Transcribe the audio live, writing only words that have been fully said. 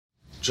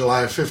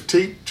July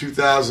 15th,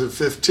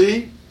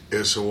 2015.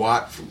 It's a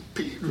Watt from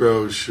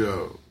Pedro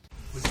Show.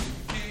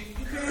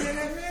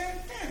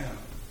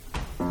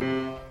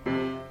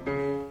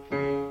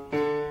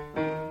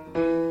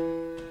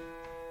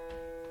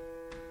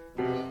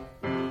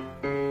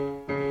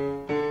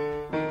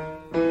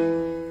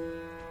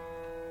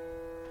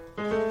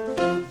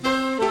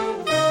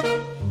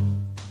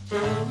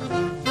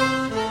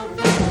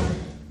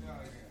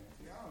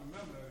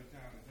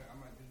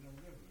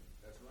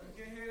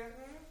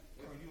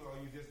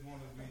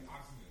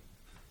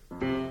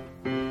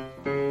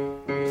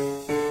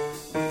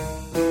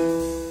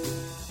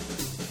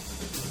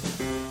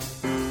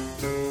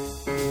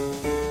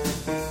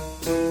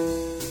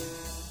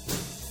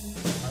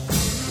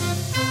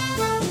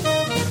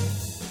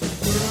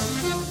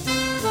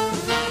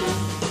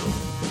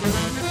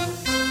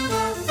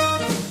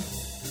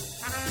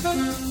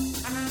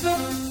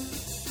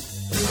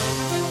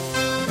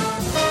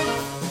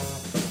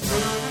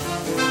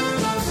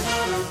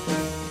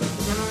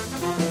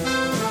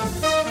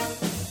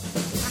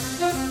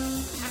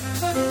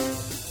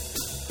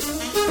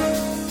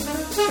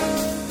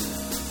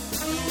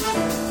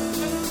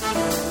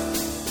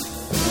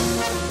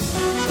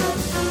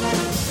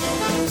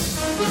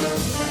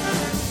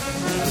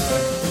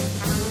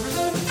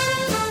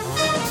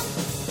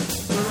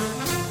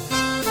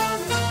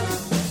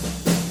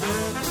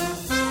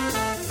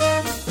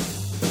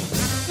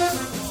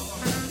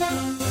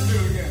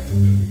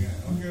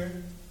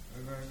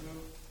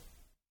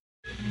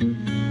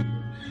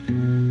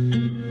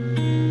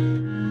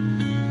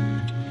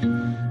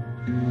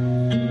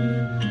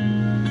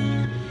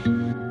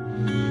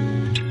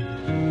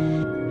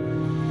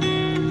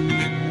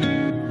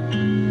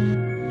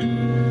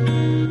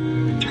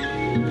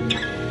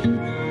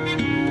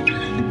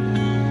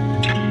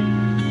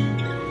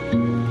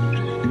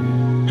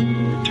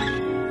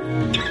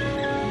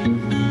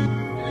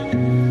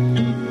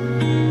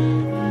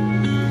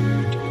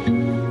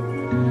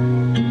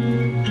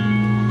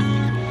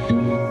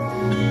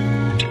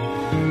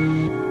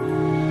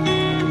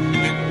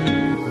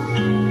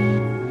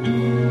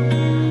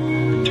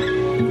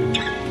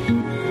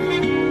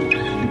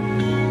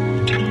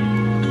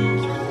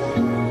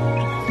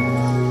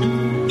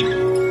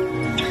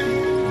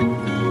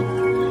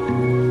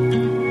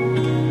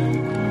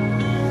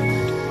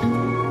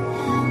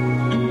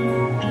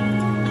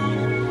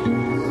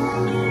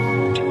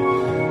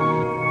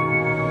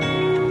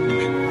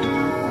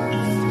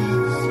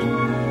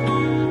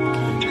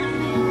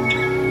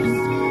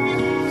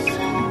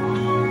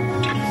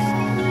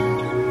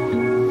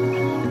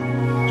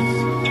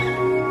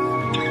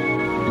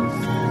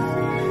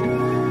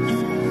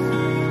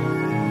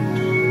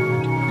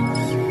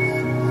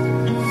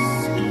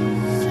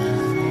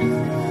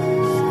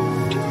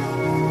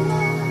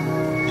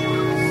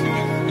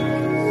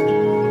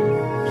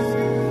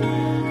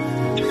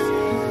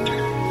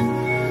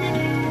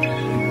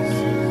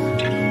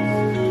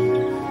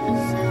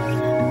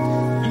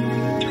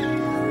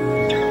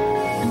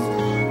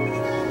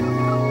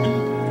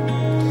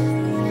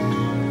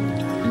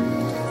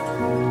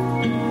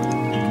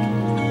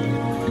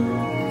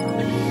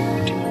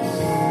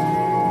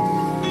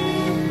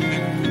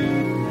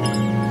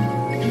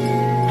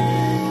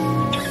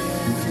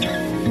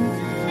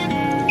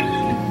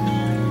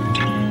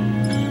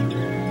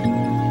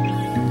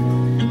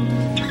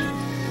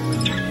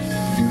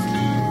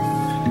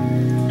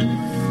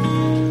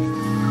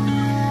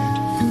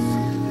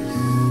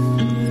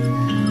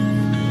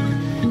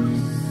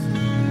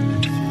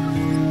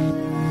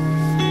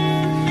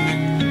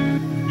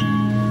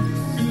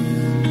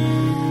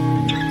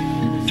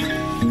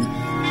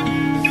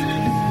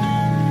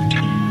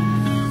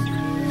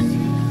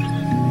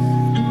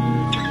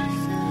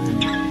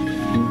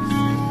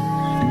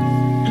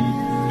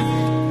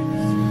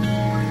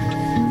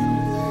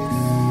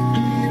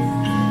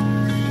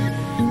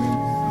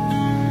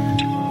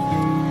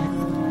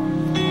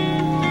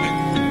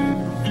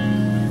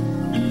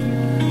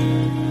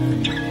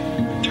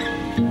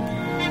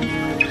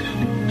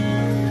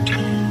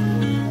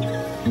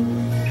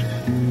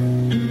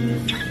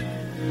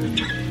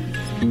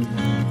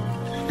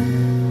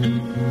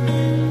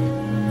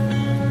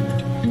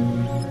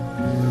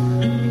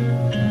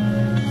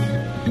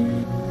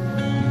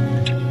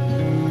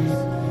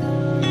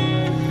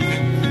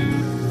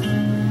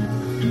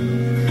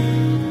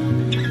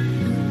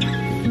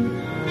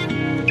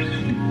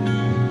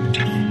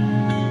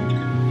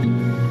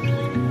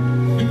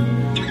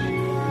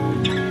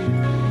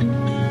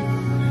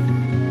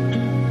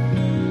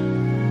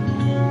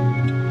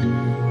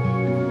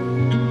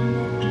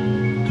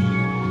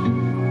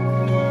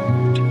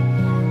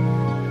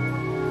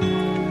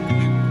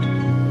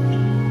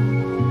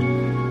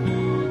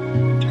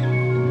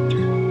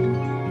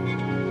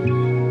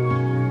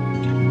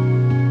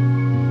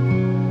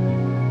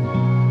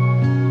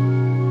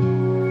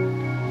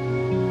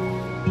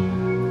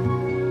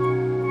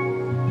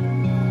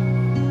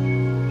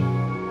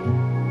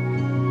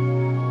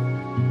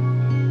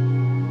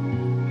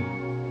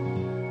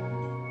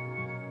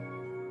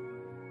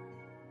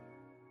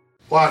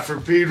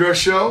 Watford Pedro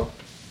Show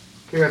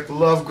here at the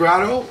Love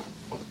Grotto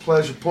on the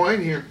Pleasure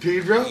Point here in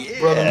Pedro. Yeah,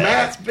 Brother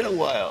Matt. It's been a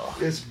while.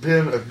 It's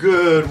been a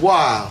good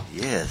while.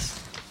 Yes.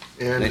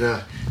 And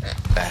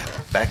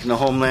back in the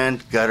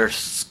homeland, got our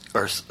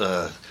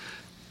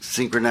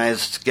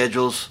synchronized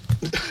schedules.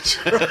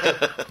 That's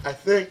right. I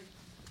think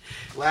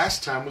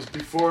last time was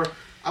before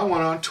I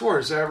went on tour.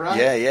 Is that right?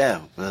 Yeah.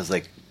 It was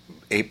like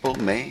April,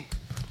 May.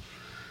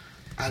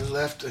 I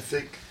left, I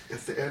think, at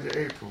the end of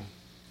April.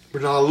 We're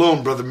not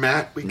alone, Brother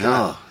Matt. We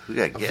got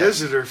a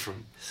visitor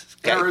from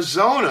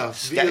Arizona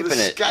via the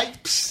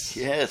Skypes.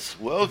 Yes,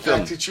 In welcome.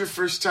 fact, it's your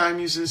first time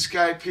using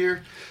Skype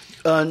here?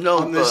 No,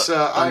 on this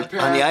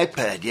iPad? On the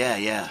iPad,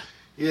 yeah.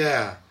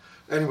 Yeah.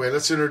 Anyway,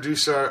 let's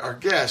introduce our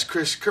guest,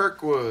 Chris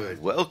Kirkwood.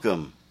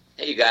 Welcome.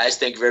 Hey, you guys.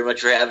 Thank you very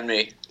much for having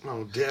me.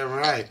 Oh, damn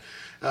right.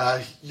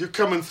 You're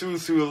coming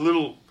through a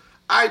little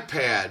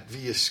iPad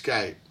via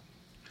Skype.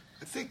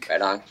 I think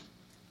Right on.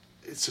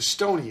 it's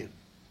Estonian.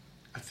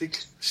 I think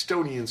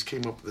Estonians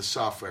came up with the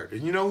software.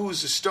 And you know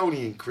who's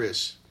Estonian,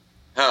 Chris?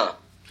 Huh.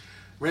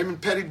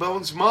 Raymond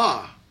Pettibone's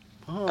ma.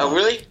 Oh,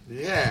 really?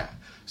 Yeah.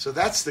 So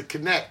that's the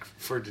connect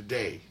for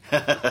today. The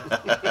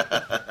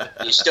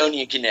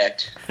Estonian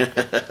Connect.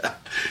 The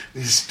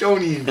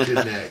Estonian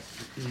connect.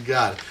 You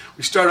got it.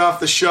 We start off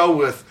the show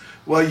with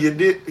you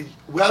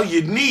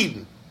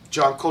needn't.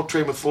 John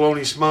Coltrane with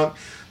Thelonious Monk.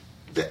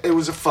 It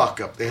was a fuck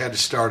up. They had to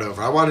start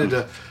over. I wanted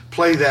to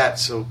play that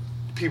so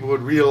people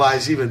would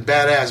realize even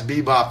badass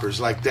beboppers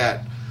like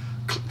that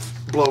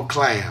blow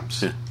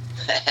clams.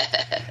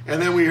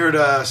 And then we heard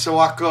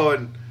Sawako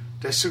and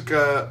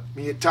daisuke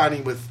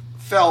miyatani with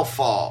Fell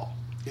Fall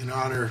in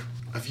honor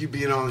of you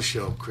being on the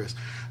show, Chris.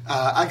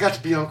 I got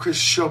to be on Chris'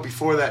 show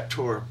before that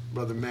tour,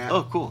 Brother Matt.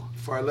 Oh, cool.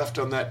 Before I left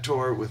on that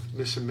tour with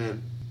Missing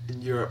Men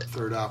in Europe,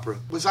 Third Opera.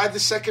 Was I the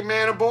second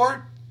man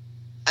aboard?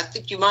 I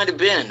think you might have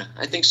been.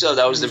 I think so.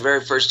 That was the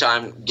very first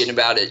time getting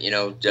about it,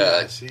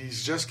 Yes,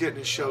 he's just getting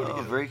his show together.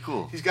 Oh, very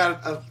cool. He's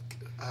got a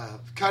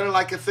kind of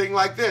like a thing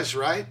like this,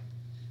 right?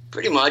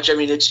 Pretty much. I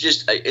mean, it's...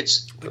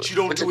 But you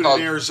don't do it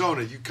in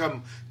Arizona. You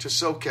come to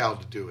SoCal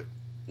to do it.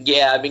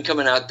 Yeah, I've been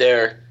coming out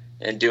there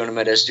and doing them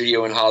at a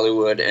studio in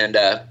Hollywood. And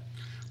well,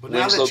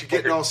 now that you're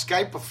getting all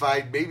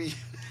Skype-ified, maybe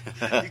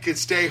you could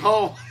stay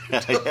home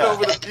and do it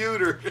over the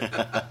computer.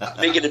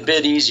 make it a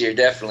bit easier,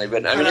 definitely.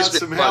 But I mean, it's been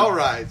some fun. hell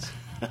rides.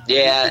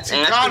 Yeah. It's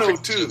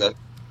Econo, too.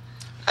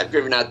 I've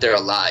driven out there a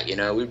lot,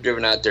 We've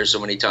driven out there so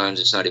many times,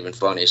 it's not even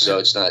funny. So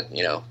it's not,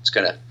 it's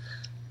kind of...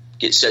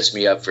 It sets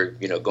me up for,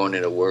 going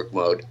into work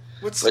mode.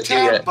 What's the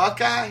town,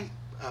 Buckeye?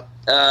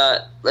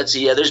 Let's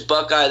see. Yeah, there's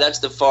Buckeye. That's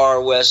the far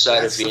west side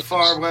of That's Phoenix. the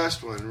far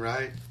west one,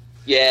 right?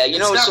 Yeah, it's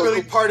it's not so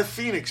really cool. part of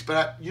Phoenix,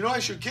 but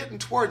as you're getting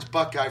towards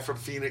Buckeye from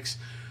Phoenix,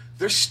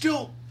 there's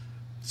still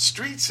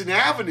streets and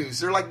avenues.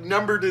 They're like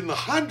numbered in the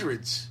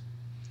hundreds.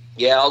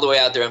 Yeah, all the way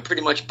out there. And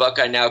pretty much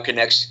Buckeye now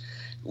connects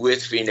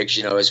with Phoenix,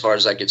 as far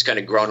as like it's kind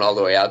of grown all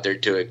the way out there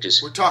to it.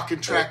 Cause, we're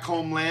talking Track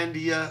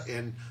Homelandia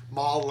and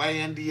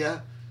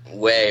Malllandia.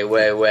 Way.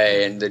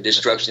 And the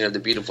destruction of the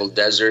beautiful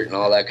desert and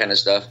all that kind of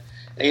stuff.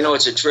 And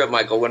it's a trip,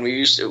 Michael. When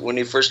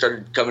we first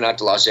started coming out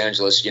to Los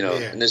Angeles,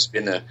 and this has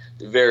been the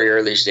very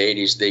earliest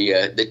 80s,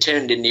 the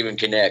 10 didn't even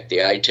connect,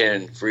 the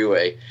I-10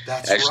 freeway.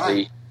 That's actually,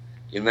 right.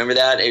 You remember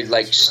that?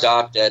 It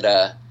stopped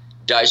at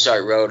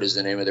Dysart Road is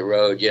the name of the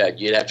road. Yeah,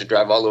 you'd have to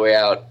drive all the way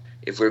out.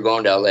 If we were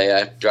going to LA, I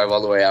have to drive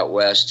all the way out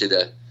west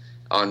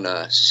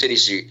on city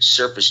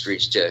surface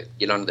streets to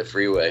get onto the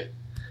freeway.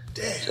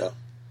 Damn. So,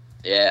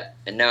 yeah,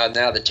 and now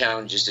the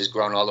town just has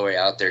grown all the way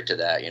out there to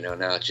that.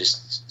 Now it's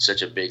just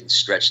such a big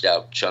stretched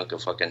out chunk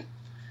of fucking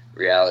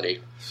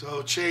reality.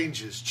 So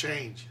changes.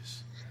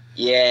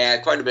 Yeah,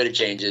 quite a bit of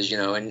changes.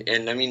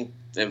 And I mean,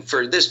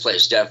 for this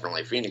place,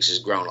 definitely Phoenix has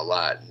grown a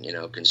lot.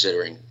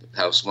 Considering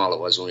how small it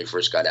was when we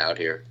first got out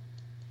here.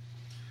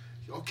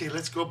 Okay,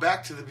 let's go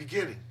back to the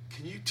beginning.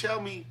 Can you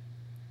tell me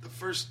the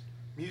first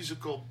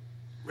musical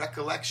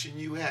recollection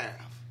you have?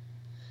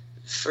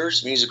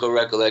 First musical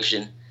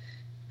recollection.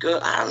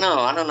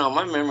 I don't know.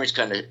 My memory's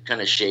kind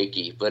of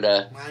shaky, but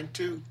Mine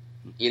too.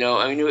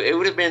 I mean, it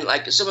would have been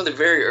like some of the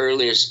very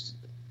earliest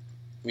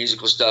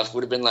musical stuff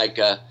would have been like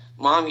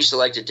Mom used to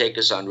like to take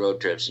us on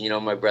road trips.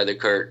 My brother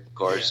Kurt, of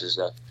course, is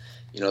a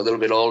little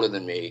bit older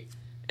than me,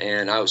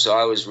 and I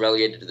was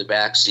relegated to the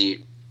back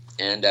seat,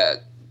 and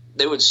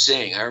they would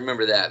sing. I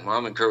remember that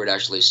Mom and Kurt would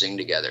actually sing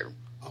together.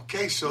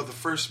 Okay, so the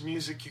first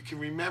music you can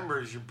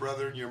remember is your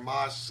brother and your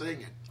ma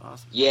singing.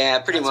 Awesome. Yeah,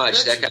 pretty much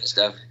That's that kind of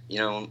stuff.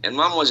 And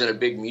Mom wasn't a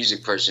big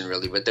music person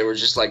really, but there were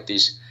just like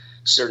these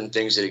certain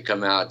things that had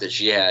come out that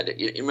she had.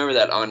 You remember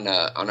that on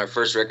our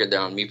first record there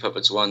on Me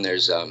Puppets 1,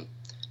 there's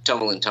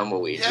Tumble and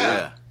Tumbleweed.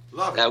 Yeah,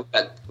 love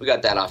it. We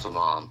got that off of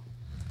Mom.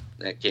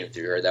 That came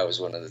through her. That was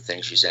one of the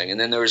things she sang. And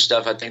then there was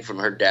stuff, I think, from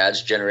her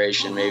dad's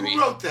generation, maybe. Who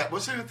wrote that?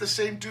 Wasn't it the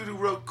same dude who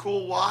wrote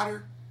Cool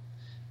Water?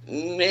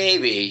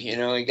 Maybe.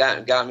 He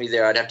got me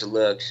there. I'd have to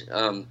look.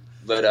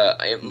 But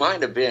it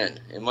might have been.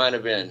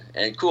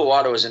 And Cool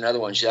Water was another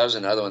one. That was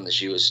another one that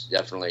she was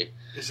definitely...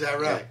 Is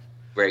that right?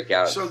 Break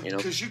out. So,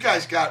 because you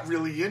guys got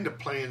really into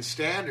playing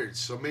standards,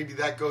 so maybe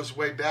that goes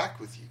way back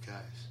with you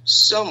guys.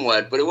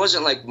 Somewhat, but it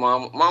wasn't like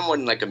mom. Mom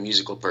wasn't like a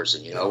musical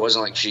person, you know. It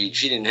wasn't like she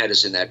didn't head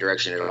us in that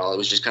direction at all. It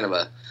was just kind of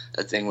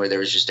a thing where there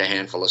was just a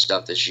handful of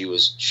stuff that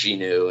she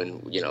knew,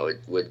 and you know,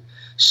 it would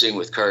sing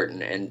with Kurt.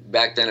 And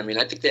back then, I mean,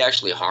 I think they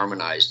actually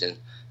harmonized, and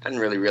I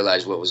didn't really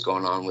realize what was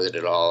going on with it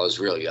at all. I was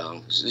real young.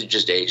 It was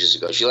just ages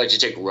ago. She liked to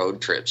take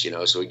road trips, you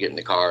know, so we'd get in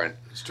the car and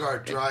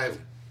start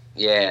driving.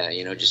 Yeah,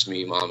 you know, just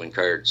me, Mom, and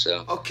Kurt.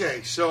 So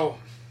okay, so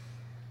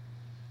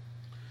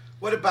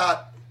what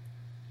about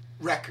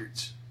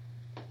records?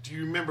 Do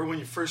you remember when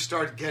you first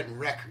started getting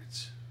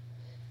records?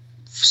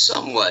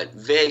 Somewhat,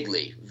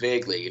 vaguely.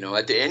 You know,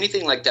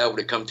 anything like that would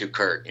have come through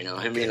Kurt. You know,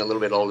 him being a little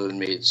bit older than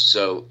me,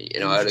 so you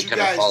know, I'd have kind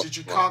of followed. Did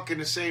you conk in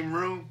the same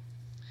room?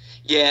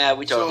 Yeah,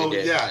 we totally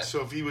did. Yeah,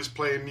 so if he was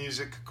playing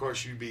music, of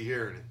course you'd be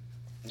hearing it.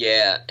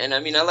 Yeah, and I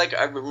mean,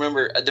 I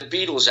remember the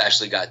Beatles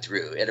actually got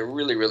through at a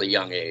really, really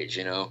young age.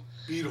 You know,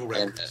 Beatle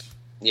records.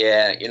 And,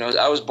 yeah, you know,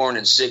 I was born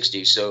in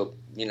 '60, so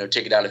you know,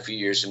 take it out a few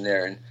years from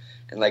there, and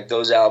like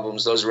those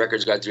albums, those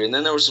records got through, and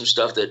then there was some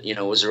stuff that you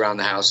know was around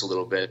the house a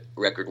little bit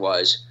record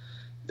wise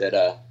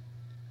that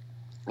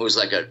was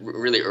like a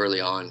really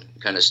early on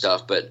kind of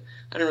stuff, but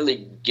I didn't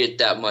really get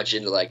that much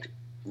into like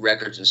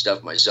records and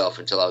stuff myself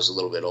until I was a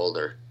little bit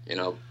older, you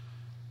know.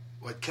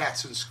 What,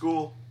 Cats in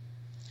School?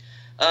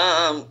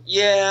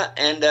 Yeah,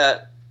 and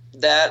that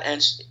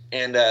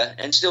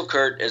and still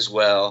Kurt as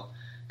well.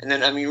 And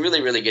then I mean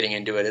really getting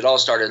into it. It all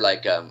started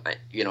like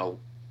you know,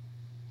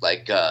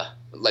 like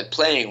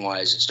playing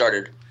wise, it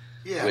started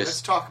Yeah, with,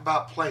 let's talk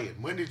about playing.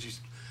 When did you,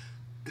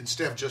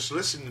 instead of just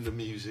listening to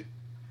music?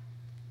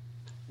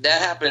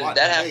 That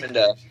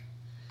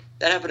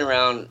happened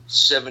around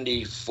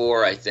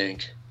 74, I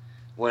think,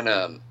 when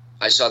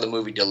I saw the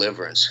movie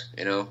Deliverance.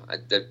 You know,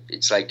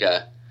 it's like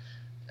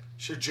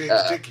sure,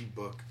 James Dickey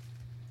book.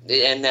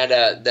 And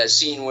that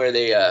scene where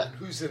they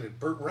who's in it?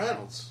 Burt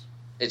Reynolds.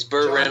 It's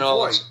Burt John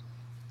Reynolds Voight.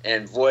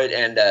 and Voight,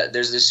 and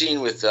there's the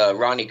scene with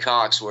Ronnie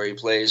Cox where he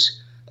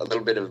plays a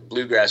little bit of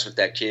bluegrass with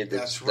that kid.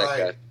 That's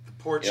right, the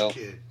porch you know,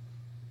 kid.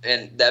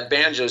 And that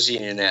banjo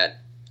scene in that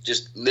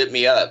just lit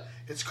me up.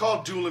 It's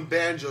called Dueling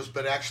Banjos,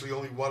 but actually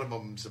only one of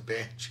them is a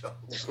banjo.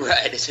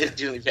 Right, it's a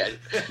dueling banjo.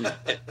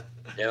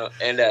 You know,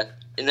 and I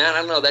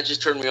don't know, that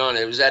just turned me on.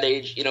 It was that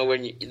age, you know,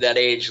 when that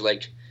age,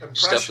 like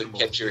stuff that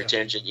kept your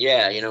attention.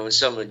 Yeah, you know, when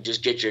someone would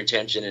just get your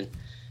attention, and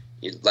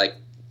you like,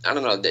 I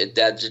don't know,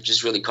 that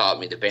just really caught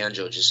me. The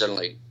banjo just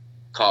suddenly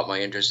caught my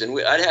interest. And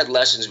I'd had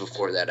lessons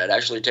before that. I'd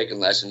actually taken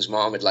lessons.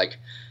 Mom had like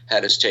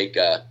had us take,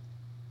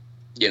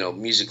 you know,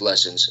 music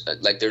lessons.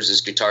 Like there was this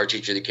guitar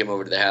teacher that came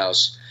over to the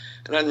house.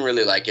 And I didn't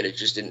really like it. It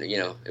just didn't, you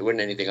know, it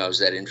wasn't anything I was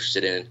that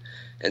interested in.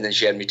 And then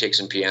she had me take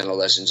some piano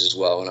lessons as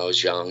well when I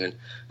was young. And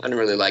I didn't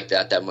really like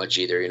that much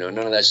either. You know,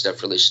 none of that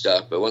stuff really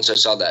stuck. But once I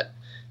saw that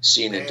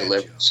scene in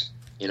Deliverance,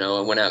 you know,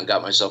 I went out and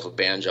got myself a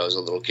banjo as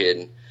a little kid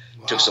and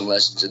took some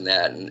lessons in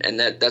that. And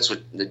that's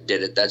what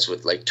did it. That's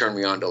what, like, turned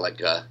me on to,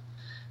 like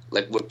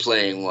what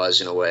playing was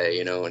in a way,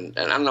 you know. And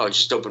I don't know, it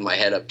just opened my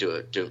head up to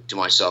it, to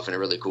myself in a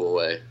really cool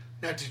way.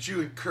 Now, did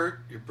you and Kurt,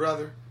 your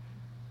brother,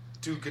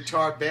 do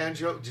guitar,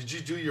 banjo? Did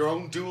you do your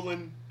own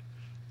dueling?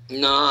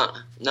 No,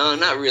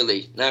 not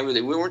really.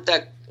 We weren't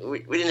that. We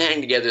didn't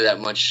hang together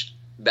that much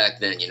back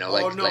then, you know.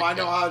 Oh no, I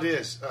know how it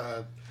is.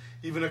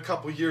 Even a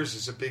couple years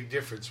is a big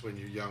difference when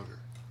you're younger.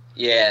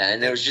 Yeah,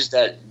 and there was just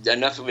that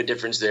enough of a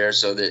difference there,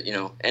 so that you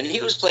know. And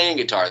he was playing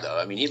guitar though.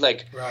 I mean, he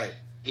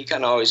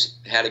kind of always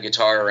had a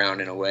guitar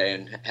around in a way,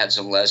 and had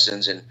some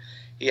lessons. And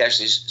he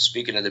actually,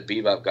 speaking of the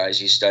bebop guys,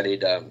 he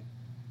studied,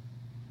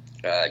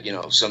 you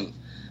know,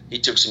 He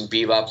took some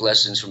bebop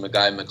lessons from a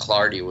guy,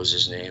 McClarty was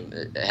his name,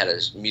 that had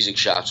his music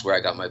shops where I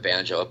got my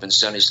banjo up in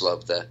Sunny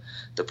Slope,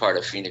 the part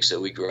of Phoenix that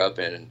we grew up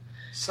in.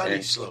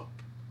 Sunny Slope?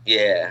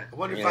 Yeah. I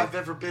wonder if I've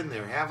ever been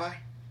there. Have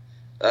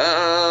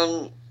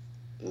I?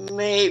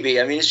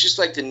 Maybe. I mean, it's just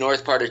like the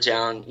north part of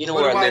town. You know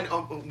what where I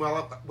live?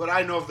 Well, what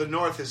I know of the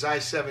north is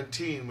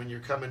I-17 when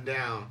you're coming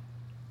down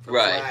from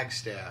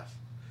Flagstaff.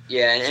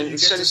 Yeah, and you get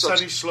to Slope,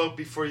 Sunny Slope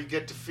before you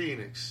get to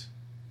Phoenix.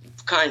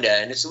 Kinda,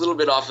 and it's a little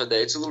bit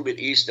it's a little bit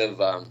east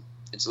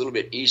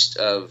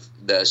of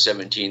the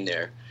 17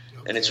 there,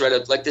 okay. And it's right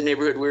up like the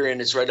neighborhood we're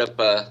in. It's right up.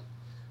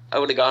 I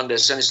would have gone to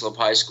Sunny Slope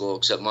High School,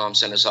 except Mom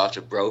sent us off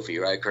to Brophy.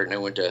 Right, Kurt and I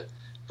went to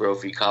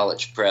Brophy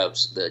College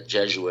Preps, the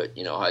Jesuit,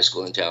 you know, high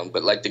school in town.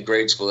 But like the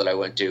grade school that I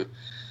went to,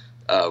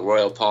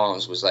 Royal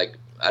Palms was like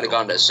I'd have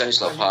gone to Sunny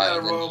Slope High.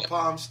 You got Royal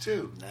Palms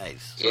too.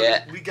 Nice. So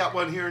yeah, we got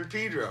one here in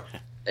Pedro.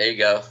 There you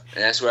go,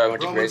 and that's where I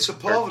went to grade school.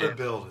 Roman Sepulveda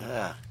building.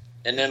 Yeah.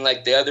 And then,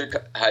 like, the other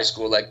high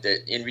school, like,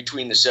 in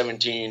between the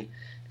 17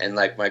 and,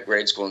 like, my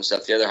grade school and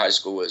stuff, the other high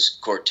school was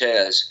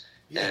Cortez.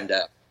 Yeah. And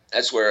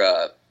that's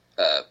where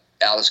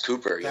Alice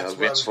Cooper, you know,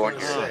 Vince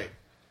Fournier.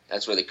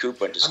 That's where the Coop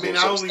went to school. I mean,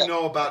 I only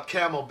know about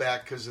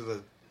Camelback because of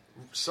the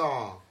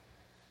song.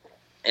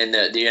 And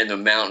the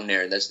mountain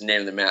there, that's the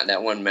name of the mountain.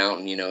 That one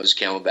mountain, you know, is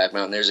Camelback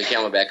Mountain. There's a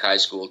Camelback High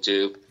School,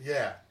 too.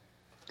 Yeah.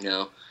 You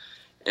know,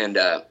 and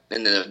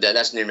then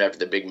that's named after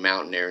the big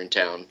mountain there in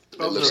town. It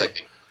looks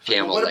like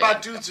Camel. What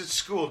about dudes at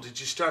school? Did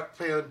you start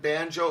playing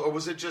banjo, or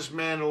was it just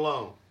man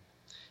alone?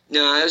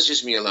 No, it was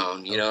just me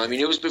alone. You know, I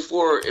mean, it was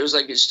before. It was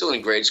like it's still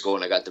in grade school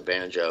when I got the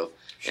banjo,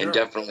 and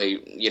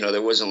definitely, you know,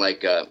 there wasn't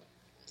like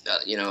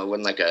you know, it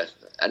wasn't like I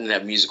didn't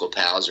have musical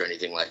pals or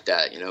anything like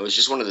that. You know, it was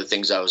just one of the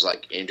things I was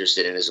like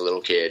interested in as a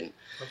little kid.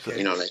 Okay.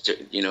 You know,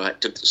 and I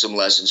took some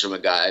lessons from a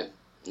guy,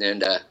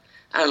 and I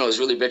don't know, it was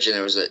really bitching.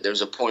 There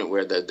was a point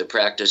where the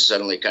practice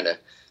suddenly kind of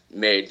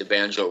made the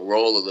banjo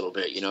roll a little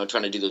bit. You know,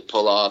 trying to do the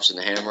pull-offs and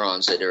the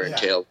hammer-ons that are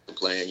entailed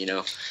playing. You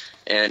know,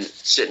 and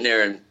sitting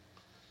there and,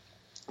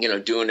 you know,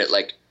 doing it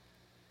like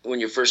when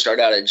you first start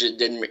out, it just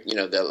didn't, you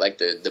know,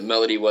 the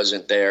melody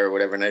wasn't there or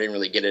whatever, and I didn't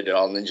really get it at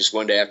all. And then just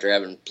one day after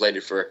having played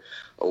it for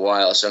a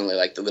while, suddenly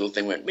like the little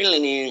thing went,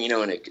 you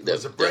know, and it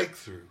was a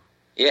breakthrough.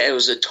 Yeah, it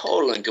was a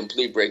total and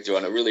complete breakthrough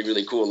on a really,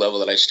 really cool level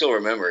that I still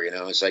remember. You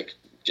know, it's like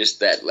just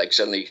that, like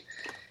suddenly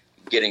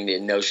getting the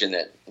notion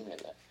that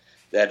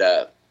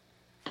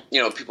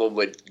you know, people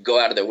would go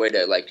out of their way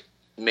to like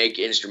make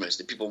instruments,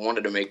 that people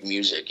wanted to make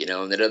music, you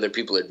know, and that other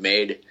people had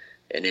made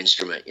an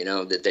instrument, you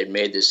know, that they'd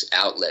made this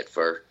outlet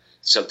for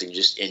something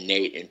just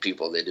innate in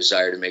people, the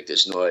desire to make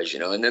this noise, you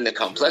know, and then the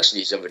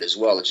complexities of it as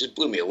well. It just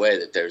blew me away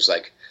that there's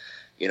like,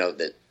 you know,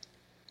 that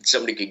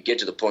somebody could get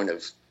to the point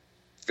of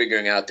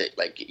figuring out that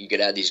like you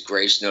could add these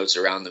grace notes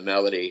around the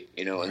melody,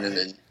 you know, and then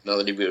the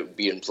melody would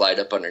be implied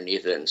up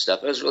underneath it and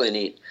stuff. It was really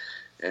neat,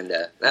 and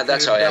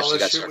that's how I actually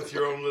got started with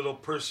your own little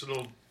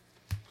personal.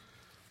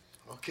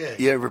 Okay.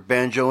 You ever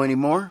banjo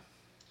anymore?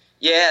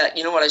 Yeah,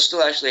 you know what? I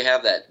still actually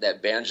have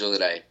that banjo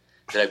that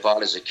I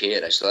bought as a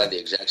kid. I still have the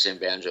exact same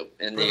banjo.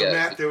 And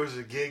Matt, there was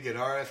a gig at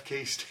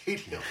RFK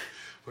Stadium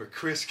where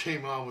Chris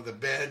came on with a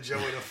banjo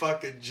and a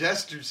fucking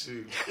jester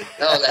suit.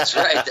 Oh, that's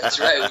right. That's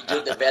right. We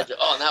did the banjo.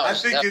 Oh, now I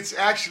think it's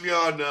actually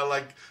on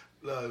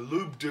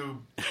LubeTube,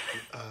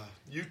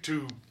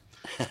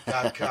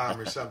 YouTube.com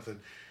or something.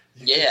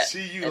 You can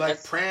see you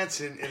like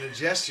prancing in a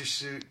jester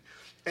suit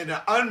and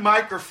an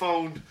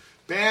unmicrophoned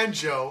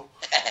banjo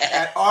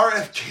at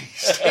RFK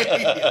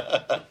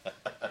Stadium.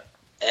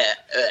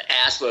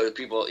 Assload of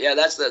people. Yeah,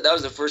 that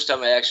was the first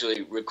time I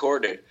actually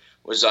recorded,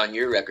 was on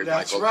your record,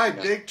 That's Michael.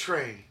 Right, Big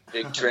Train.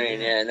 Big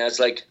Train, yeah, and that's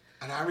like...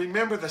 And I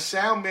remember the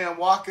sound man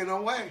walking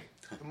away,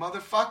 the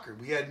motherfucker.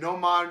 We had no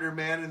monitor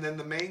man, and then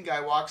the main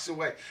guy walks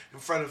away in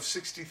front of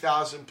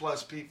 60,000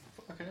 plus people.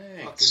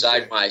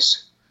 Side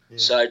mice. Yeah.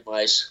 Side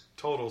mice.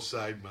 Total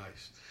side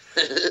mice.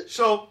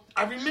 So,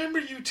 I remember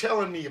you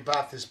telling me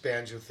about this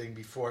banjo thing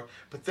before,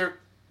 but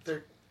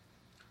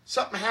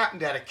something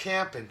happened at a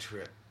camping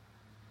trip.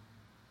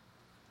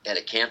 At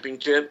a camping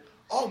trip?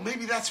 Oh,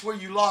 maybe that's where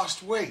you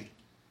lost weight.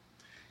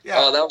 Yeah.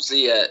 Oh,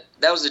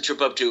 that was the trip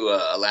up to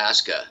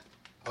Alaska.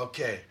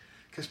 Okay,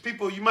 because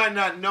people, you might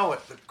not know it,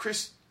 but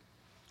Chris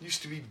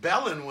used to be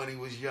belling when he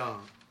was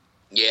young.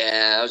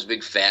 Yeah, I was a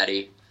big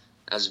fatty.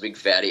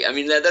 I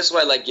mean, that's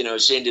why, like, you know,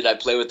 saying did I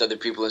play with other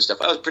people and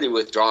stuff, I was pretty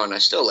withdrawn. I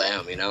still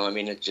am, you know. I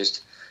mean, it's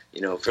just,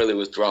 you know, fairly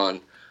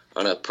withdrawn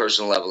on a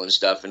personal level and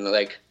stuff. And,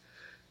 like,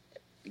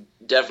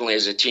 definitely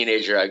as a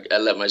teenager, I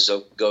let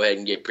myself go ahead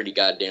and get pretty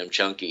goddamn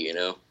chunky, you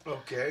know.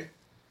 Okay.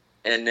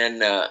 And then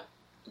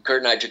Kurt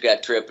and I took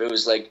that trip. It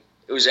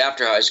was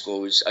after high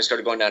school. I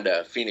started going down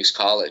to Phoenix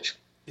College.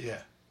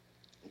 Yeah.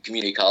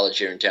 Community college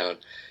here in town.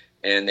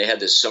 And they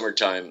had this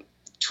summertime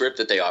trip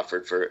that they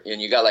offered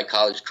and you got like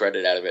college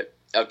credit out of it,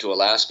 out to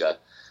Alaska.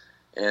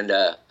 And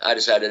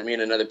me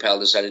and another pal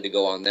decided to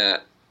go on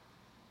that.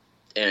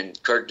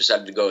 And Kurt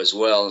decided to go as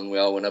well, and we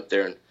all went up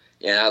there,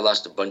 and I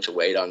lost a bunch of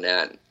weight on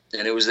that.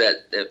 And it was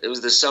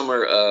the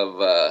summer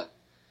of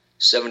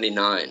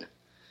 79. Okay.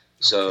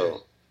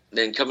 So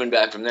then coming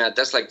back from that,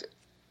 that's like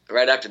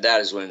right after that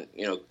is when,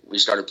 you know, we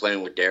started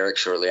playing with Derek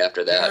shortly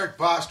after that. Derek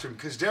Bostrom,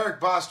 because Derek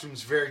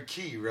Bostrom's very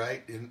key,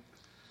 right?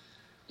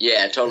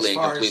 Yeah, totally. As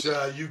far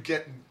as you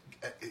getting,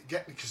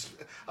 because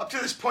up to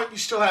this point you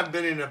still haven't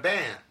been in a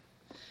band.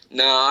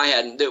 No, I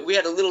hadn't. We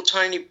had a little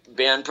tiny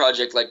band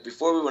project, like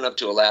before we went up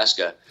to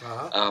Alaska.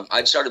 Uh-huh.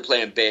 I'd started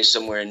playing bass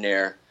somewhere in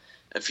there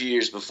a few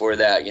years before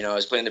that. You know, I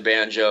was playing the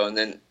banjo, and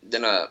then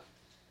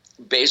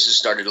basses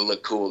started to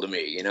look cool to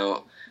me. You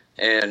know,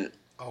 and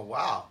oh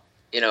wow,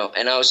 you know,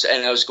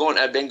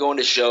 I'd been going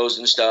to shows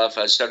and stuff.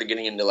 I started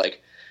getting into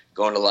like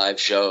going to live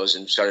shows,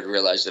 and started to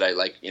realize that I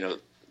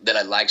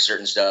like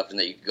certain stuff, and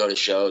that you could go to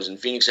shows. And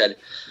Phoenix had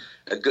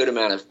a good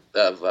amount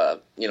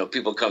of you know,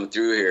 people come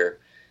through here,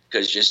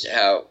 because just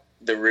how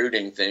the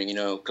rooting thing, you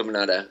know, coming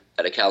out of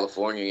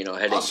California, you know,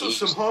 heading also east.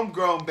 Some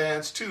homegrown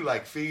bands too,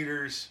 like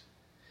Feeders.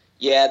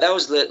 Yeah, that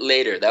was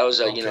later. That was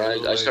you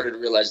know, I started to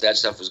realize that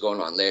stuff was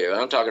going on later.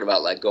 I'm talking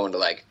about like going to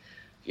like,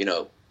 you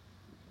know,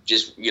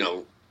 just, you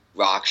know,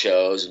 rock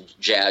shows and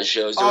jazz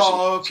shows.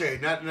 Okay,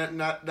 not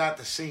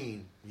the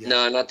scene. Yet.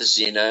 No, not the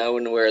scene. I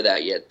wasn't aware of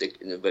that yet.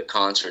 But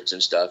concerts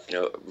and stuff, you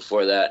know,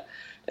 before that,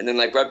 and then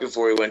like right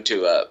before we went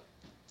to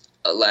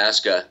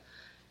Alaska,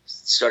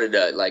 started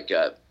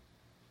to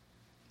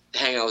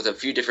hang out with a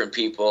few different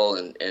people,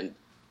 and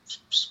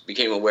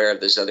became aware of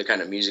this other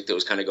kind of music that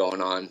was kind of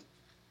going on.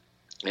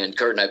 And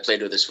Kurt and I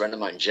played with this friend of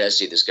mine,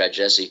 Jesse,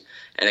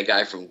 and a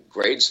guy from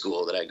grade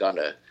school that I'd gone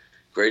to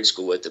grade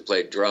school with that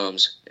played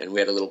drums, and we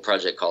had a little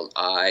project called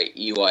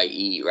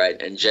EYE,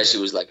 right? And Jesse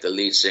was like the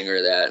lead singer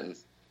of that, and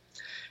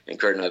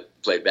Kurt and I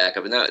played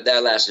backup, and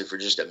that lasted for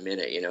just a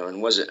minute, and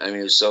it was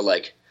so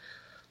like,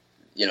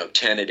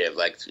 tentative,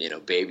 like,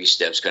 baby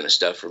steps kind of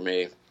stuff for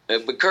me.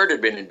 But Kurt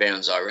had been in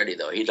bands already,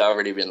 though. He'd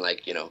already been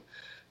like,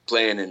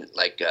 playing in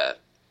like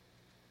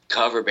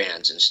cover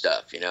bands and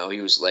stuff,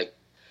 He was like,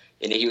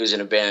 and he was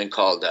in a band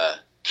called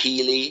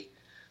Keeley,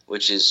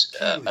 which is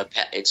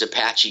it's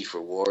Apache for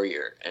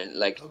warrior, and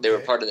like they were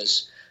part of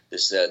this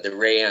the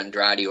Ray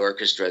Andrade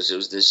Orchestras. It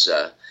was this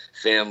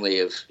family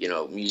of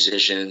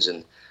musicians,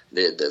 and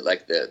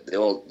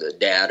the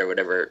dad or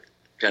whatever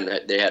kind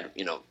of they had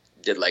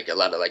did like a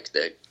lot of like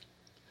the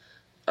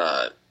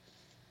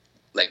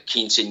like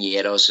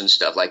quinceañeros and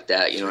stuff like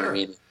that. You know what I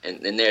mean?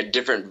 And they had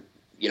different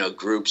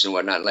groups and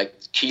whatnot. Like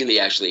Keeley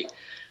actually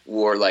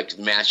wore like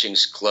matching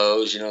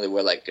clothes. They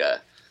wear like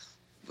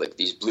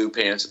these blue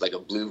pants with like a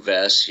blue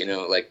vest,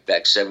 like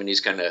back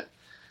 70s kind of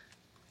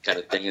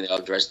thing, and they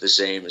all dress the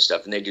same and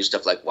stuff. And they do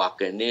stuff like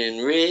Walking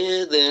in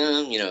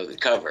Rhythm, the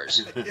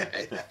covers.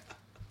 Yeah.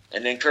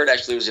 And then Kurt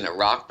actually was in a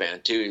rock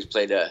band too. He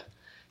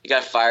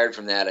got fired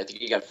from that. I think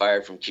he got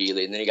fired from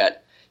Keeley, and then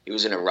he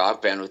was in a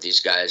rock band with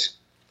these guys,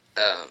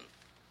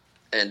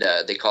 and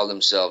they called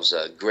themselves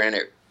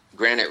Granite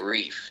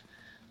Reef,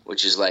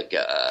 which is like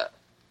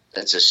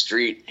that's a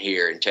street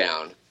here in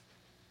town,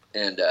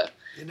 and.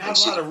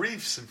 Not a lot of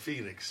reefs in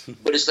Phoenix.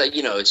 But it's like,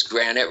 it's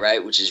granite,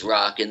 right, which is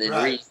rock, and then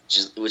reef,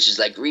 which is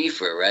like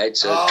reefer, right?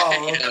 So,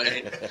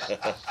 okay.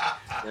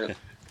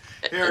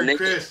 Here,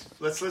 Chris,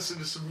 let's listen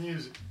to some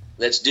music.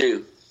 Let's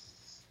do.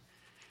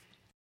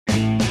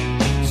 Sleepy,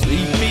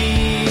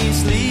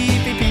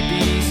 sleepy,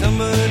 pee-pee,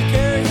 somebody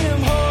carry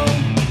him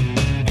home.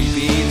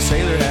 Pee-pee the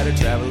sailor had a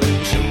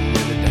traveling show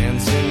with a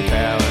dancing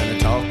cow and a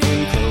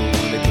talking crow.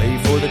 They play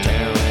for the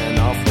town and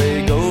off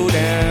they go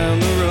down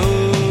the road.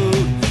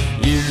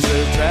 Years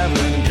of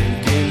traveling and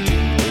drinking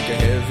to take a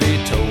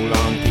heavy toll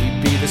on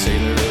Pee-pee the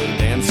sailor, the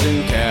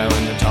dancing cow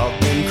and the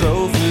talking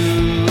crow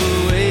flew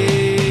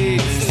away.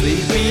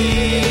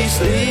 Sleepy,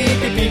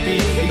 sleepy,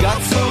 pee-pee, he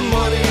got some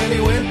money and he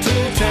went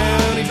to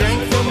town. He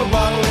drank from a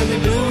bottle and they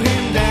blew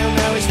him down.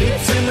 Now he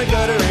sleeps in the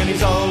gutter and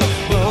he's all alone.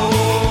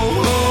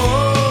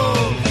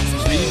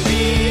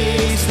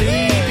 Sleepy,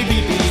 sleepy,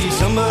 pee-pee,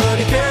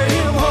 somebody carry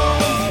him home.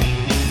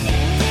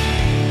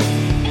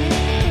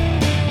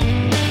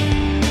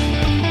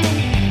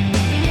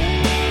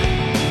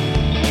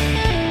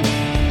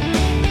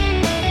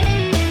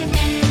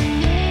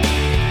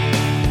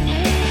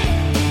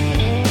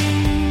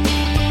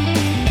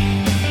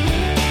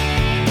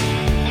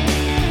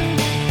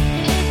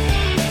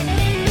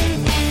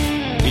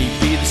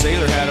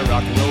 Sailor had a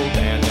rock and roll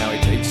band. Now he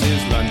takes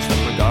his lunch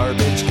from a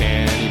garbage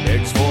can. He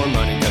begs for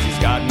money cause he's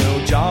got no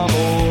job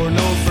or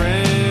no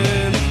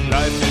friend.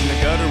 Life in the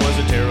gutter was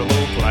a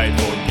terrible plight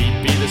for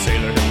Pee-pee the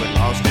sailor who had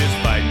lost his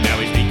fight. Now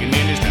he's speaking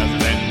in his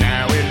trousers and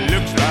now it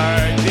looks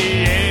like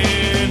the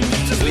end.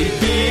 So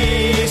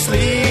sleepy,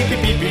 sleepy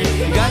Pee-pee,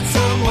 he got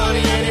some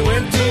money and he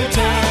went to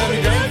town. He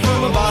drank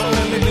from a bottle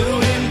and they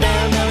blew him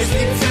down. Now he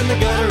sleeps in the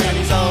gutter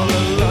and he's all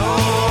alone.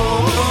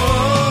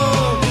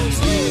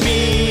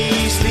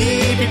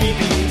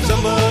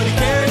 Somebody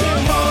carry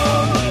him home.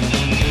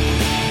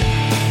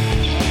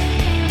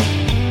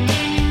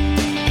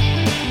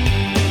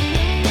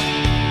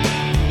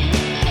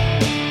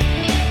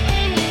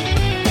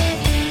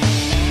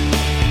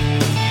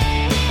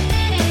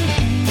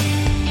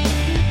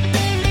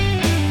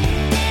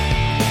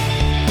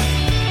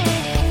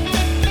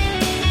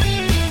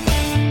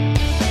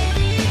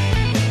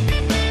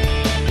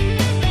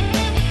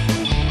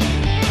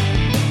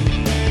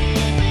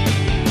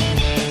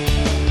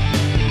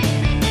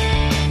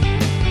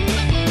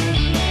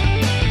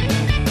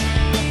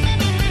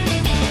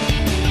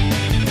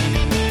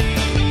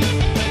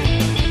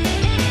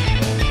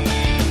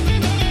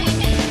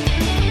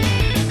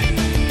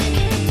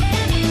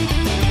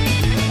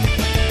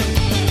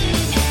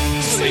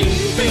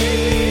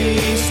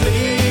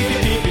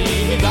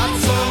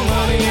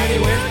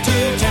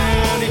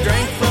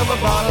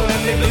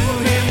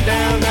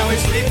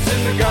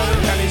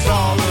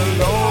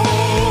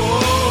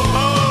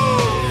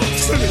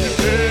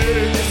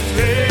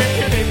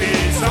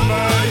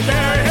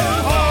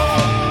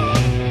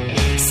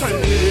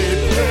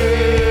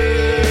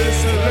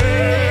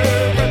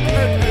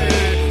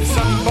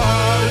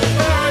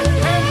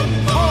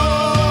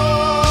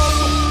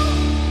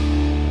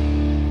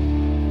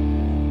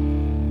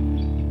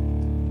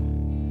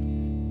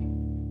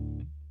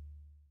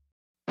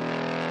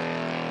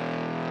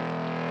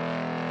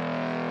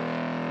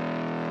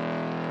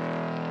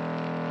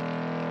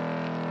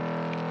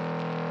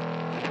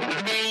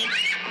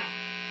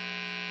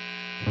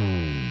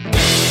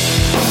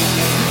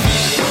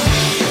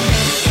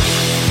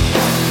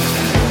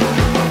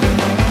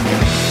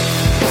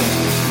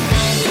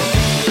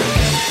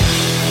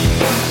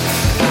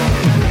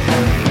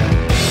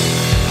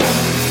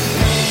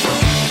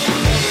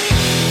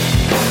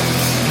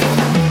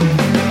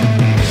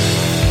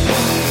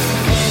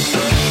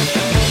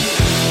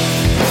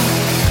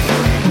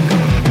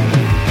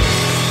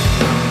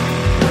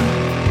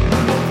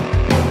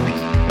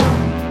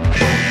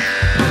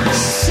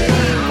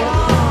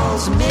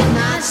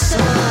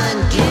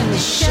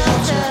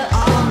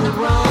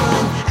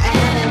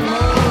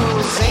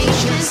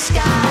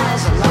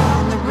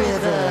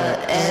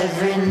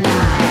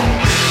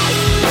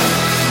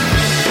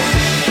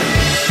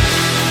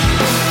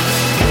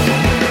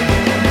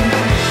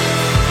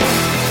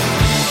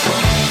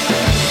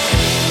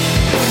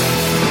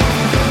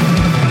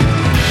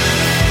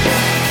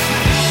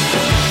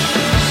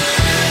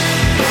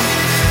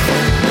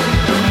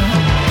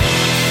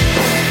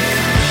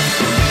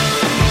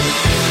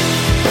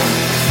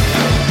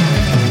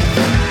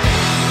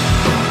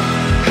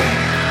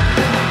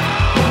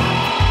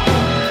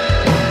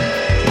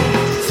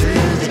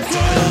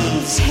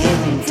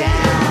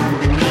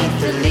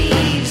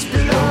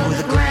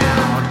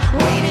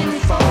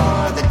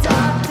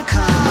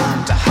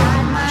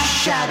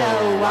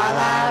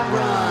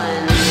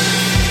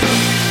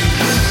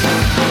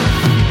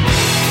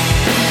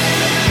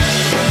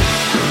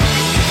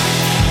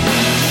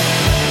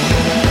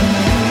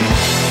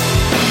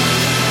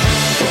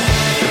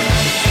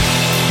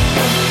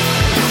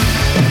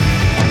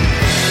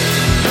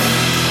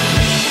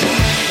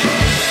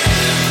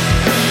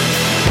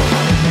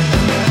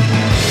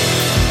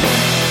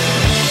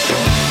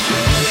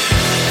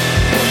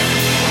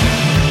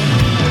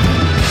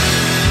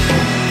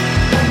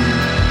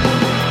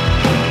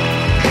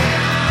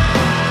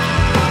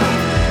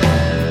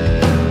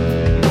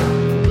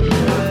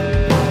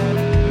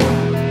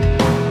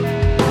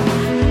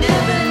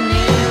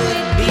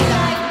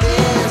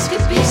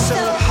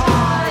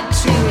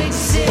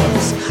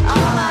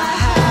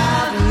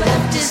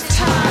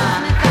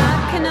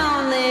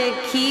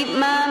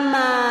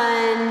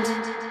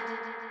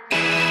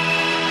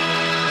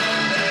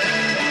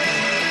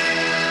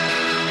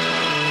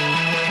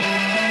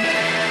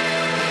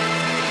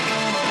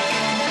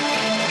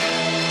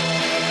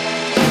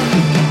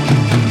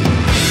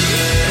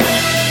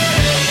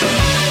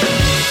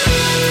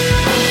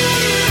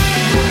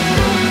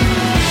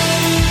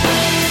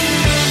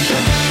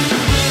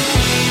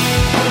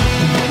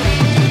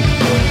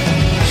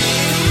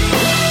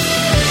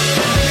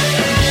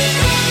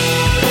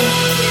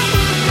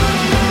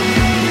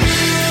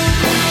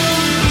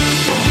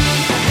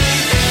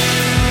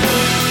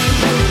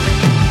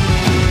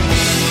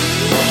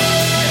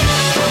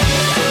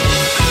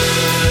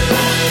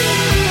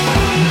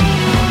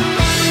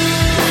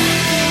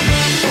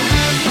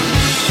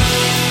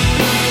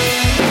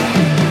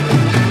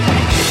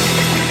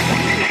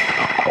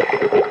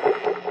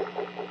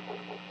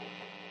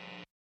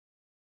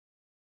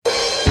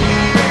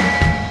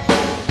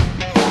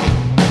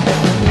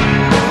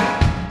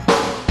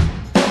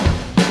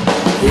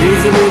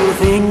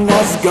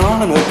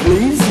 gonna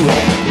please you.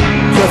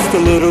 Just a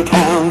little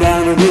town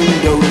down in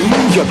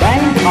Indonesia,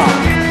 Bangkok.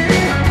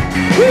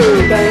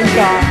 Woo,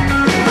 Bangkok.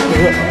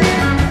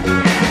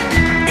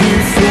 Two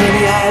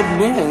skinny-eyed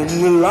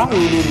men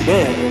lying in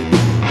bed.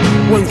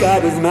 One's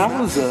got his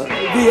Mauser,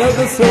 the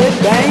other said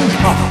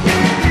Bangkok.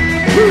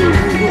 Woo,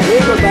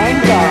 little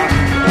Bangkok.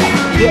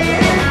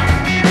 Yeah.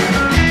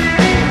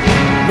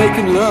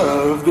 Making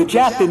love the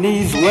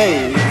Japanese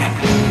way.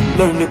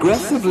 Learned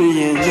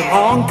aggressively in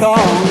Hong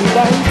Kong,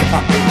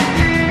 Bangkok.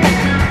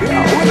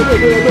 Yeah,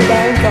 little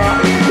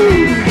Bangkok.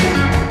 Woo.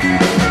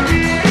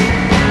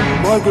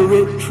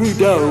 Margaret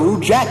Trudeau,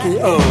 Jackie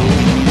O,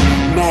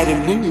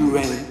 Madame New,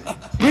 and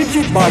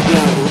Bridget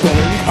Bardot,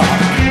 Bangkok.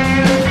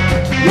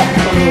 Yeah,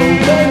 oh,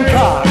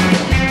 Bangkok.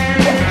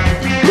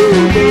 Woo,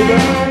 baby.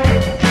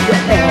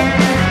 Yeah,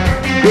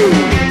 woo.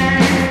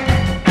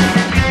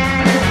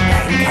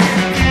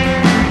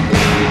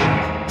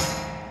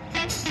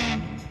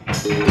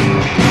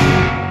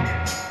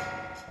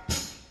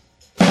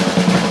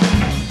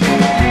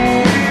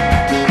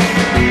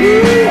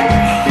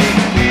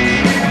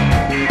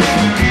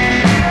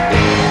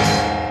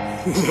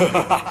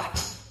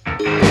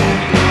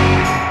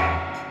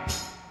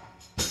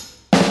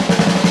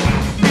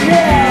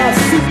 Yeah,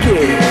 Suki.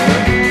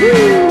 Woo,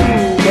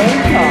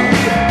 Bangkok.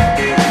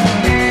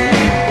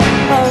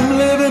 I'm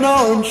living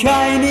on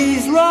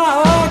Chinese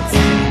rocks.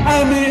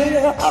 I'm in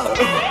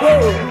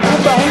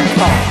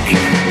Bangkok.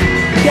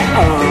 Yeah,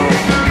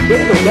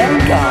 little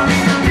Bangkok.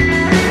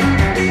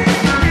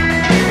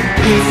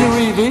 Here's a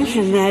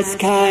revision that's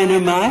kinda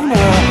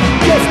minor.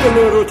 Just a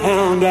little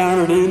town down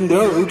in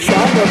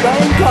Indochina,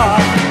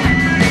 Bangkok.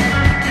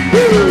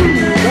 Woo,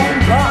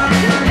 Bangkok.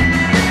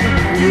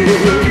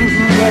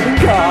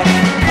 Bangkok.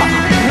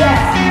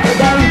 Yeah,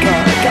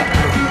 Bangkok.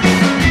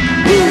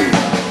 Woo.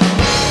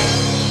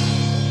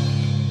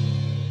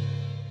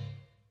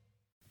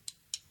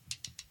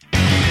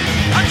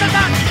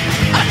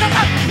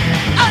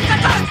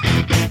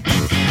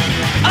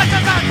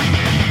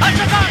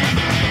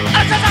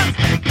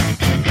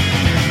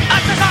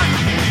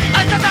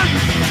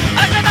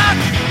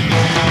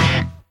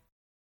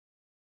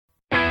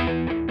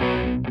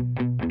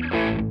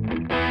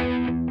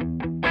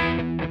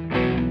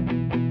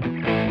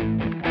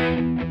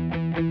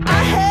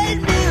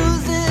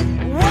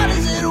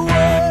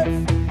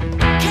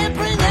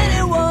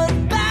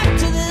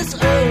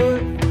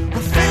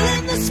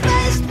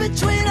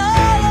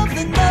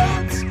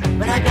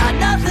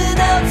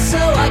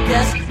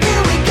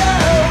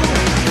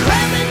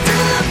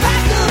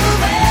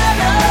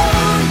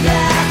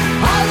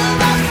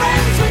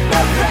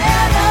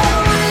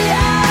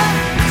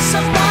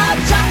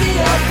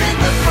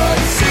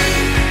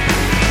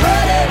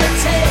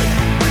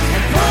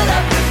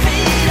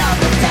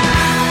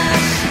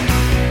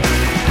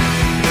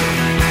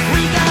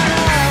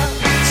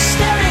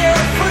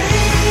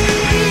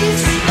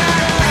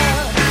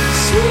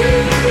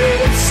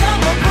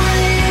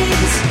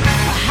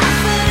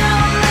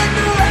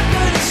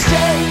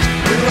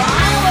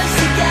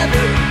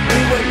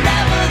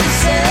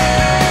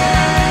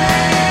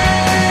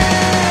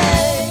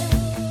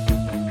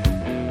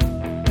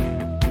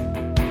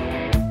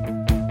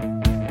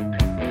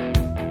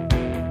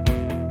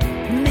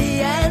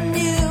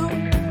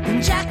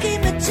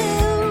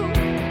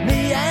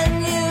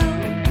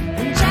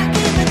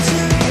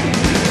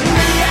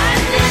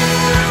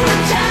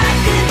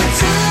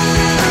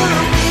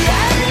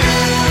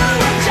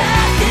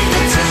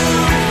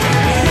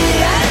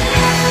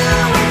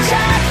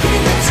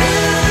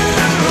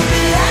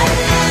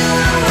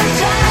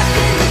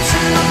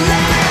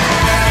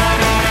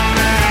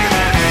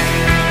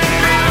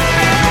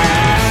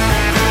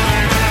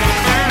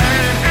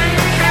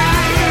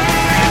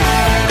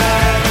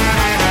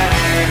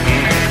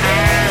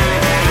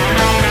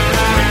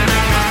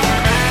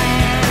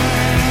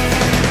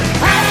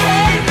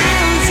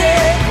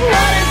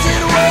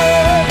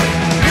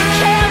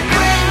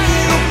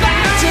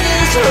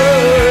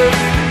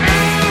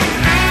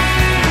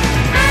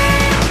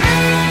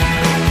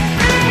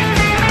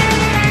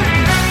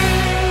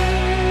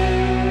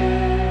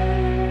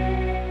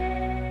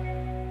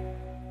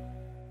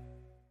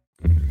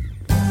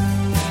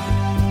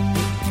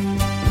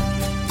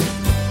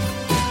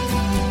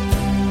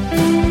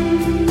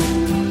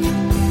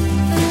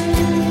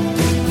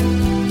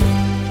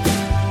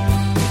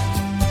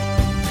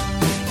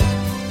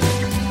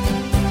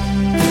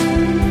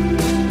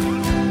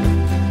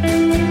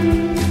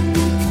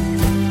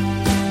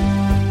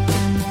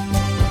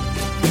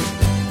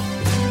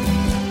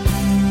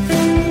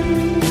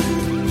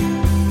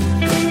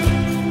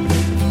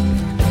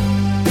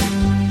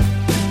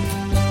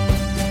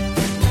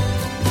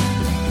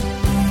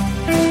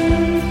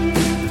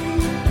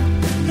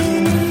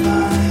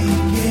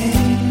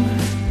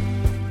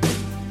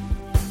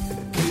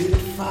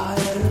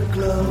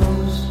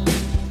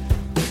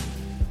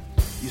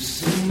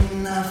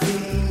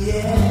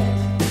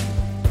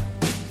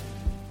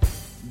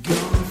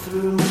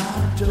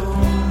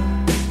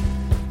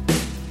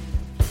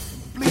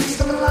 Please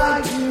don't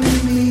lie to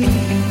me,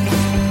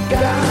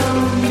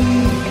 down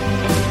me.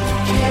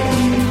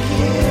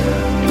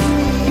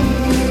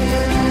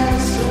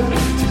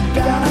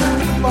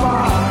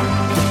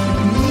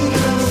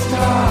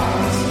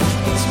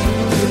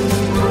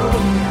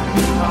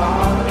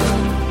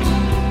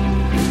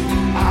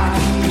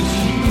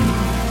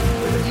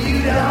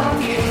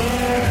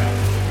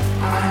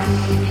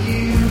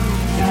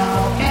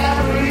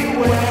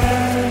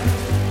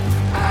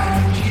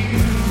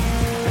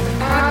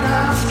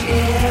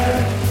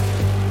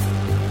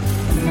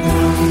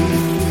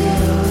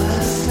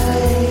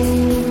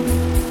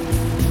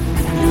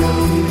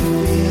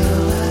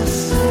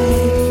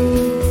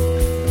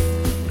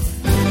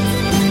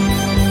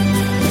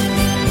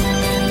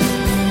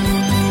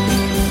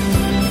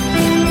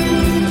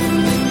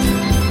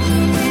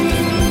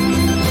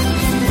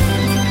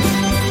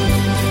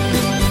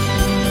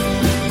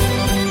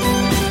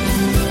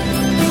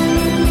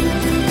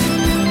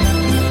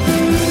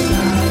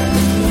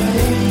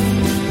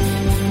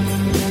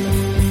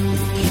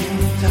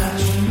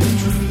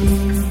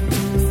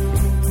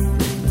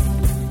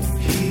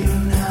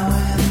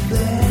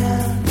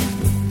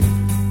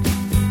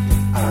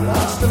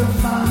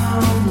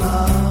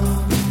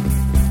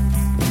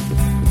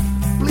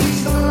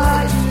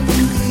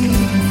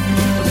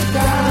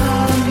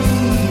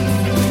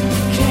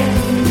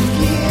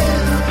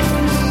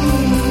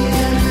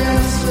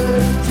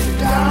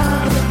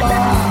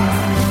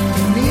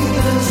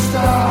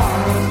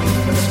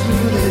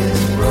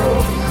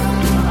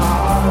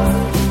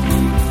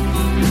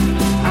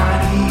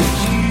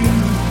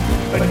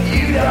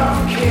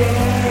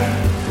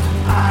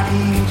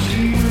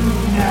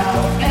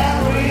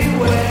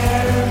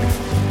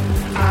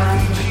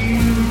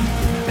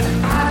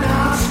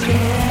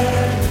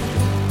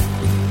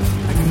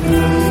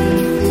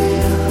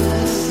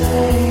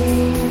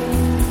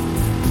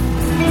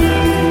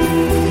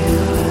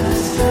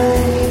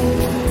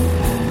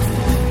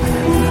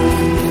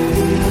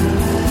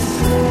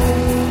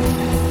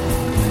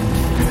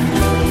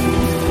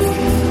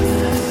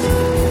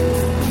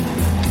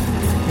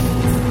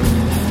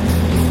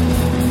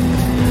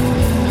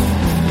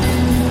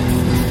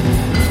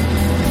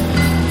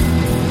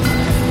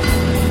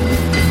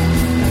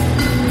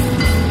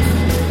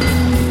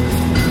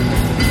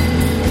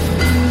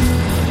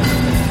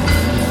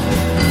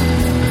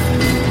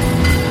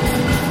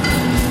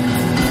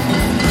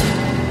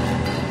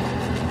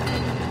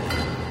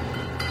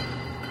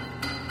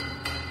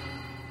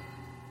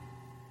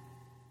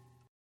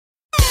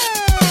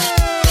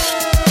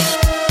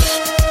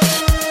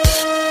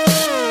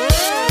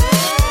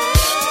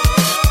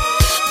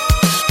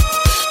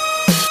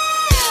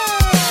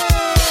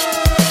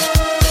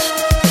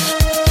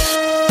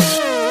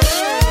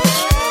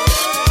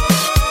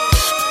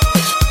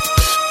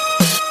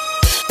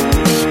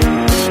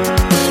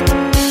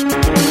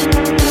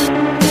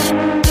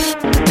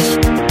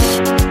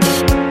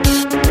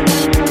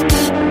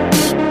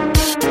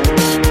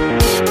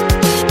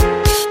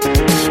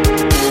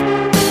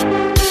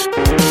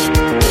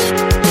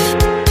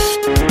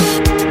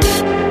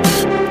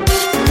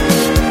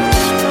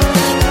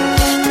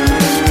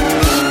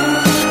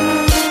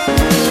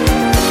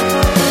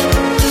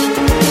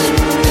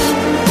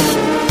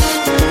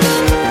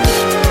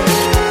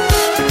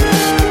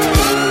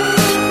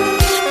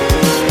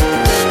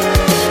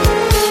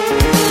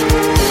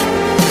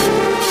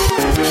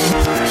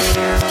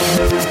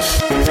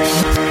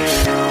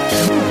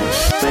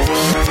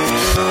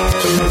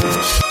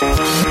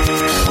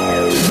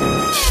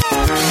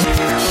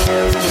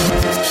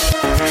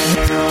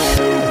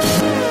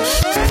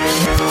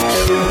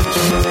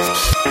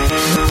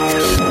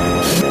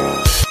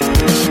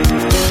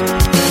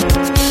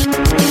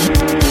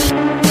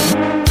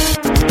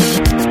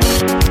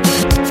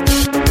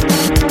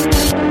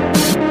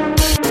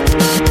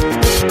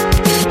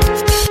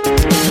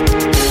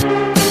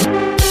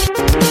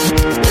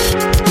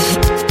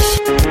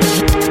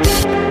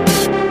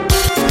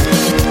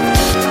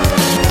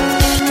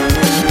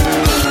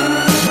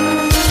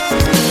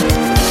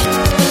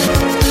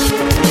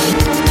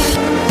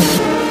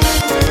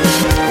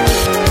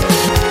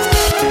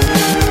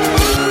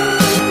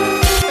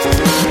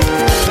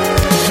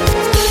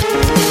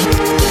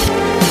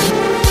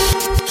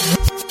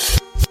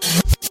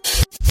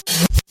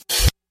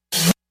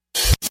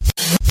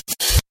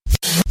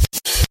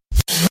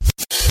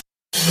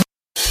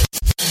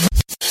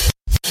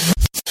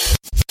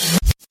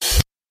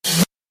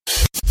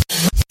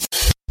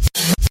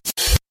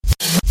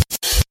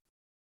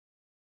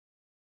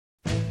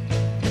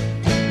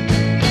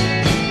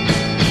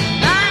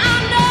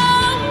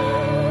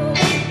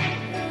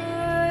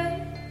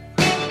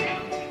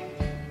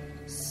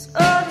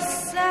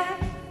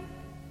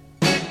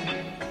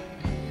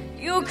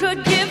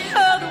 give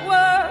her the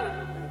word,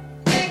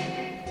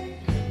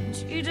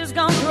 she just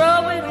gonna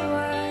throw it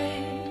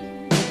away.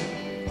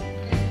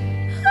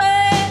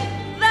 Hey,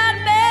 that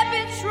may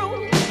be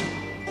true,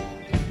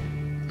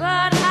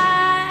 but I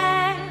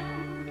am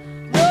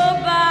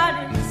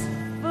nobody's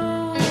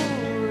fool,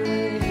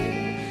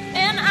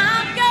 and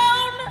I'm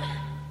gonna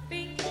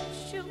beat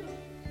you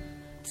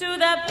to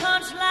that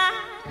punchline.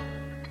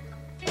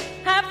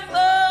 Have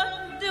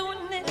fun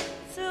doing it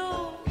too.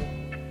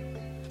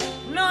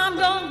 No, I'm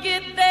gonna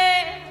get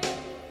there,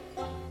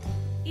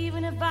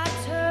 even if I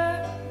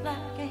turn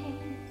like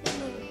ain't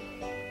blue.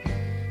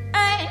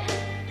 Ain't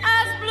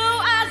as blue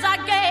as I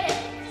get.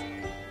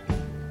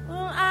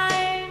 Well, I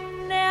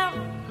ain't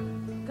never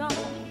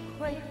gonna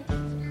quit.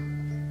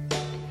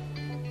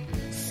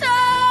 So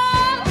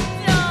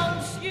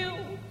don't you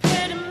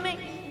pity me.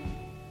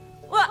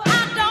 Well, I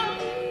don't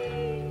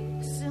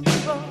need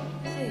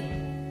sympathy.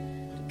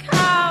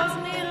 Cause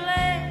me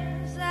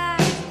less I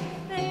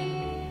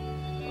think.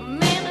 I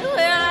mean,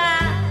 well,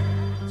 I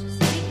just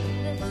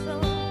need it so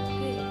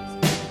peace.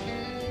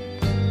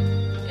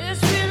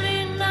 It's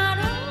really not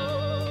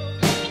all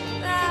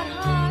that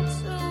hard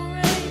to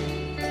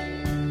read.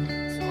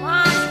 So I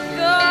should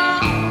go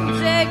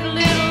take a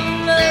little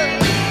look.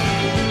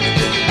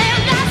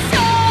 And that's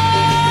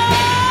all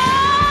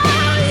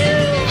you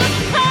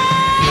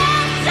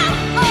have,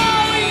 that's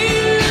all you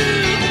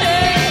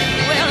have.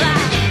 Well,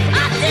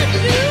 I did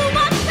do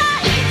what I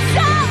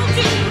told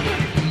you.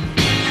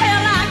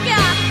 Hell, I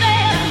got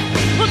there,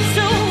 but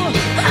so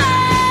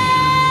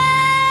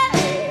high.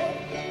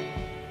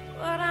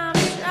 What I'm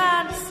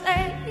trying to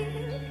say,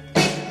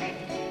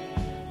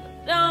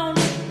 don't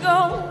go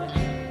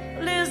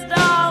list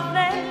all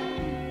that.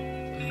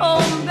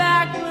 Hold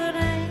back, but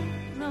ain't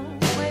no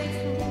way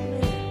for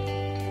me.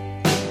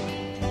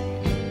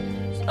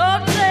 So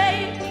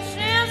take a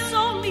chance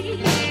on me.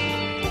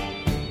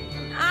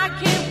 I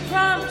can't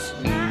promise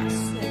you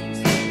nice things,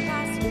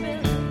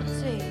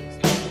 possibilities.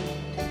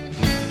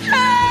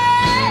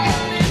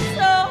 Hey, it's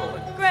so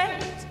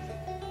great.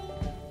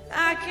 I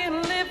can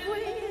live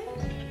with,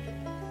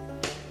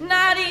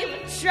 not even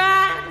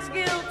trying's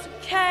guilt to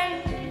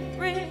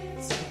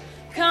carries.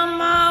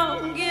 Come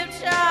on, get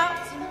y'all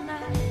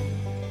tonight.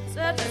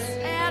 Such a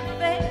sad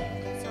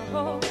face, a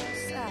whole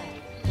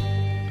sight.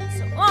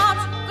 So won't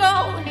you go,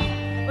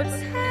 but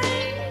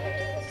take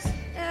a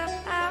step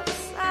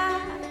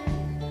outside.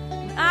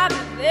 I'll be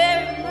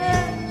very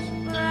much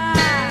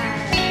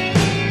obliged.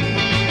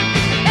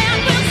 And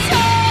we'll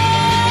show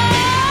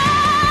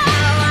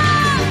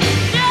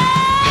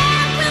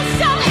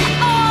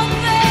all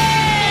there.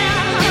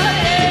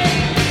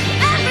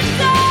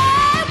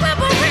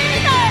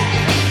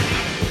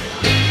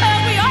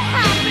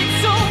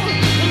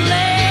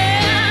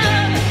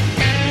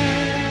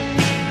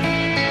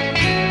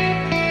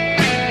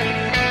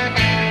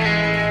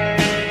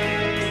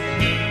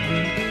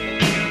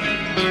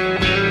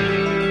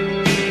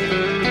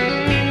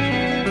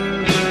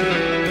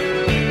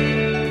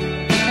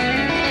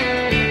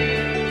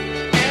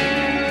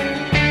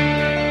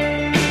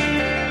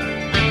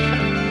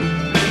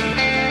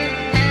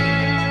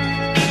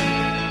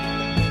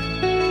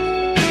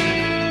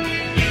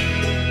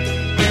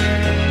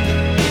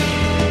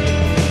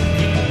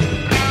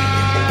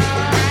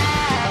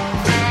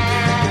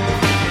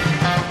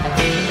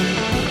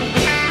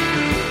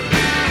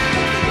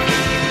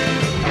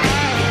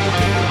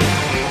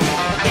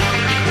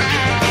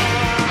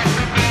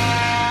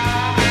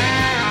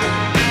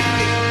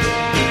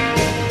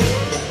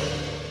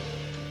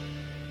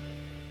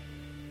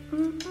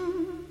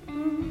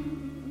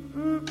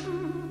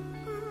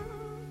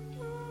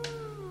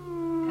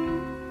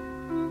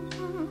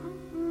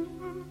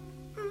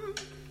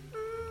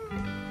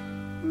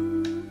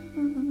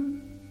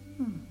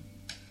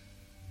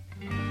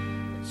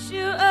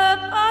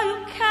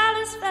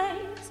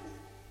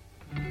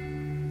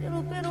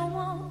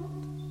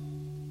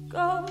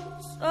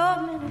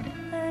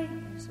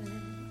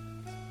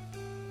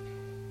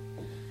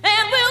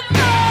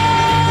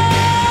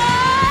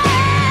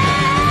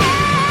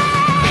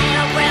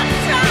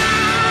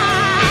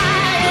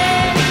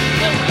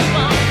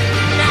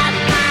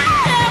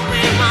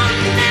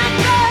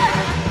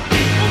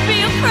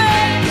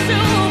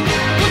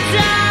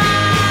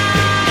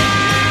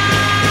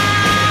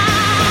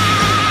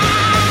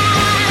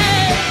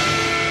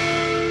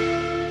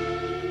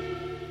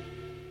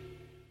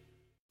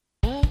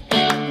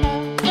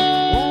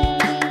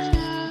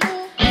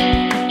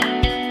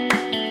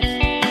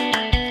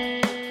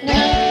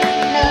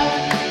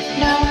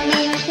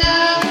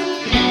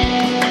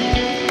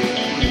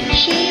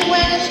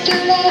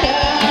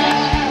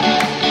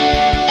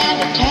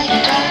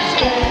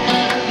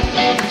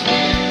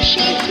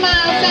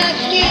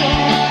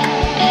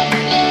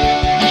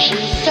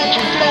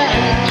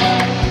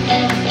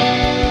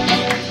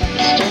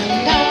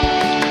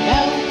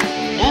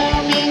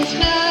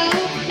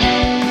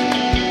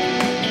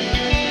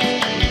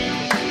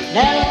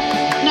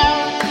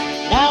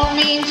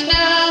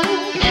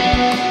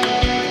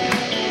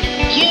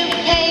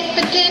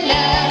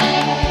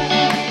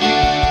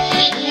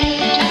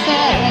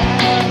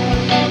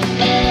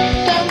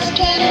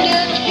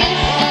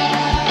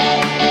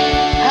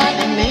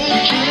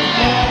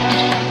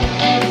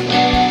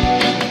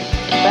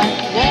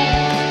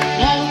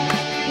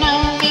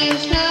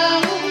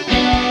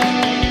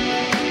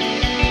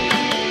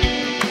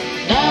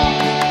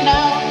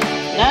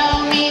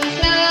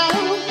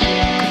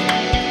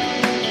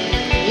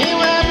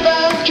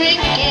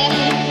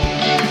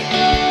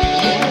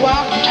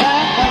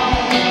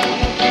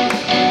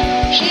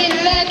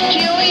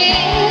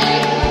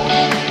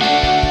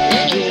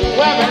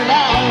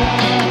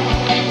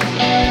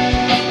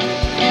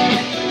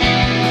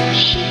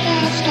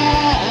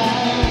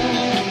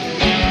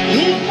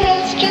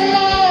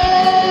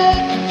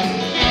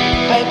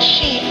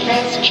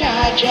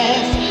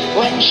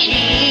 When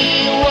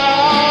she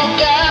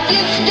woke up,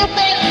 you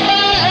stupid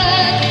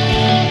fuck.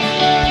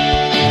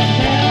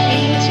 Now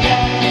means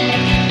done.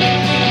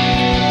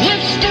 You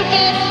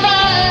stupid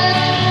fuck.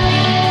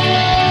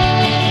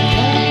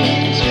 Now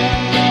means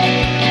done.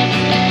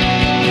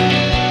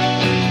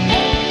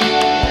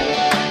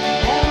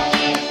 Now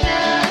means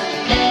done.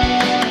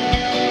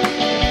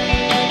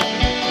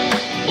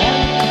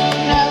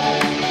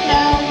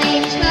 Now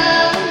means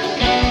done.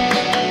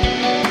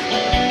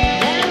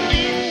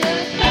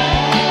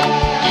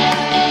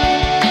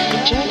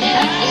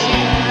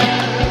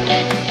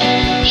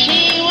 She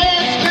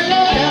whispered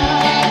low,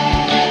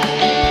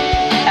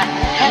 I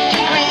have to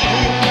grin.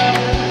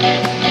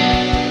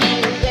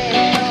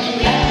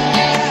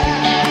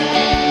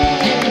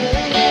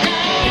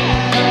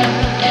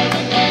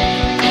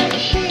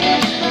 She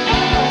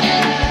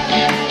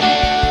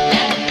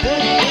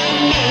could be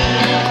me.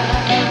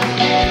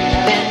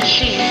 Then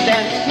she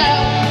said no,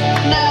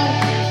 no,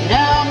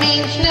 no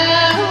means no.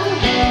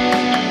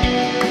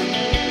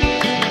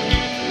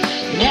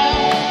 No,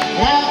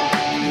 no,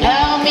 no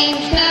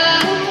means no.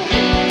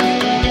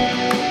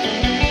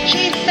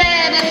 She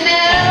said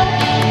no,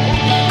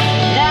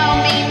 no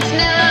means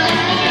no.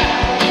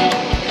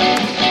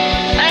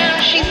 Oh,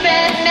 she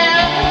said no,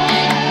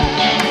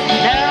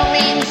 no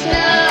means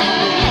no.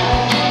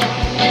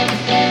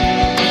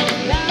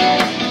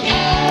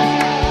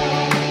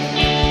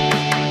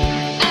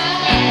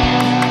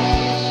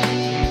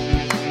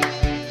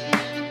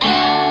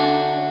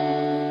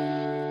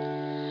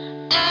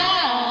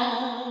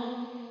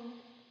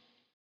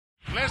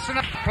 Listen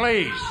up,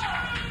 please.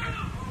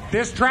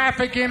 This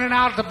traffic in and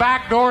out the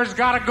back door's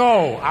got to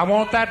go. I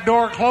want that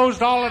door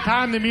closed all the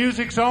time the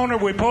music's on, or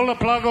we pull the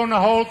plug on the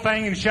whole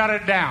thing and shut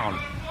it down.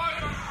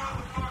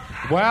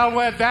 Well,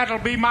 that'll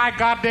be my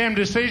goddamn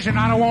decision.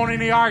 I don't want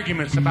any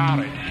arguments about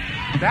it.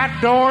 That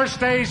door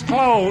stays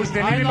closed,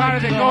 and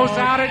anybody that goes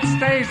out it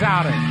stays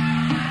out it.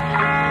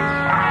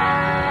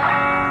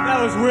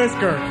 That was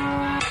Whisker.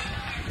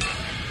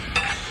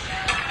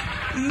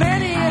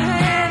 Many a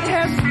hand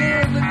has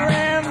scared the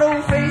grand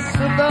old face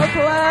of the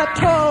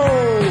plateau.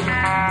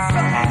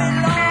 Some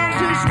belong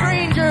to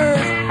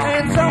strangers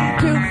and some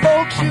to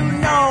folks you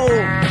know.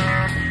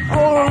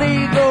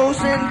 Holy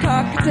Ghost and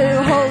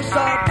cocktail hosts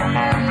are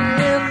planted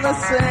in the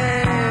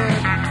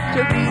sand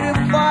to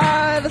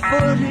beautify the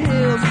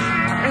foothills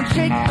and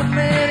shake the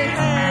many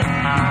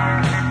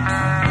hands.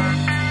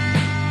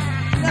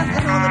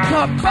 Nothing on the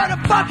top but a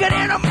bucket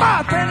and a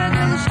mop and an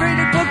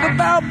illustrated book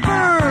about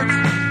birds.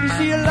 You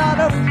see a lot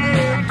of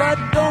fear, but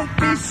don't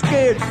be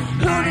scared.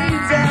 Who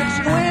needs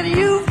action when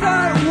you've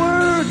got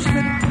words?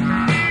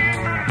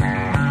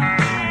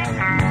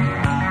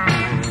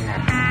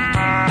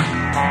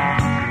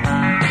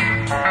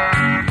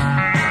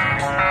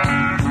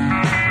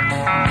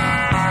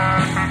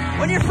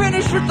 When you're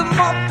finished with the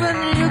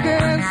mopping, you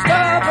can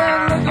stop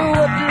and look at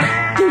what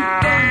you've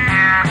done.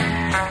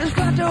 This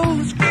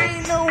plateau's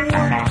green, no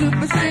one to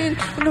be seen.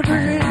 When the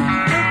dream,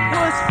 it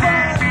was fun.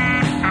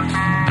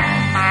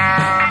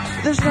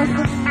 There's nothing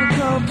to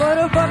come but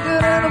a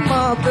bucket and a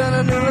mop and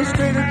an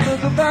illustrated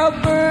book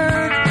about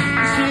birds.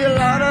 You see a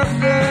lot up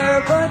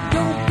there, but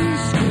don't be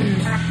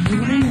scared. Who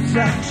needs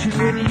action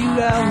when you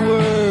have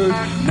words?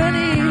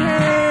 Many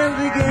hands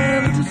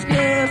begin to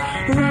scan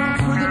around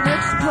for the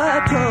next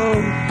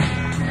plateau.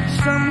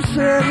 Some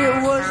said it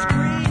was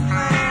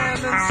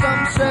Greenland and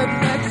some said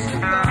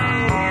Mexico.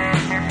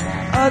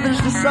 Others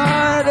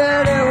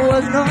decided it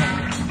was not.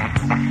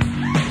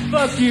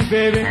 Fuck you,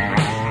 baby.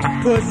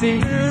 Pussy.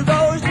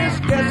 Those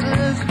just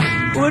guesses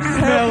wouldn't help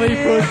Smelly me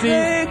pussy. if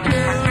they could.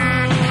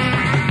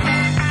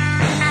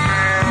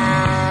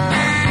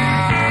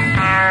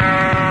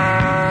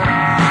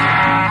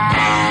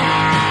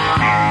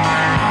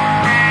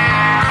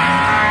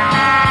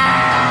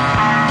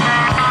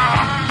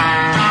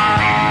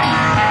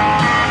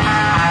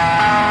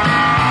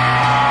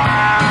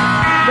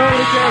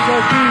 Nobody cares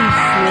about you,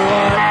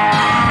 slut.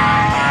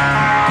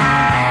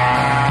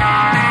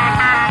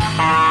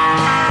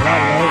 But I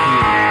love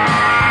you.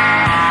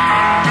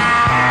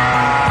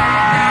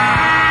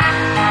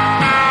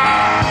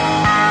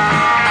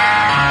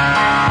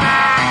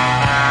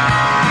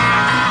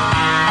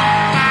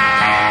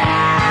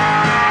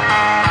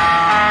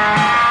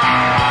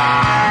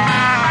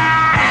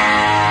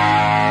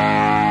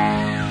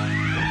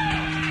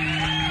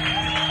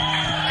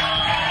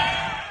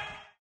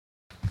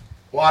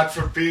 Watt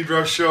from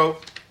Pedro Show.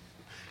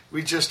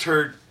 We just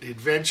heard The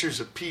Adventures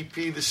of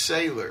P.P. the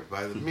Sailor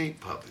by the Meat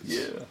Puppets.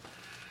 Yeah.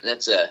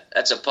 That's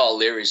a Paul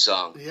Leary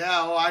song. Yeah,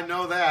 oh, I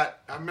know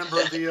that. I remember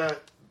the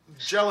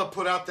Jella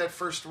put out that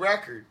first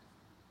record.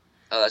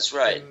 Oh, that's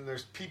right. And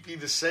there's P.P.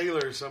 the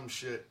Sailor or some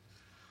shit.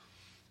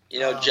 You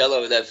know,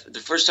 Jello.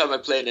 The first time I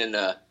played in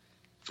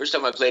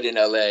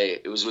L.A.,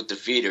 it was with the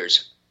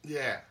Feeders.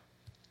 Yeah.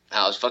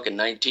 I was fucking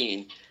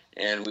 19,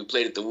 and we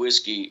played at the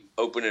Whiskey,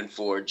 opening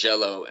for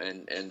Jello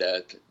and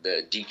the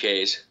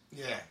DKs.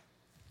 Yeah.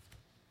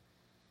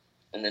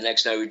 And the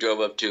next night we drove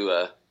up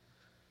to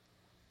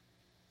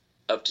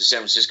San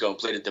Francisco and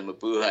played at the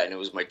Mabuhay, and it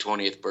was my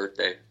 20th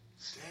birthday.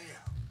 Damn.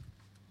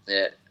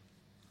 Yeah.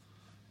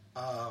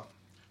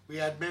 We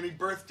had many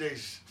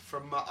birthdays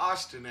from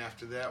Austin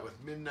after that with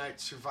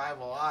Midnight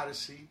Survival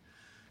Odyssey,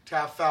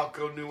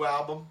 Falco new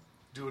album,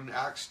 doing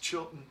Alex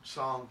Chilton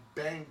song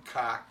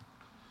Bangkok,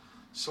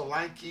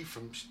 Solanki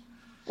from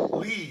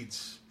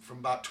Leeds from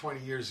about 20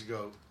 years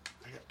ago.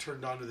 I got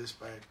turned on to this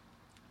by a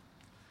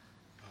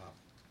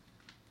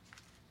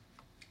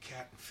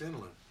cat in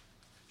Finland.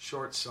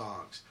 Short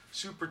songs.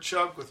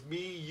 Superchunk with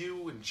me,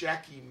 you, and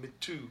Jackie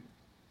Mittoo.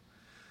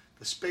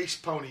 The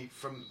Spacepony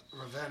from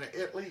Ravenna,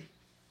 Italy.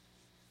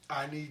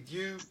 I Need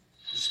You.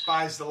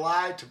 Despise the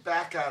Lie.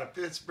 Tobacco out of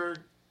Pittsburgh.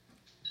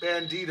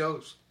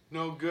 Banditos.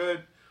 No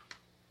good.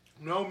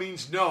 No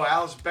means no.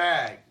 Alice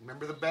Bag.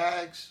 Remember the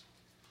Bags?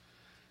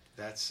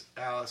 That's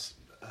Alice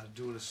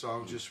doing a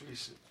song just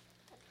recent.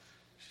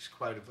 She's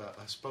quite a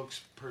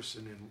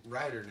spokesperson and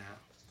writer now.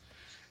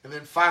 And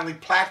then finally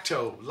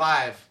Plateau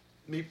live,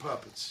 Meat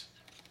Puppets,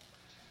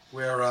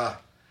 where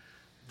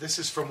this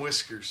is from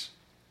Whiskers.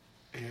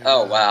 And,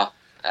 Oh, wow.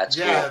 That's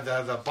yeah,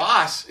 cool. the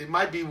boss, it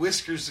might be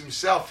Whiskers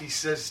himself. He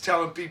says,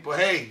 telling people,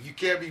 hey, you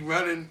can't be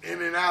running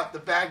in and out the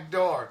back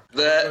door.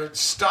 You're gonna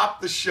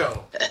stop the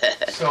show.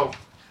 So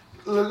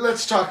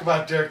let's talk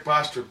about Derek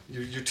Bostrup.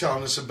 You're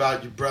telling us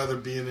about your brother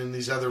being in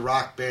these other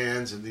rock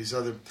bands and these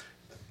other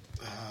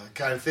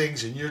kind of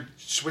things, and you're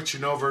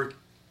switching over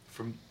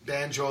from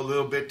banjo a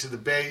little bit to the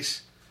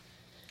bass.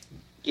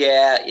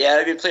 Yeah,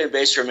 I've been playing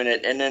bass for a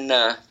minute, and then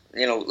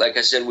like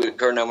I said,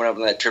 Kurt and I went up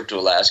on that trip to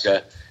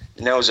Alaska,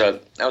 and that was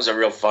a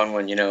real fun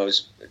one. It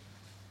was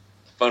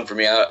fun for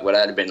me. I'd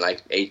have been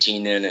like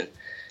 18 then, and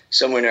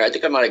somewhere there, I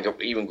think I might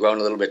have even grown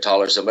a little bit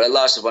taller, but I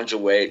lost a bunch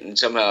of weight, and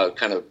somehow it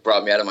kind of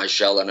brought me out of my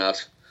shell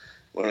enough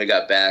when we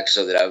got back,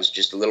 so that I was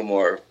just a little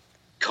more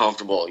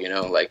comfortable,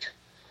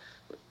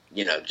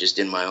 just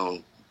in my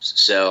own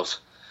self,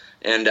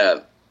 and.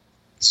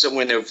 So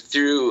when they're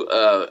through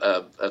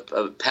a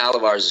pal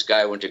of ours, this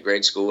guy I went to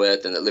grade school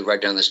with, and that lived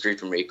right down the street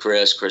from me,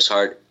 Chris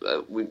Hart,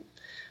 we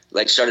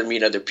started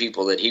meeting other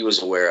people that he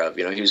was aware of.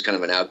 He was kind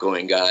of an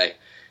outgoing guy,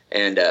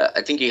 and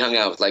I think he hung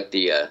out with like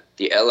the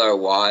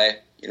LRY,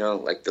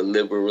 like the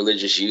Liberal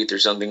Religious Youth or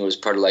something. It was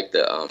part of like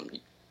the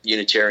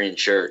Unitarian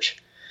Church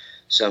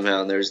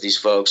somehow. And there's these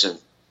folks and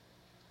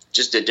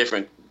just a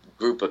different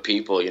group of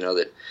people,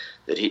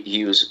 that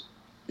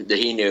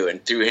he knew,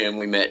 and through him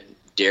we met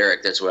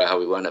Derek. That's how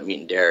we wound up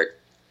meeting Derek.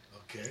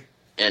 Okay.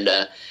 And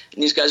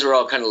these guys were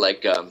all kind of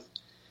like,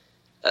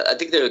 I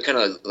think they were kind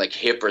of like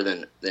hipper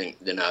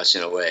than us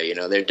in a way.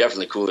 They're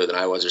definitely cooler than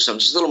I was, or something.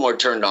 Just a little more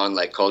turned on,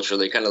 like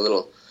culturally, kind of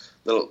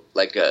little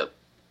like a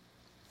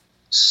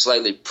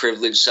slightly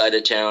privileged side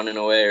of town in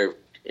a way, or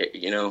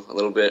a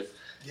little bit.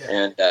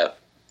 Yeah.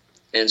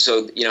 And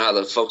so how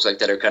the folks like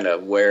that are kind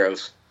of aware of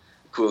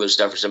cooler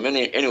stuff or something.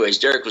 Anyways,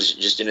 Derek was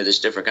just into this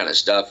different kind of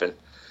stuff, and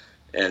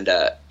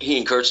he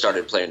and Kurt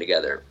started playing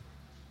together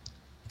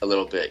a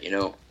little bit,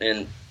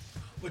 and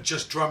with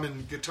just drum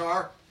and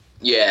guitar.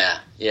 Yeah,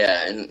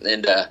 and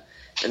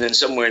then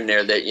somewhere in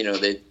there that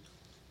they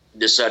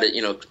decided,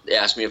 they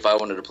asked me if I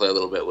wanted to play a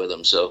little bit with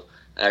them. So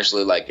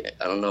actually,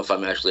 I don't know if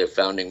I'm actually a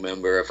founding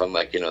member, if I'm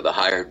the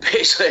hired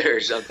bass player or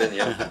something,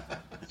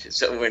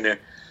 somewhere in there.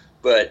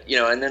 But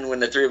and then when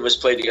the three of us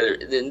played together,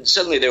 then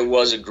suddenly there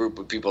was a group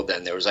of people.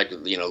 Then there was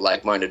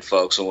like-minded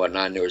folks and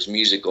whatnot. And there was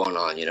music going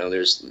on.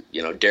 There's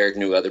Derek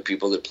knew other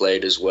people that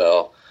played as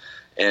well,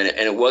 and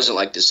it wasn't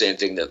like the same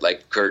thing that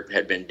like Kurt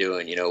had been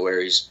doing.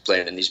 Where he's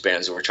playing in these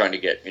bands that were trying to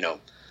get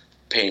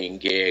paying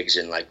gigs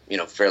and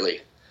fairly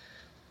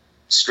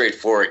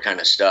straightforward kind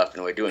of stuff.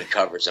 We're doing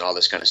covers and all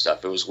this kind of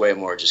stuff. It was way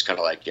more just kind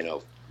of like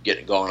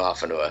getting going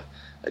off into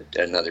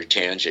another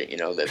tangent.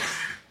 That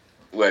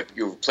where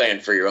you were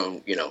playing for your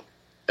own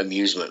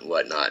amusement and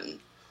whatnot. And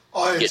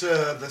it's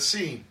the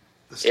scene,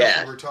 the stuff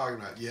that we're talking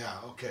about. Yeah,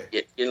 okay.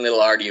 Getting a little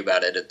arty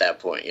about it at that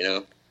point,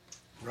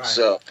 Right.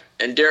 So,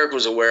 and Derek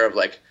was aware of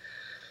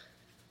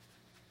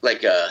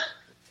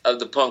of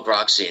the punk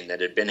rock scene that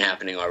had been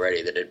happening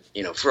already, that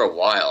had for a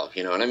while,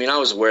 and I mean I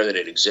was aware that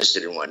it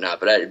existed and whatnot,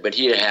 but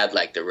he had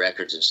like the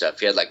records and stuff.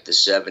 He had like the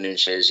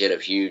 7-inches. He had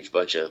a huge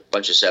bunch of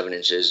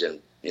 7-inches and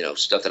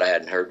stuff that I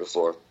hadn't heard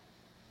before,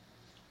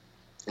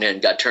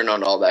 and got turned on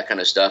to all that kind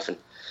of stuff.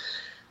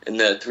 And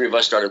the three of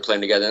us started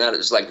playing together, and that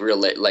was like real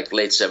late, like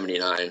late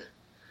 '79,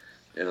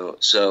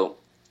 So,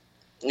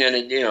 and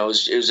it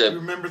was a. You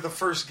remember the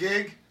first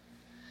gig?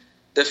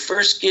 The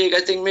first gig,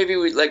 I think maybe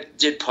we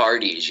did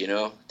parties.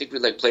 I think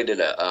we played at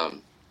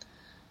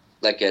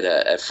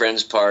at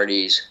friends'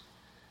 parties.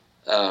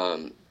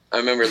 I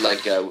remember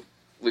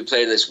we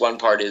played this one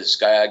party. This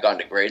guy I'd gone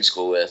to grade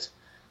school with,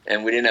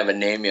 and we didn't have a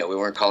name yet. We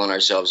weren't calling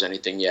ourselves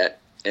anything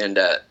yet, and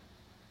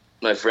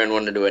my friend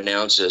wanted to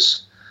announce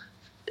us.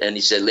 And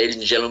he said, "Ladies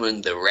and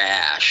gentlemen, the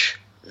Rash."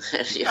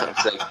 It's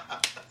like,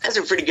 that's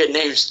a pretty good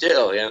name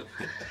still,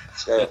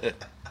 So,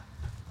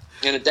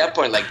 and at that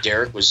point,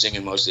 Derek was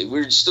singing mostly. We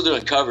were still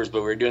doing covers, but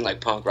we were doing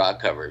punk rock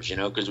covers,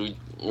 because we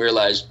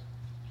realized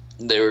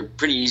they were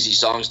pretty easy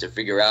songs to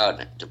figure out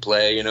and to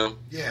play,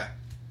 Yeah.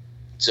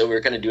 So we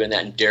were kind of doing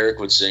that, and Derek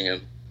would sing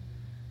them.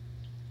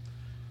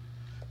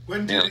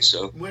 When did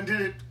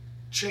it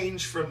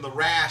change from the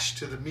Rash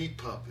to the Meat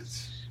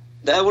Puppets?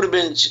 That would have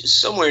been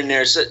somewhere in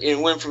there. So it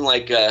went from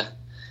like, that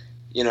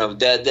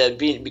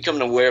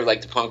becoming aware of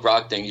like the punk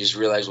rock thing. You just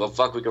realized, well,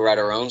 fuck, we could write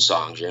our own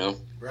songs, you know?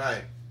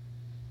 Right.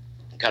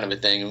 Kind of a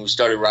thing. And we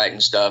started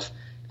writing stuff.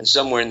 And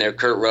somewhere in there,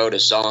 Kurt wrote a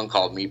song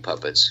called Meat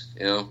Puppets,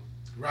 you know?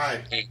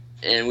 Right.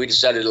 And we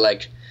decided to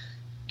like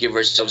give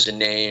ourselves a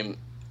name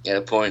at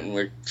a point, and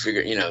we're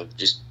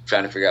just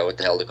trying to figure out what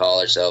the hell to call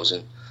ourselves.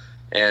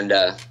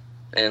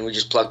 And we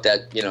just plucked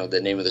that, the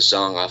name of the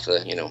song off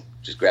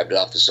just grabbed it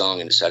off the song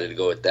and decided to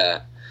go with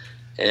that.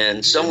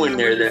 And somewhere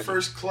near there. Your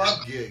first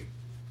club gig.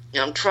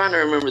 Yeah, I'm trying to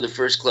remember the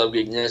first club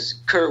gig. Yes,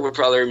 Kurt would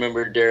probably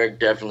remember. Derek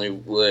definitely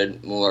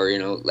would more.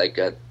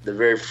 The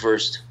very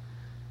first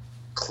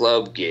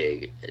club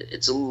gig.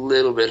 It's a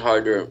little bit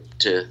harder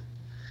to.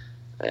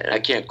 I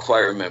can't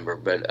quite remember,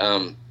 but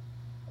at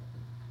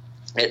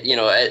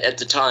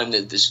the time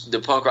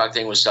the punk rock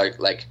thing was there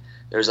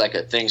was like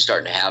a thing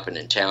starting to happen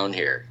in town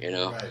here,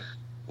 Right.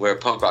 where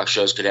punk rock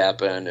shows could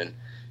happen,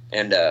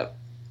 and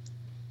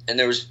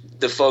there was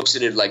the folks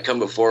that had like come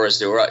before us.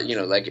 They were,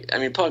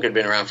 punk had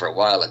been around for a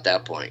while at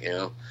that point,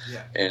 Yeah.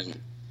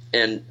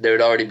 and there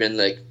had already been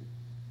like,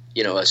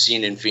 a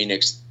scene in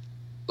Phoenix,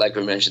 like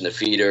we mentioned, the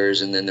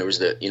Feeders, and then there was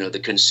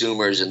the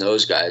Consumers and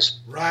those guys.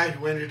 Right,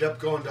 who ended up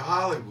going to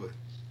Hollywood.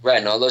 Right,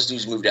 and all those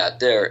dudes moved out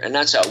there, and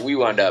that's how we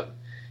wound up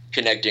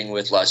connecting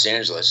with Los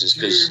Angeles. Is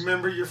Do you because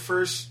remember your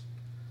first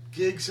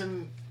gigs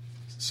in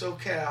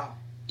SoCal?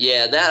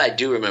 yeah, that I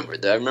do remember.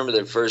 I remember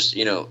the first,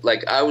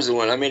 I was the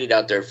one. I made it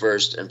out there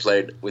first and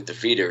played with the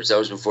Feeders. That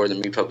was before the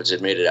Meat Puppets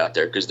had made it out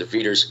there, because the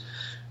Feeders'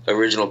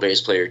 original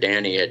bass player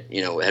Danny had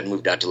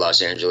moved out to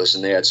Los Angeles,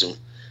 and they had some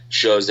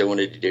shows they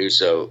wanted to do.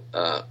 So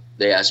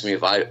they asked me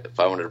if I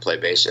wanted to play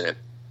bass in it,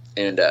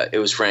 and it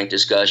was Frank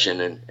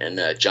Discussion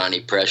and Johnny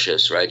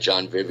Precious, right?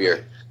 John Vivier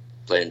Right.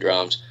 playing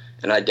drums,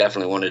 and I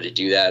definitely wanted to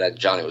do that.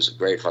 Johnny was a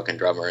great fucking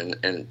drummer,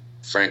 and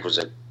Frank was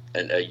a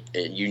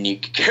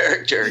unique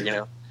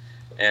character,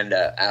 And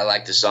I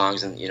liked the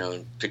songs, and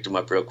picked them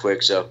up real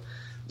quick. So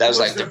that was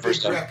like the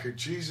first big time. record,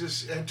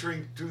 Jesus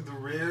Entering Through the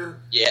Rear.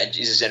 Yeah,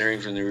 Jesus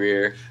Entering from the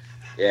Rear.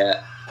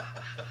 Yeah,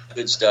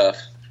 good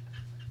stuff.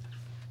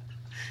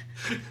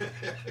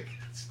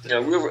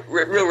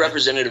 Real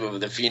representative of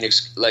the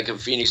Phoenix, like a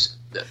Phoenix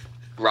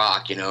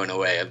rock, in a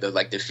way, of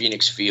the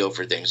Phoenix feel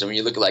for things. I mean,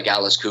 you look at like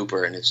Alice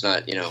Cooper, and it's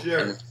not, Sure.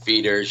 and the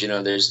Feeders,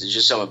 there's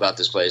just something about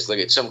this place. Look,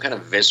 it's some kind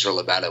of visceral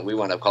about it. We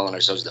wound up calling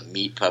ourselves the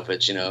Meat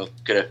Puppets,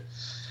 could have.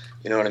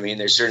 You know what I mean?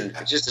 There's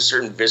just a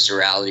certain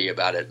viscerality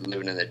about it.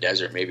 Living in the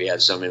desert maybe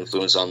had some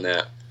influence on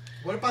that.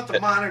 What about the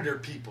Monitor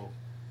people?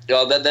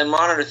 That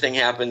Monitor thing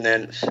happened.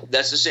 Then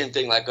that's the same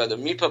thing. Like the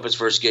Meat Puppets'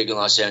 first gig in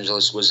Los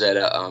Angeles was at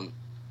a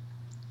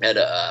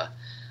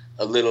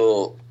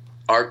little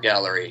art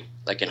gallery,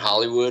 like in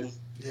Hollywood.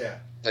 Yeah.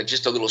 Like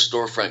just a little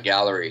storefront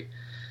gallery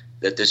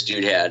that this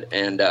dude had,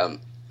 and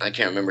I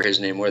can't remember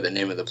his name or the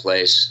name of the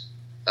place,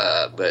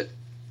 but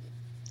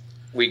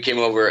we came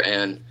over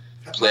and.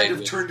 That might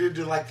have turned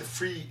into like the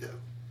Free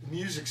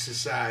Music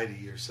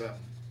Society or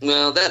something.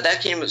 Well,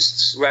 that came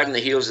right on the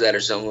heels of that or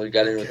something. We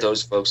got in with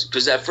those folks.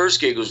 Because that first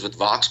gig was with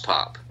Vox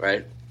Pop,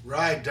 right?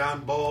 Right,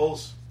 Don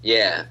Bowles.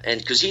 Yeah, and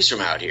because he's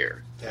from out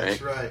here.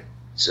 That's right.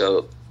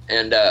 So,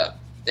 and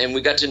we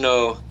got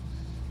to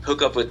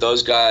hook up with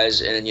those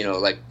guys. And,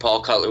 like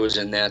Paul Cutler was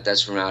in that.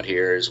 That's from out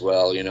here as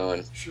well,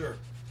 and Sure.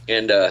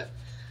 And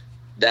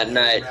that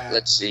night,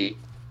 let's see.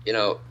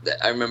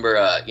 I remember,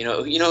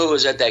 who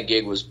was at that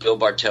gig was Bill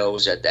Bartell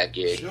was at that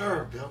gig.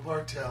 Sure, Bill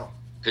Bartell.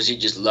 Because he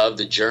just loved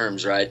the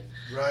Germs, right?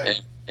 Right.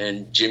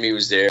 And Jimmy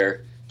was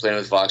there playing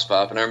with Vox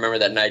Pop. And I remember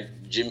that night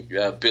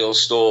Bill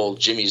stole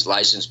Jimmy's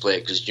license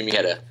plate, because Jimmy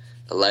had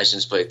a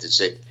license plate that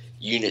said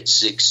Unit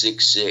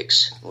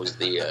 666 was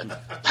the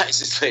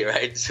license plate,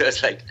 right? So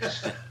it's like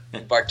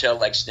Bartell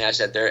snatched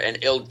that there.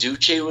 And El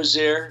Duce was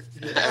there,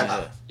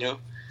 Yeah.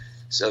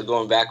 So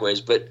going back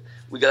ways. But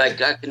we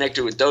got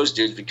connected with those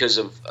dudes because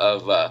of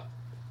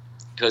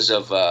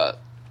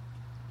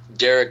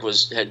Derek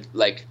had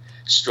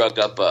struck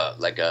up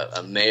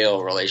a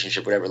male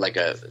relationship, whatever,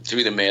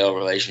 through the mail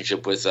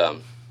relationship with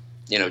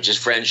just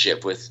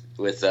friendship with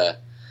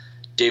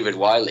David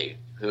Wiley,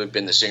 who had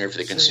been the singer for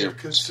the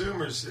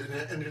Consumers, and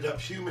it ended up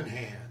Human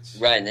Hands.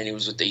 Right, and then he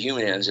was with the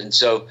Human Hands, and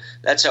so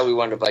that's how we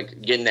wound up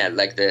getting that,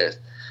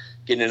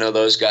 getting to know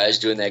those guys,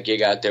 doing that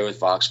gig out there with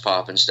Vox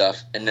Pop and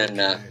stuff, and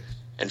then.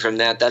 And from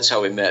that's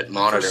how we met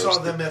Monitor. I first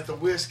saw them at the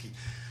Whiskey.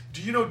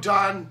 Do you know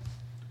Don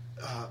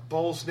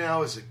Bowles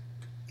now he's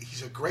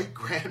a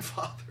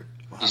great-grandfather?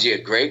 Wow. Is he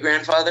a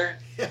great-grandfather?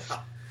 Yeah.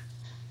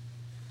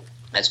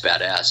 That's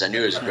badass. I knew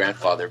he was a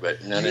grandfather, but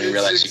I didn't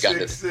realize he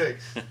got to...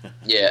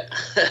 Yeah.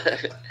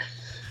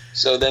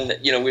 So then,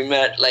 we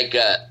met,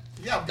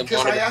 yeah,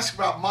 because I asked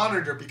about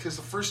Monitor, because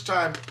the first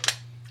time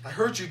I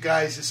heard you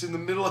guys is in the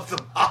middle of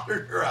the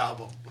Monitor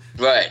album.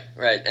 Right.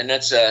 And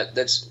that's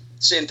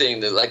same thing.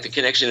 The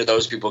connection to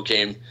those people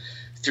came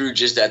through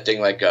just that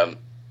thing.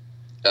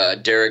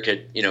 Derek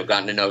had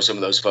gotten to know some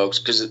of those folks,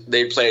 because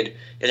they played.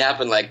 It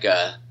happened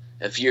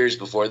a few years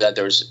before that,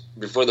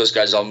 before those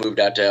guys all moved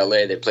out to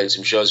L.A., they played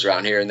some shows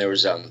around here, and there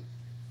was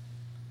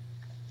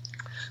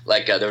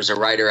there was a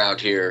writer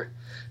out here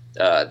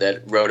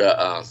that wrote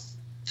a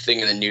thing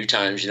in the New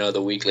Times,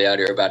 the weekly out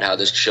here, about how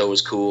this show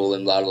was cool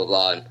and blah blah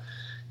blah. And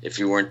if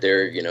you weren't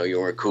there, you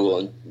weren't cool.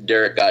 And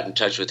Derek got in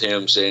touch with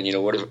him saying,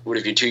 what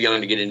if you're too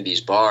young to get into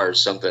these bars,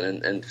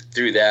 something. And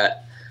through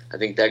that, I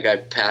think that guy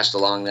passed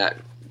along that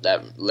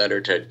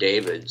letter to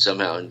David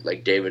somehow, and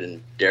like David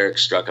and Derek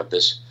struck up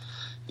this,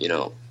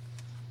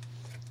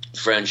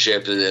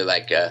 friendship.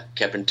 They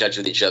kept in touch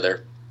with each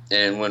other.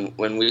 And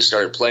when we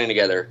started playing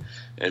together,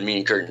 and me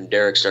and Kurt and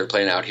Derek started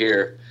playing out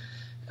here,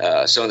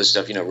 some of the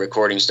stuff,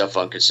 recording stuff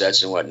on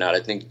cassettes and whatnot,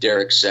 I think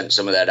Derek sent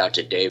some of that out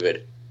to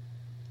David,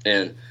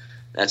 and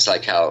that's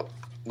like how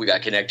we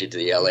got connected to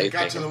the LA thing.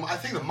 I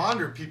think the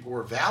Monder people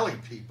were Valley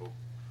people.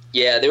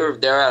 Yeah,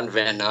 they're out in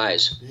Van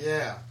Nuys.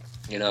 Yeah.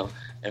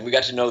 And we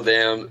got to know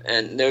them,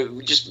 and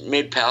we just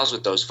made pals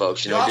with those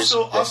folks. You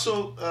also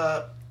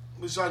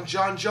was on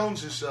John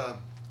Jones's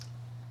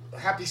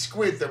Happy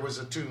Squid. There was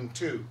a tune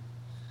too.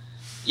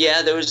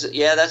 Yeah, there was.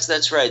 Yeah,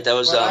 that's right. That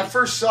was. I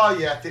first saw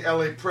you at the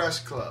LA Press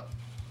Club.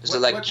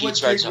 What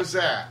gig was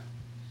that?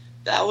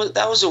 That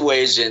was a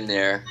ways in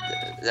there.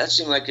 That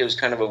seemed like it was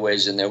kind of a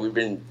ways in there. We've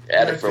been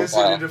at it for a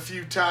while. Visited a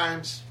few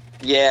times.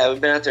 Yeah,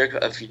 we've been out there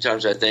a few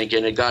times, I think,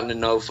 and had gotten to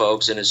know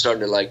folks, and it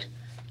started to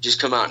just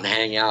come out and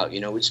hang out.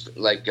 We'd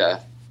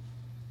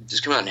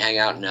just come out and hang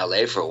out in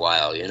LA for a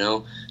while.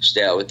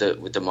 Stay out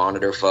with the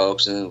Monitor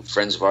folks and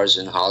friends of ours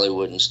in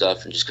Hollywood and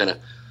stuff, and just kind of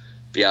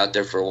be out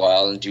there for a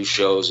while and do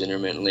shows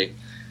intermittently.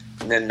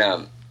 And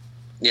then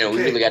we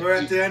really got. We're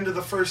at the end of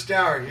the first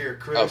hour here,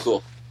 Chris. Oh,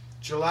 cool.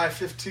 July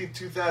 15,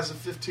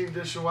 2015,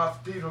 edition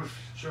of the Pedro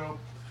Show.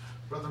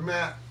 Brother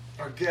Matt,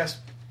 our guest,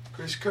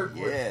 Chris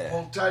Kirkwood. Yeah.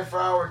 Hold tight for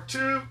hour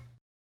 2.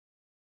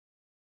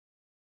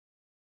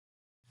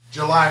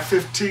 July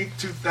 15,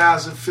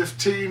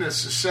 2015.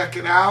 It's the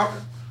second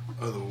hour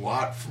of the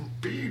Watt from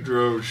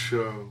Pedro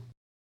Show.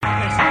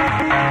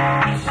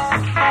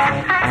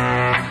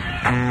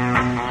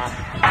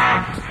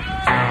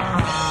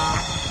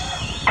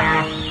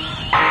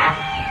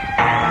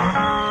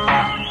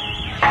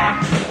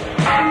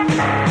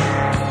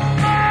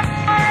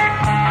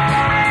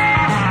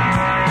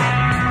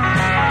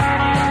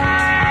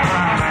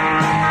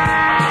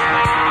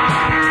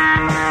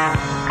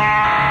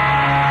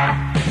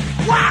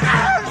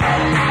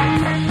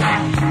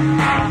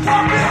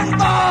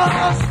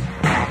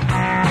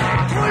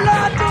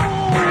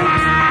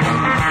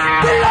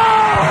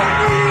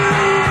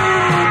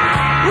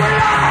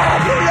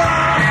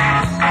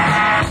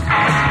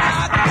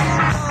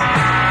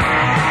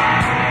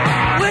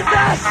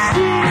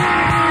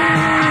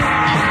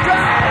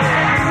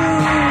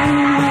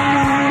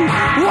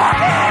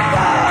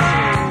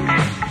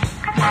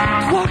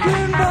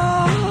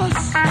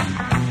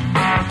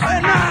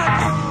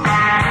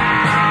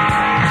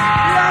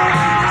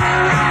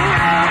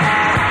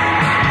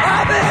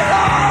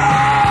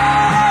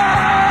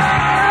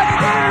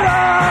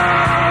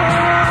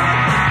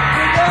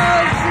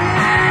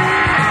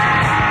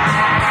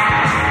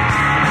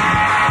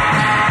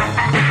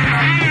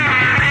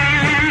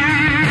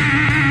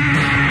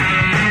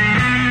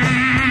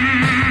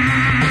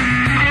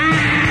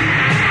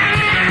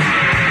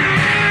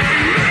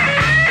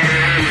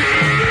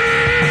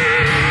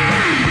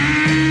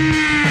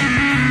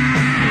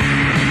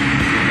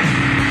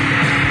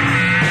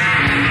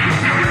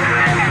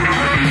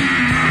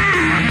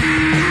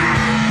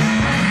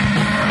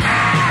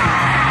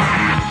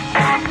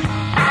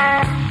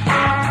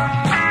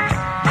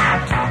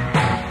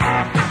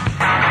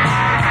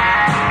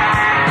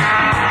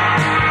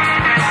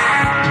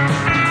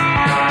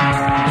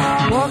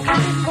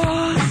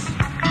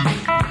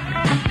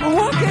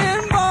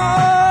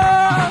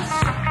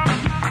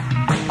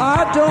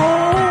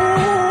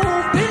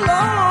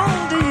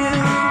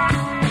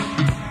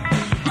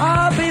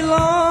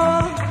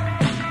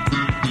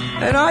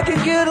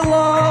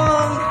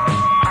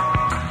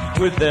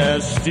 With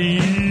that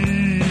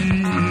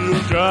steel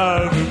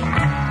driving.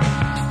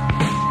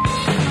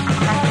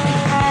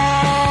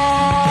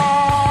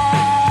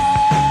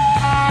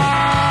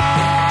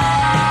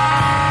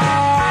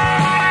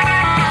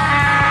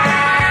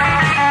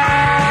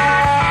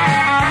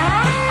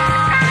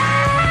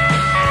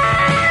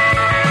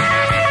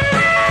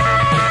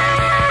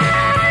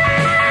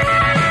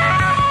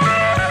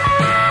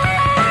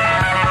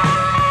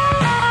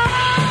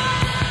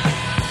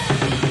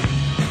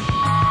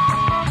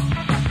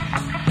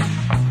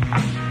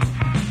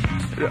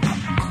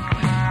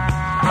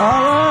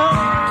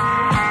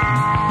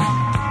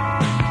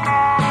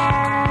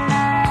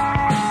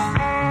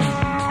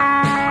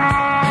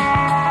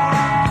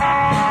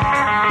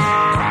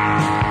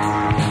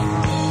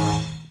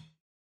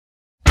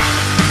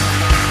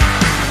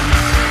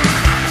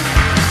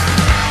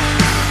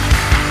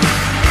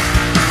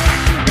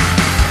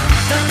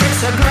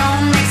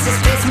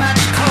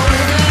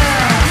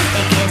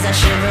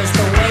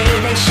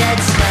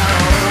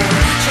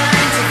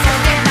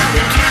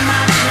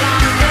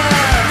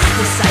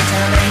 Sight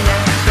of anger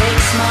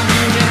breaks my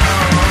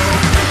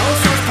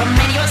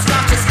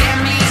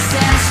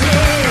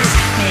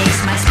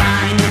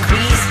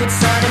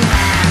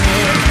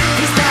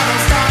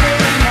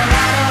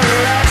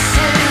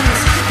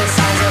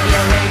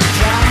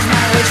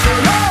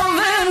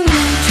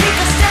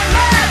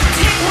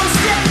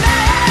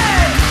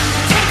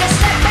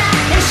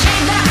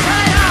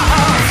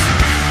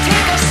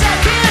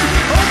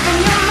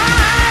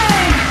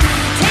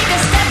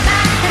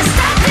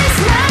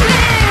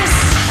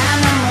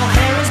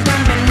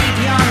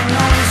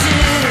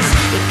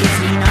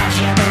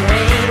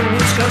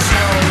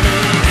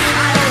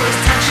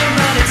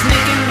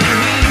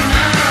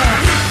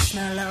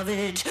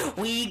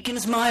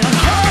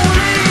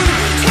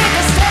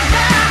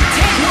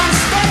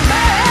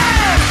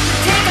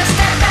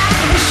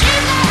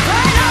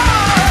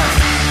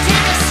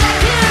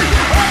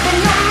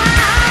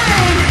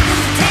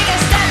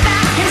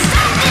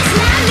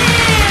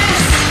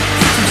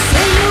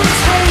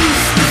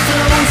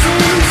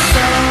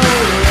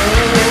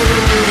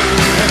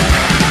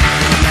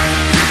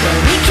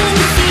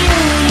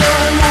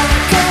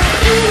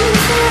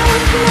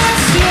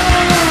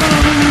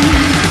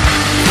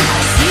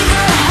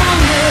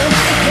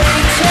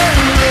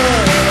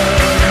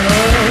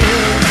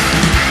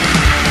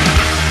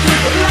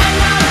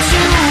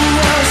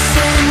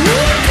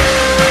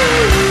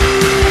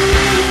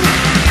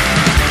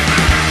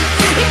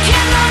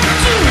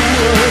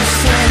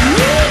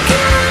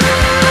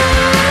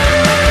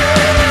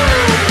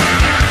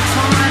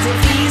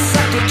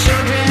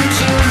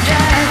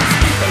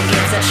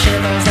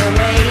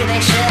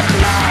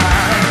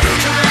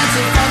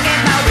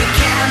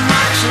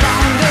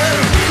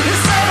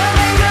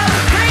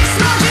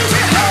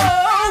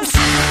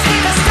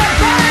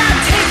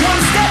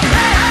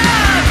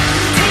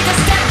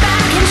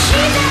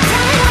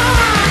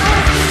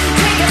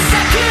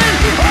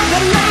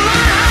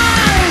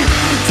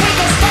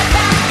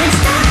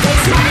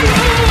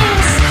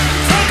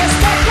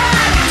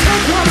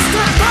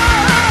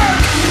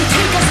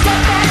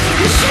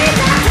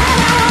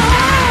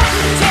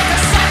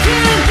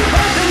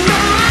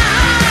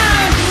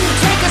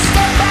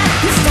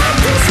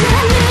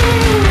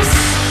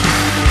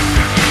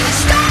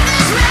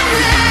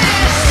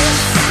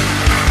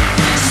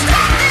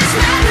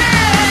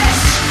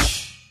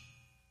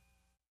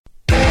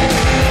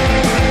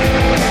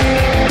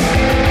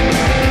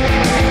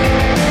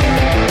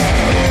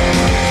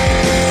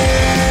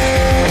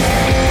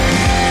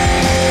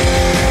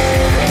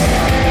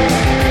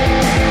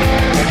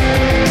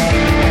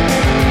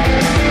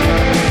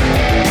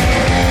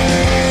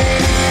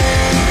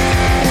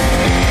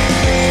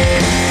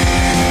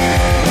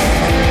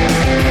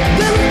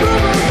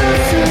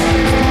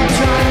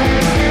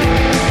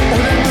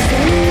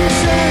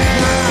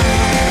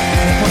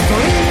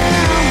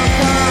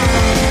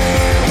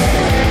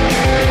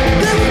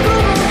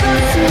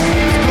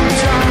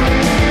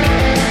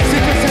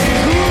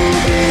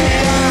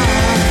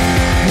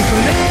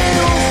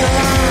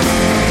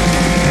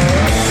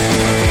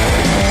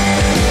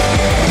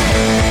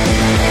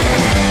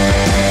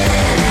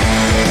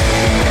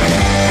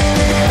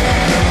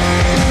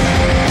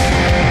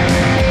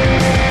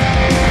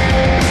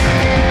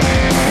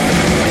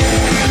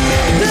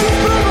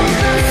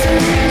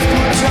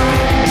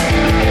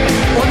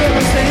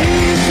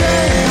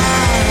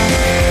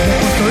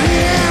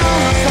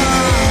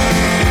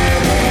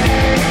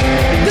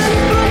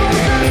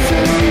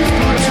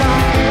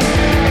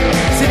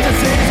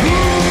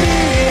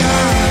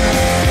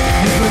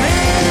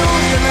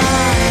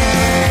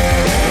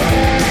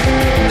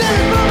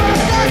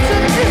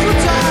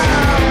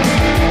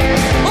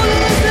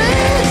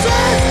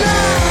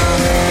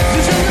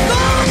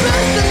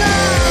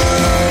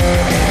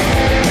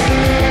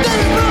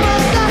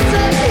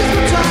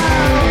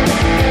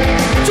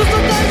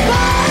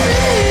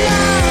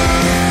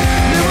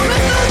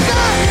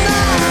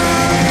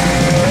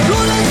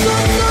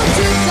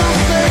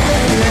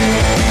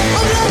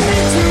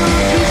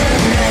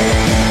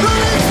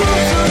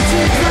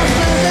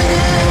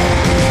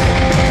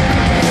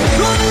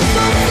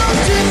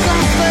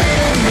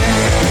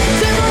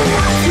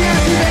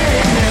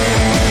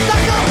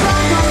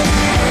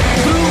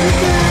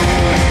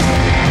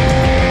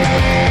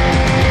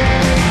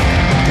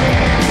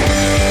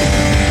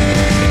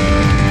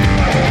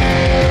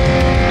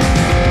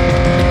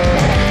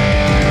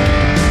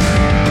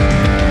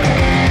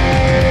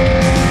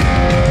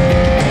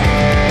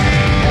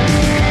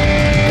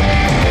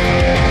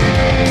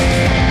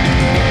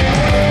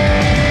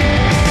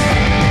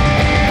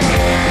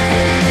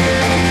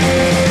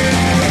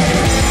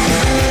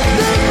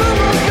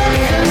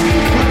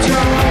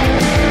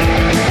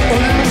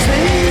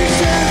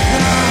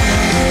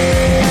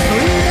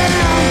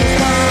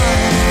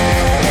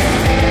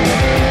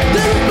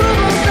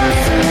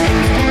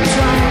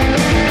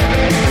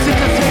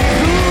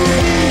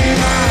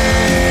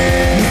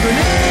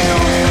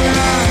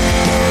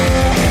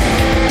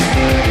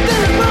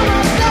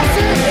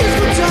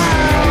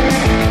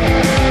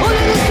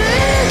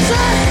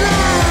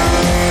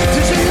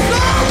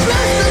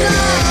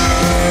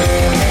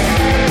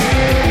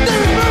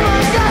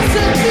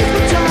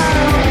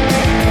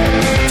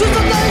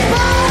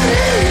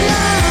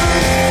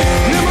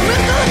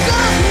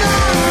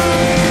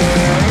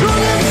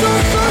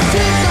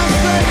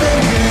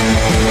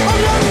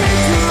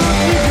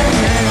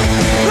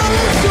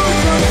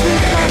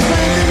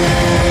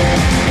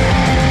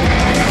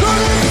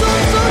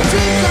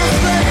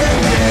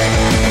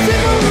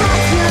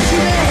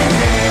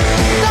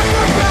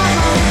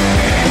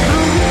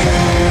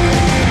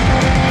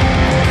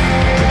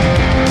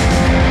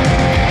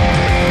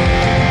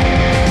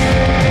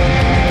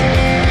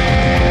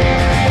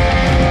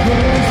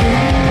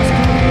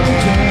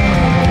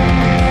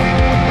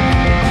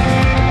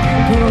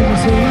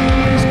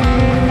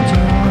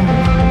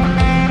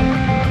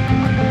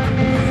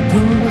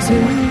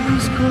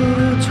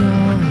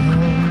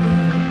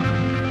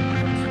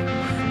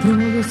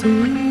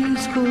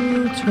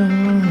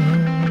escuchar,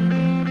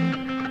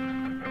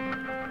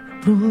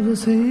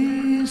 puedes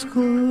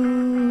escuchar,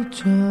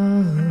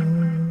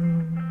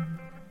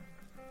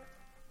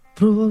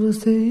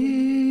 puedes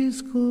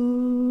escuchar.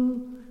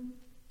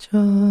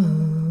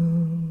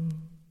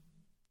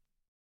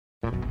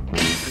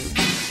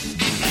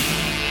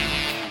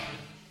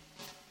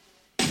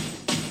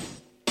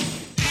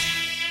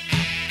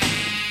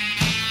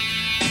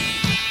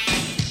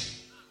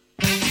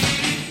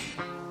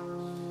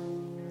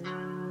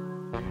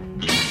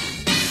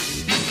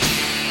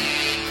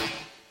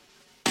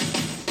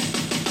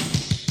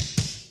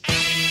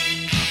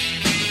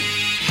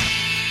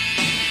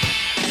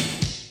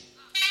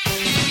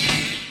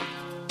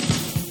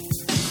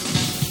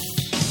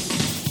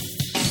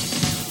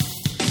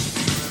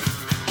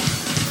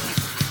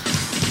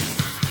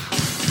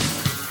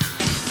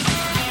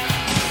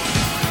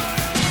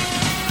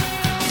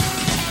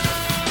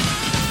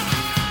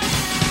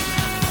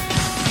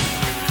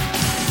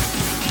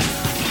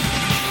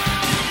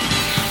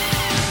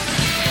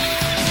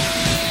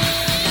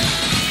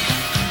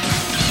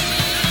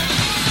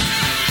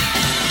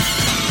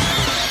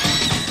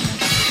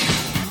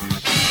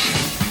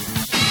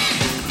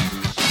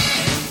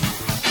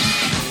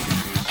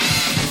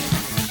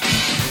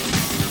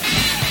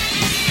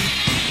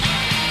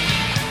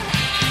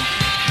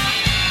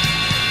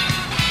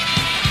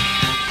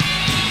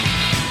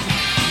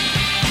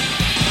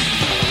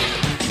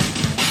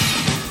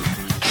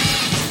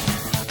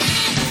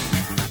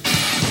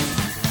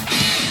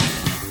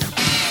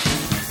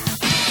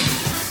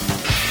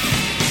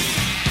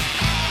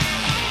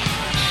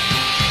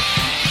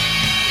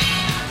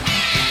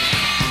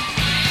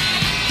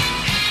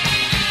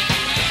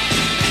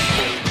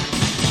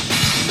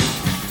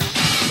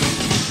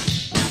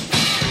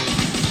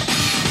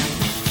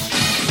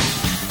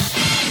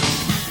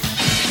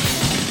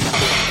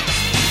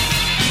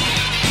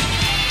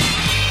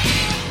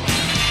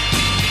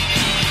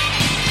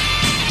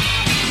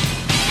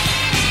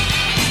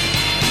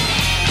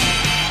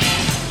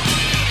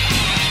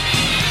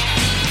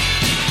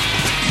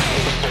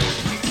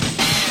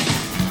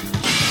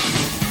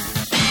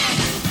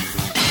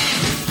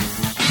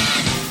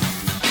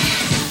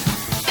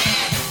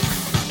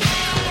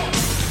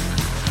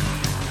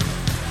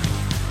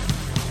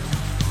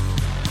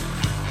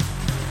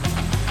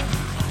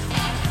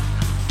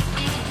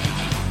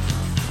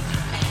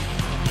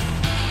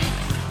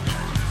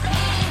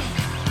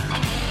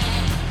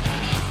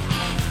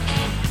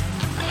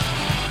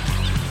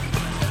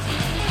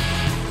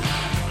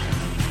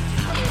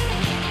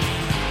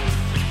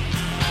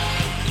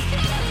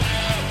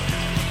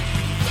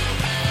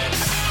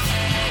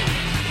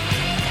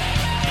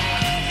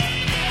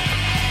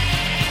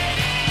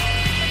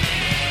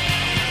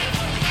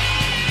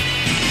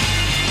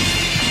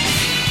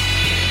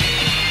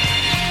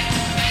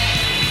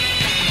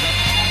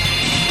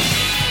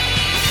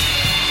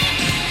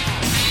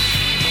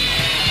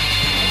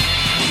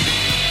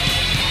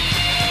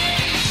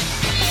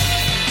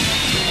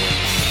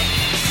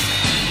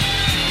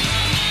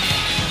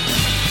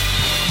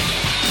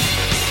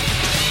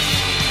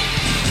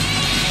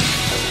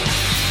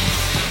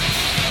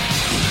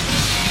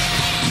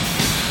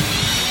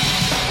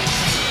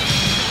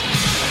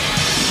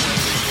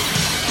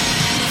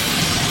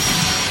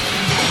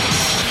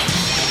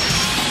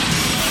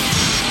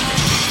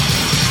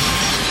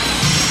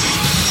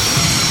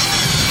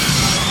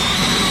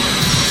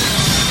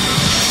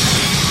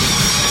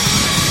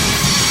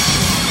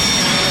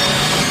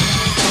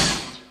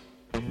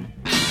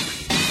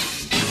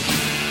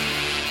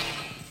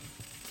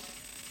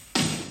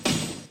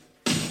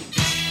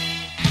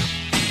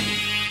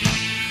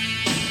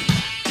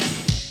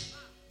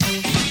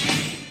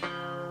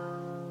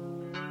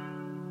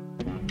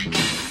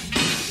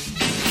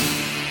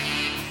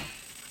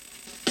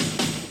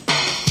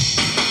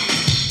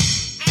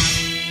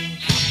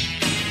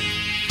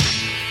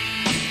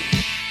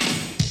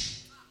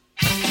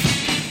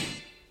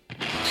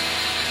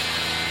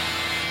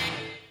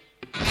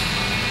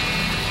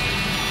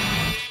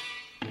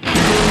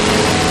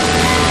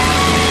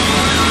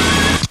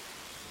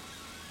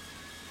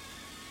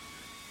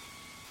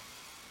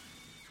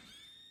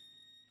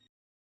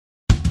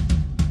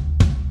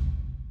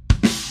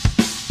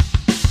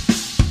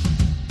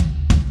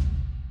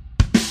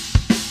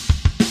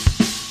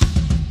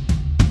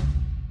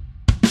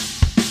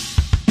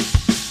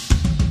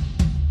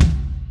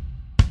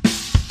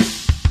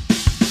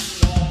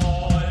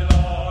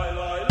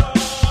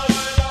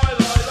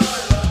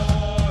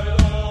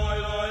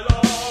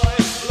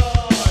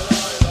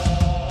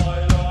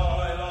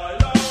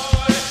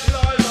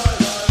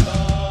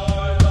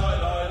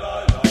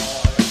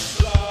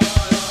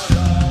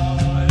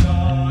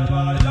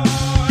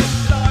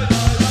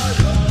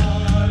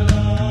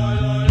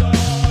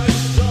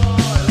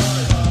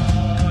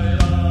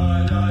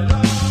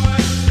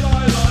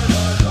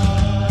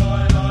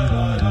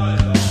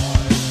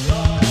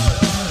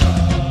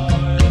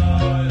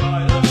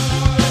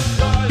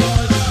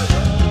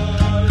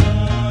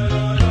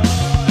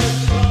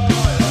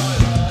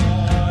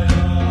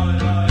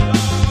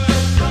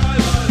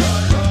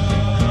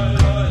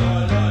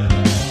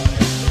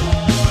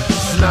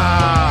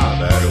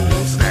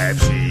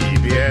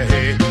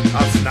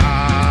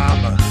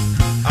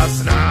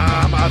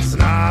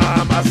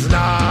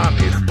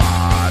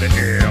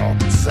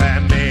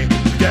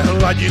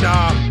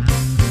 hladina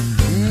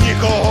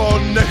nikoho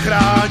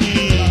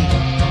nechrání.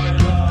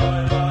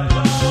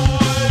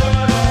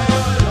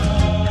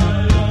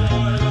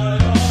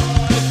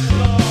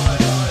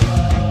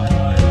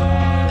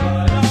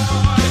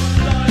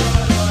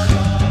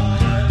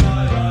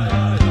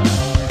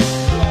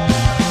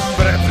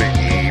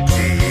 První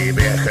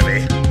příběh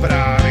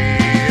vypráví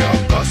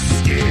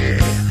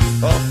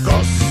o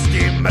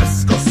kosti,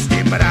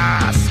 mrzkosti,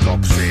 mrázko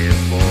při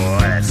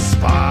moje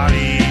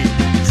spálí.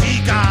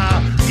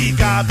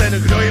 Říká ten,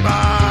 kdo ji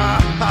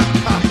má.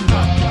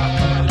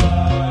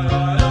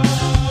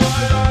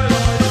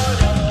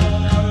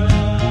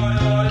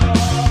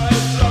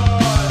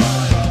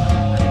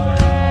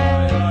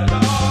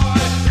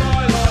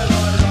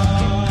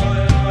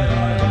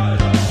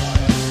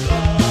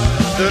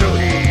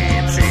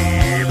 Druhý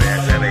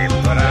příběh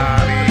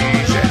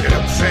vypráví, že kdo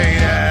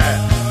přejde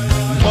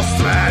most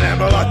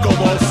jménem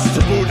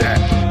lakomost, bude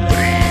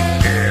prý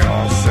i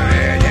o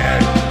světě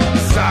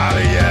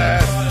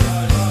závidět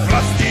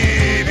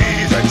vlastní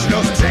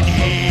výřečnost.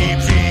 Třetí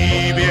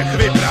příběh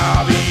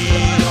vypráví,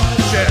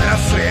 že na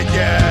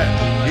světě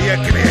je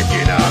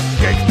květina,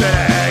 ke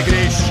které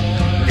když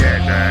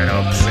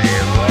někdo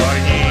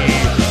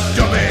přivoní,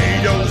 domy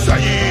jdou za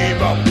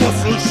ním a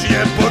poslušně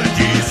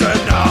portí se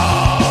na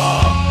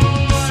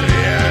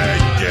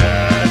světě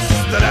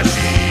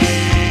straší.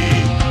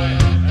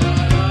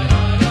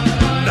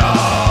 Na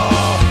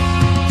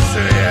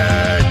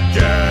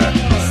světě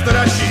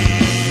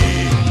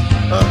straší.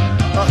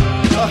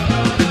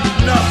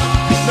 Na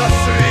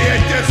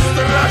světě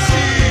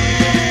straší.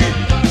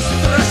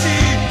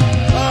 Straší.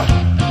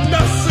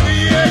 Na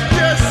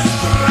světě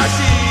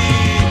straší.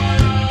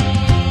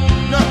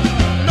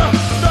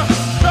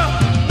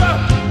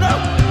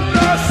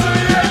 Na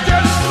světě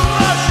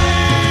straší.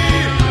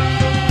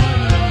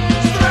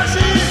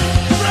 Straší,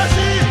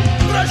 straší,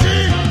 straší,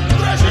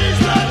 straší,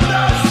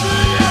 na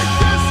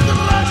světě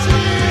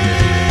straší.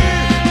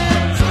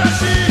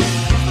 Straší,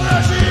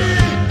 straší.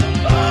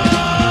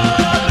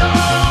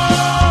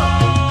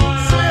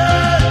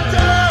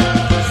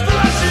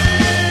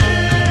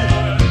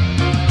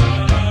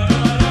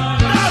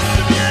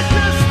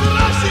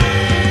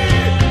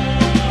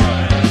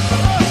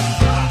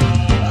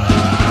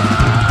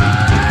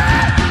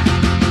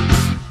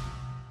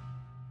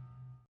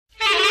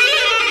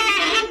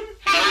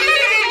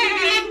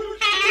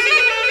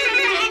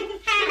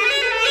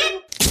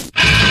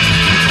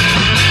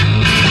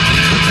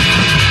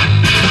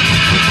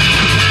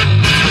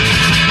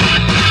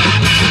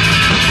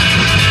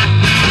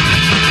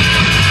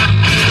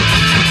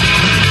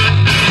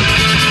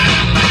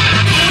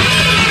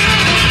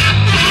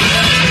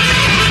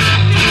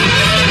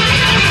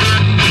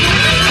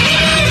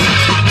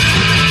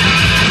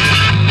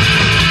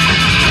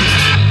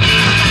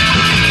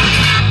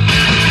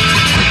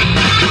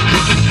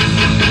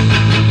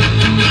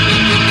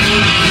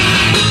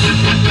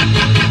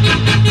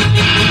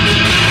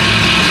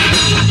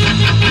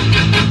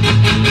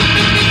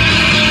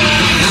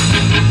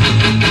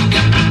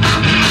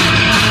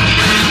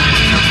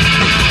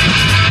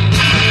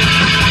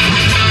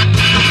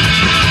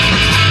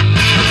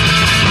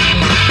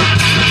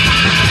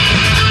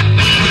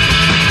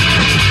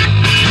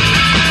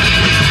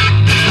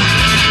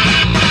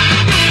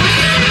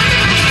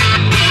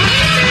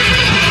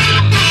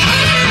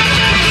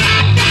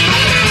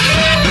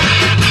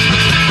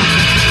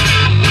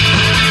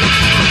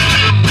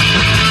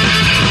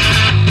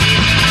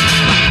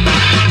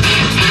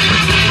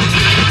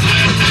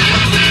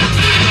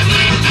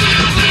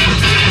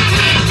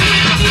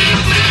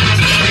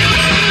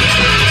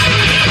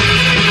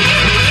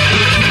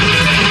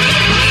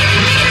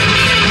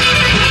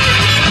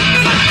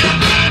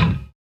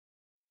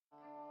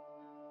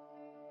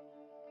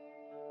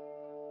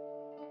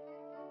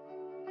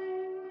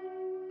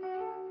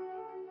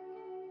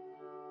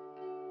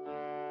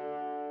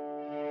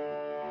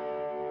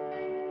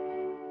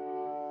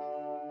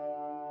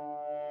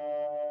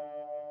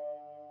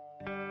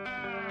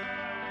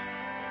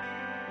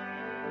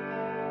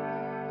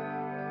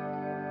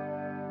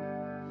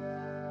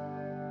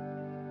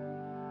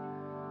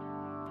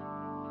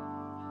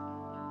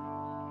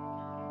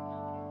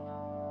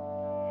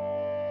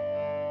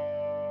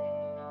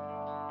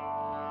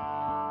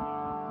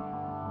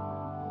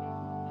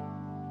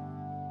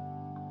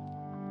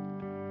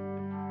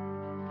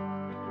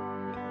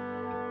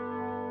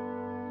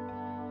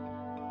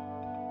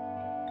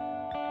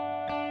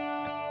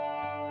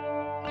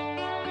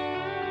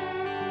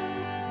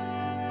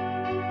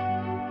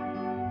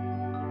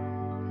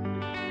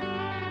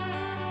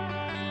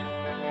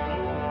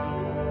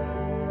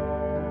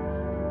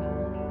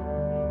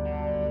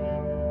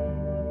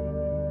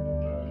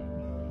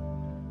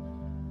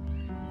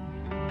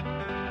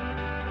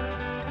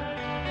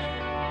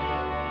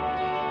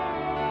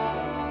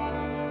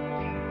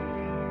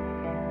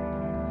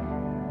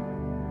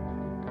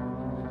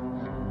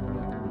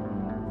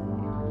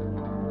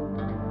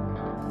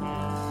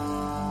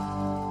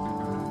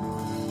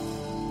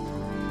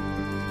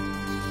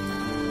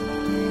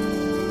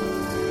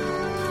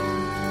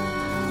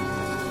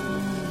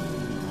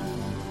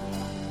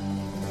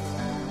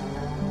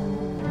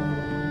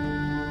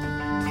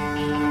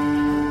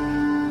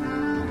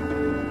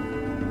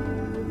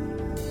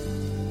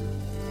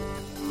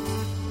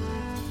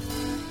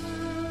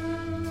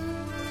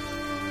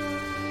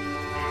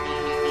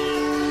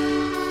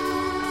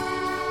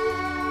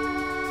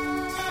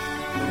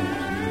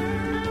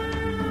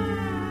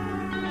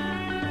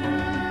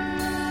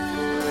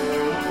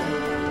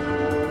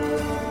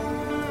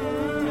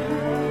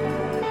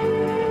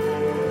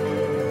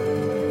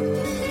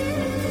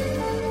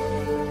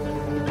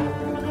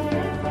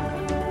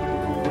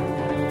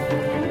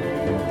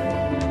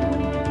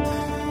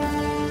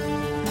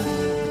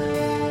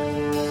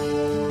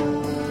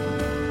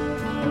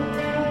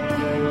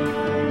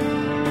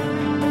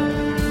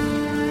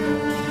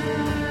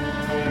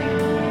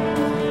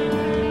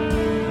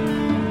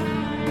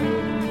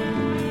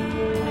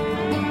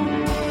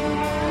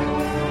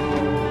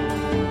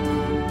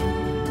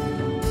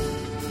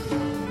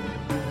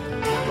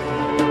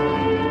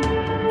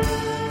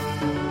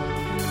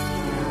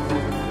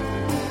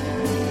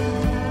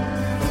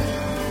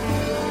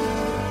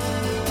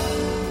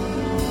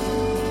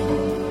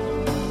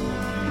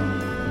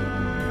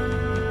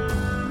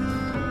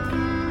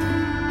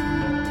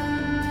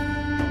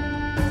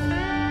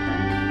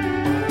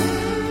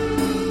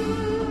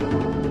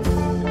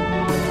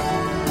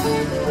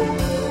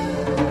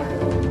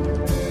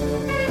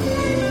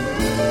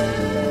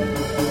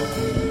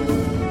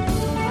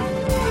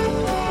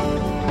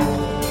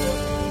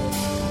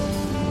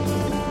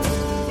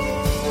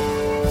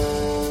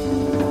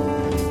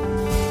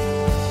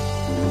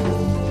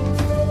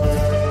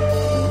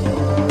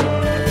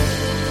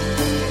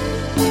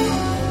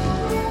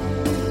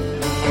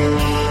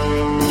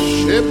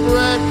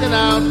 looking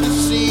out to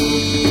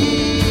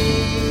sea.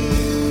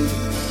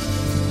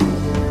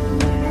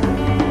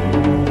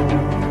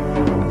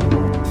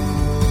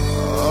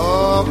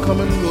 Oh,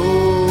 come and go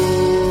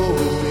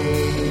with me.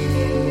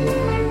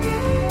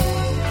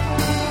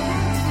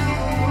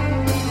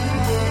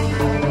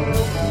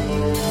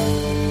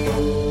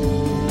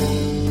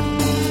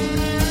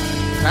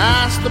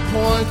 Past the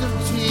point of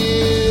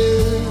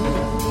tears,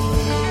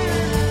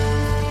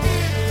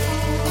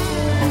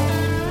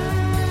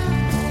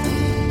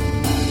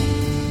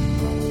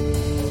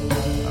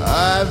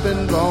 I've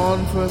been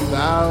gone for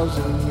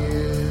 1,000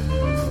 years.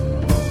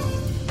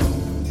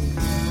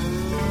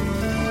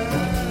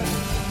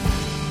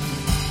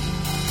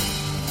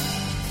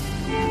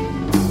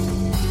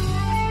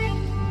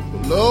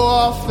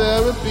 Blowoff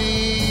therapy,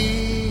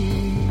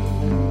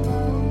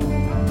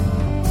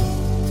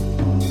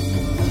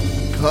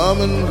 come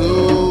and go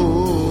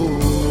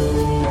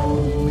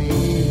with me.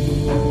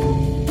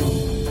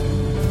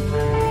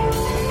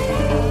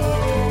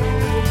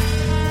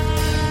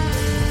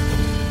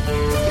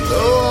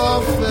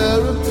 Blowoff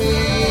therapy,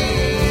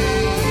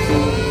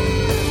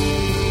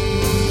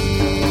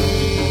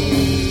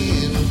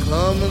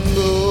 come and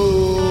go.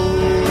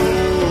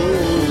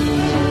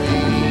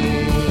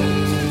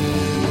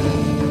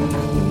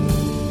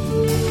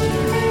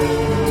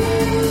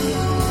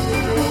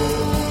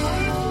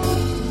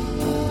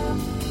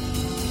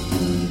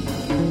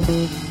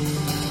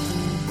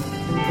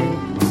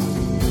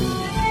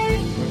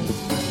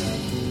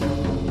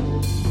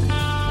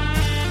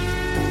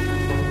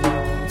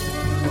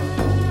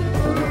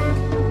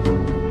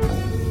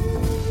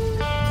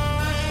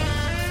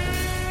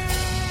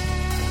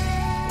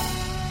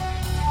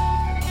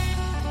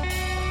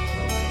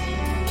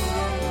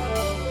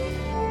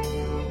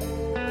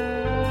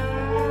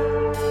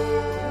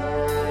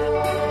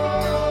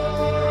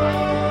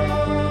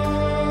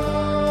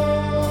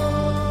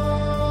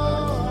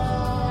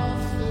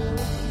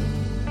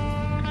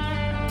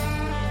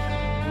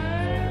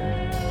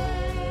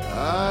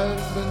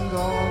 I've been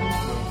gone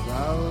for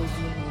 1,000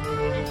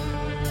 years.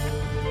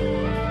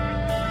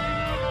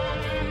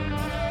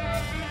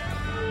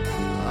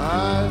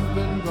 I've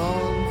been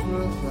gone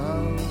for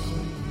 1,000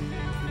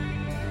 years.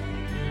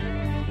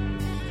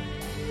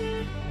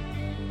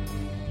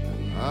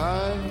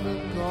 I've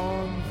been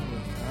gone for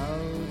 1,000 years.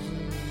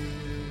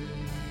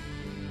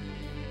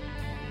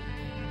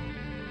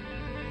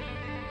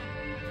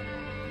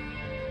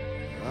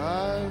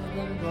 I've been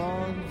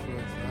gone for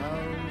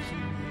 1,000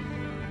 years.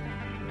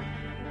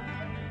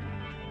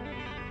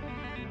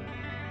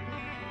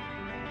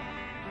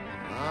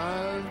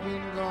 I've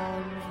been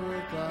gone for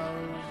 1,000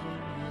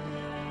 years.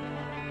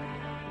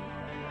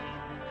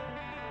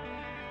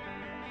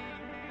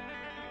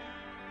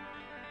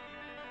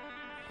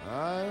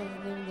 I've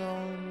been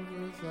gone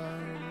for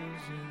 1,000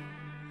 years.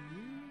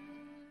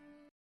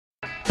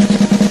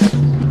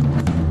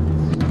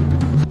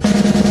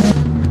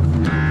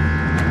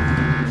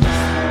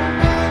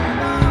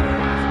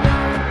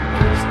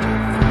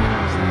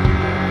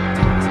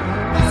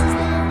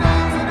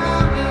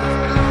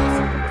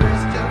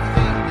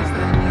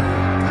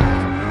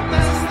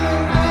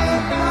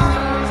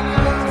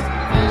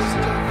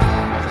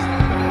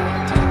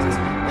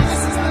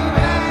 This is the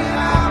way it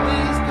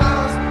always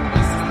goes.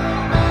 This is the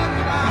way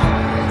it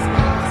always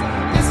goes.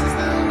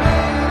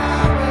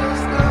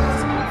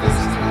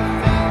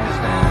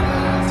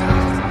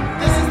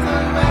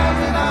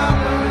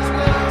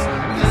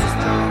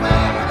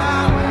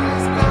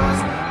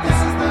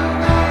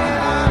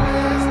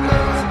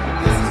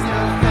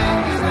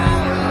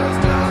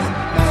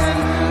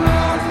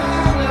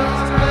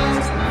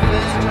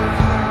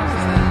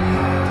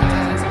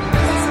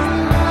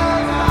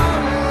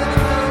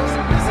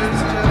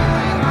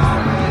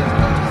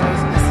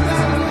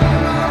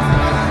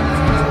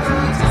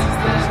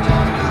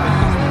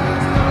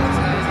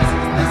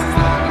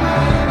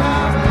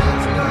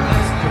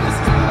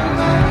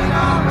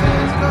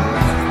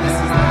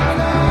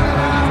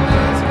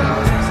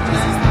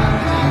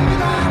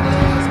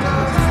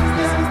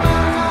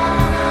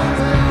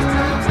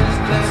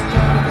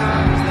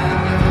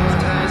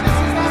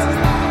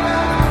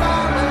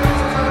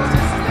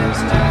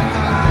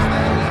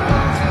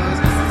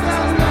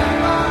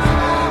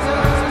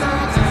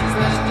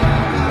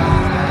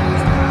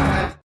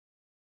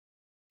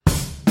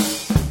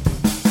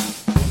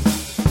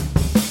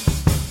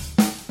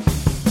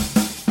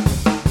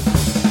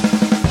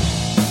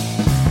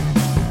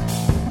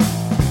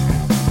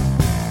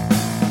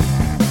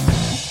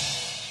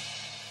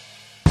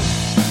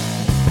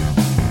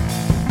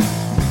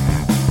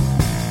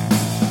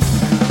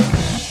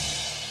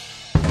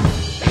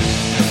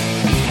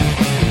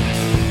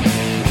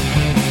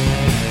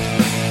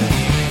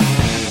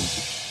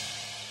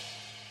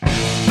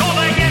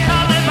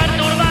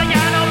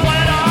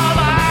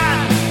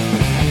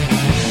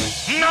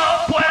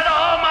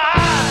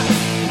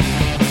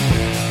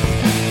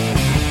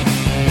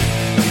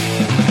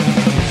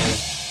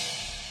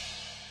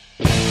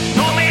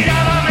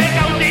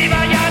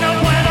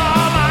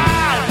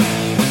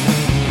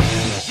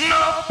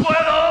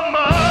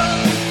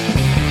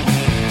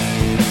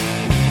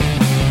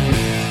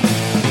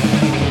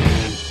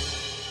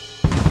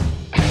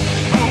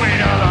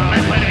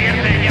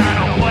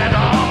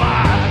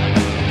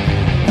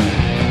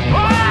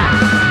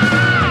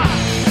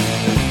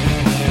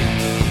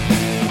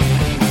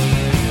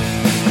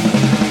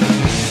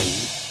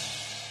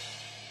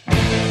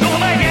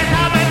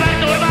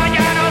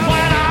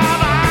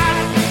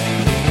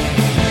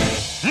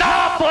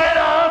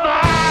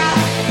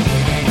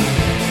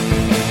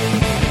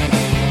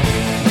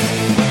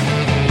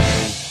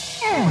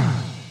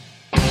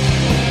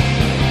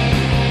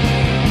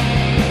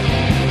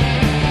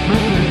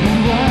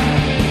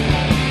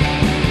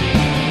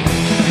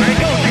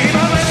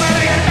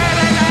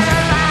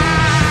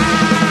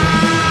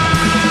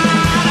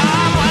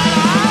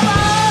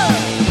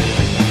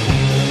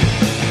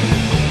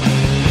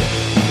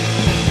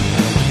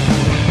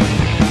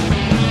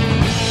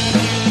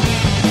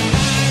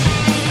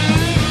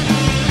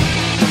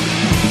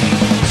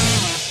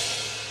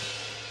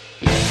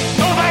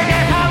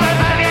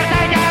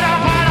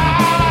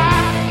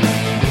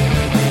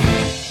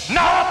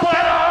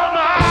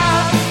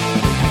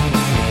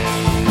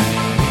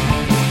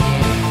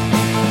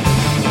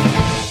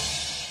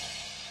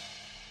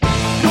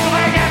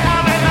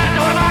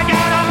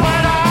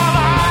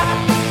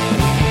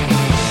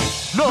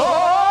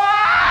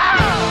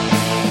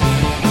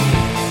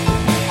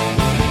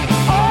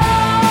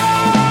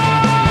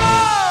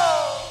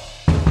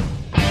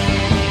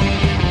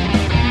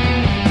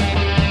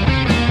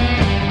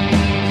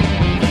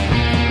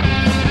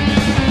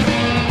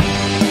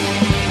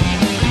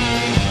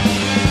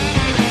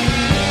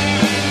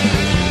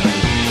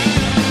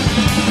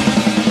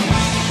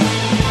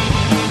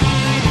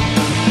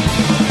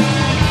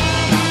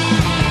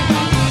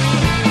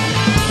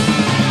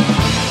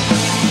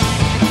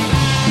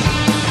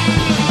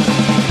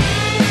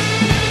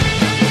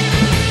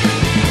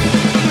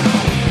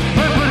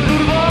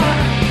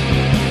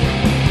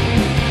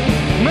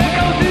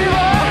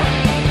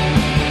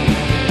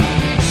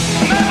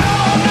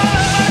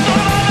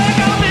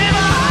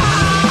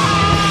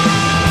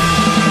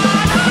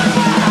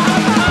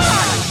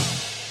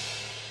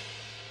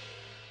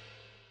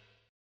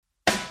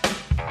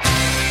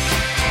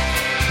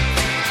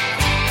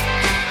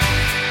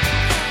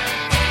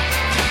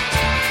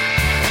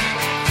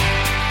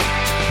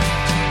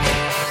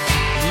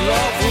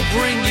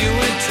 bring you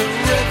into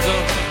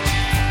rhythm.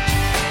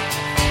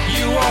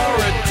 You are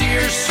a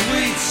dear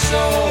sweet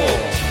soul.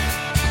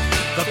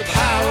 The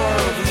power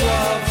of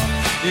love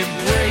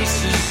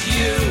embraces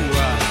you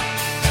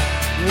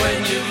when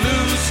you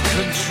lose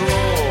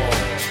control.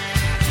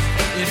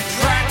 In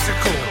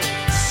practical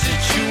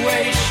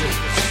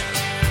situations,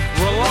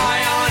 rely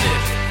on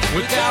it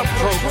without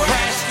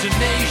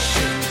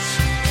procrastinations.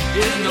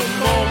 In the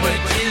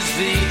moment is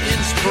the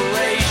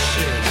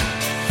inspiration.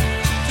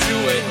 Do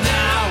it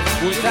now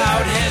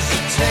without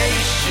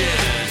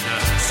hesitation.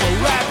 So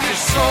wrap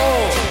your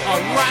soul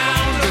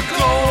around the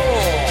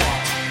goal.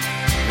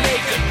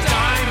 Make a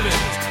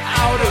diamond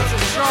out of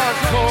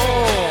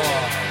charcoal.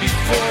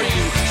 Before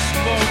you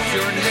smoke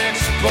your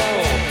next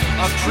bowl,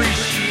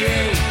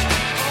 appreciate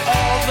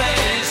all that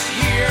is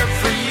here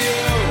for you.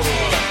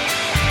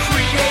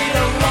 Create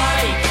a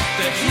light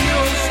that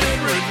heals and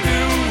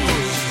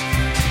renews.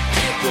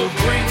 It will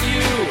bring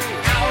you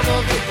out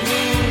of the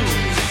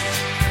blues.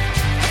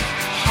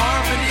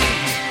 Harmony,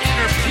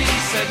 inner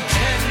peace, and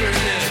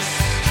tenderness.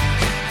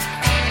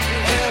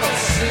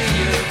 It'll see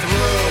you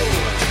through.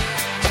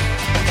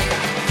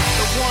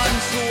 The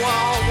ones who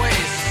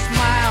always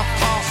smile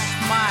false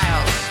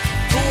smiles.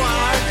 Who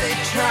are they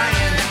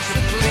trying to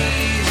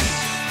please?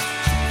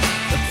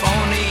 The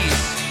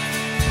phonies,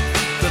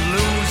 the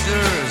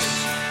losers,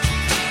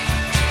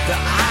 the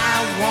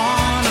I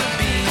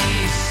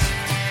wannabes.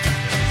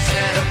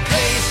 Set a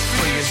pace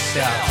for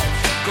yourself.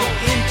 Go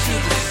into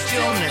the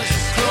stillness.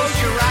 Close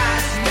your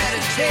eyes,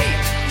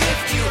 meditate.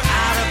 Lift you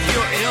out of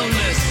your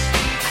illness.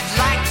 I'd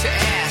like to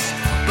ask,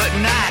 but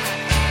not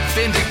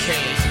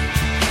vindicate.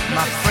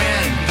 My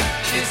friend,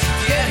 it's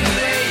getting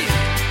late.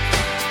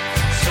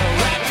 So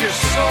wrap your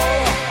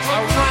soul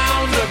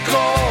around a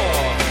goal.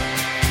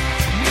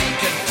 Make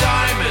a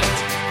diamond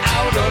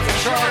out of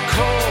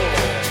charcoal.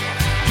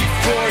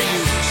 Before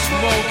you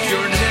smoke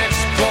your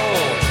next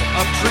bowl,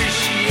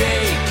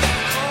 appreciate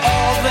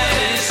all that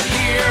is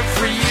here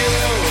for you.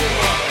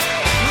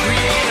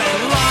 Create a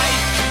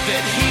light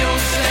that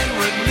heals and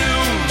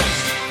renews.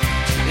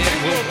 It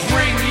will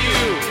bring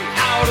you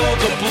out of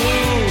the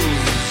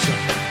blues.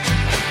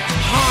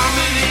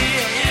 Harmony,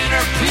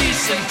 inner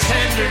peace, and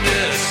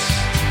tenderness.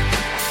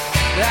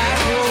 That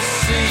will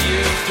see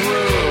you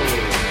through.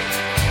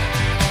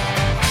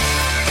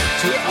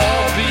 To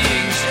all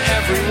beings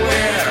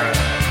everywhere,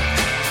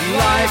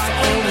 life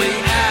only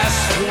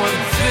asks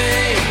one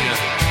thing.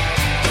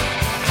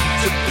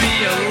 To be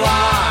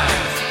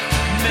alive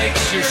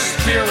makes your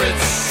spirit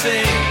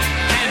sing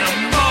and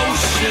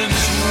emotions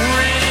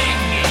ring.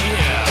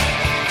 Yeah.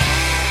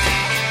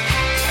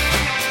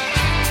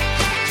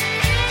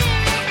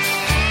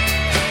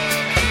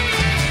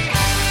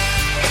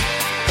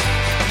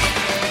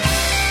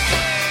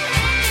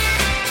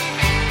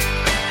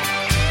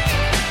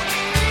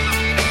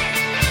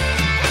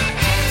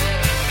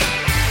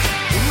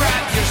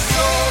 Wrap your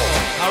soul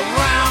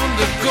around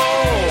the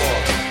goal.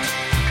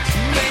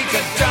 Make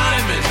a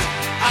diamond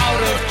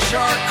out of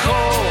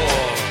charcoal.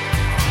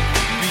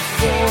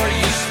 Before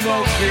you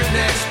smoke your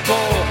next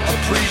bowl,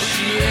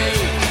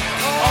 appreciate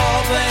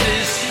all that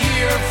is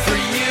here for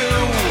you.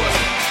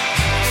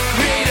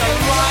 Create a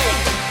light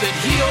that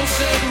heals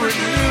and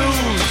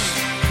renews.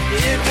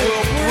 It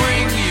will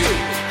bring you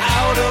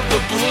out of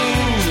the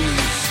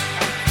blues.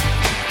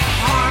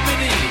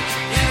 Harmony,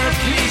 inner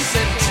peace,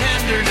 and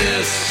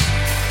tenderness.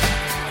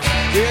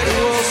 It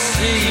will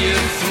see you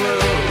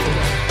through.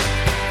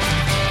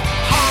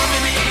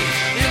 Harmony,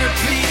 inner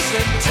peace,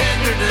 and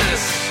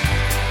tenderness.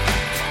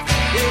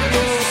 It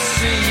will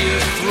see you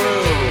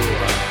through.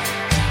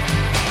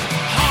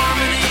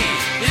 Harmony,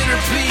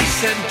 inner peace,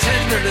 and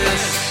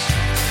tenderness.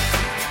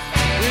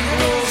 It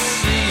will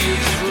see you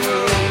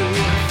through.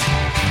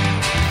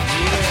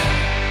 Yeah.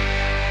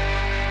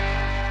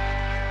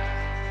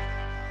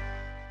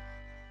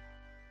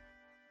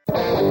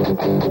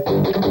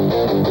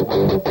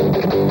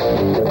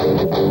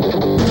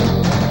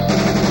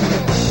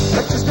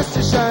 Let your stuff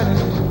is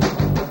shining.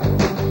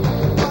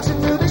 Watching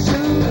through the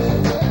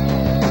shoes.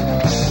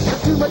 Not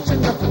too much of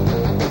nothing.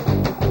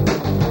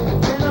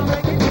 Can I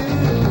make it do?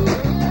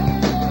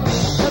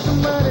 Nothing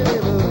but it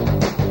ever.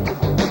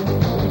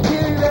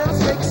 Kitty little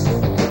sticks.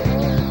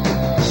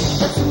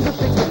 Got some good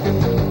things looking.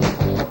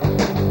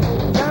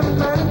 Diamond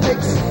mining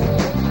picks.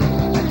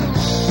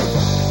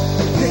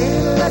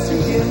 Then let's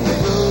begin to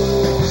go.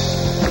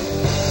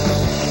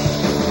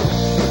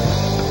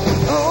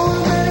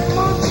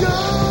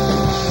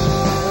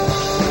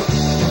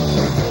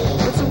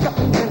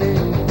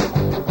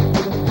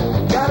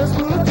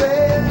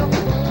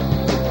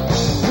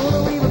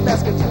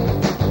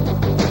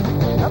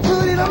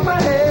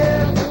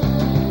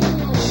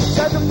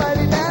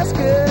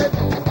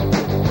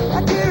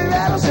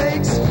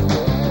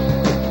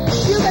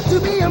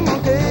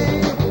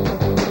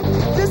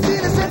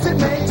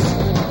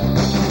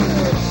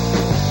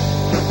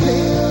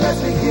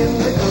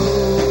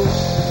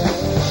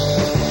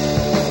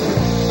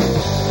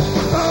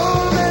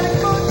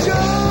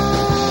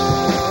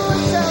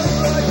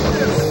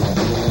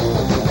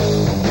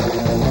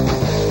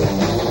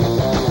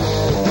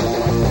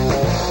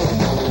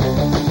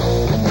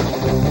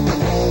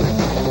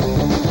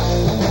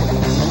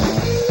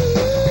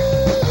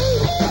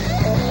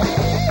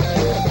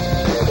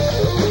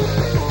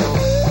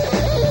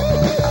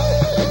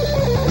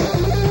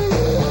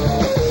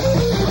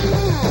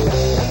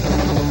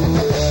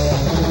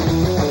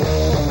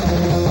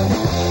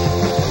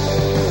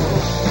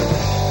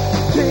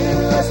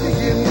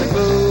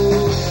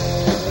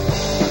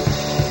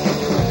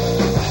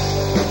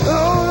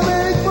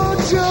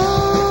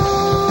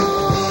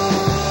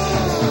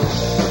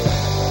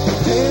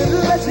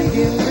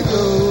 begin to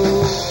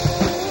go.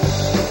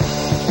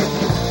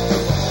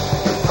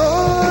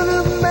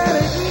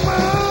 Automatic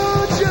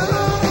mojo.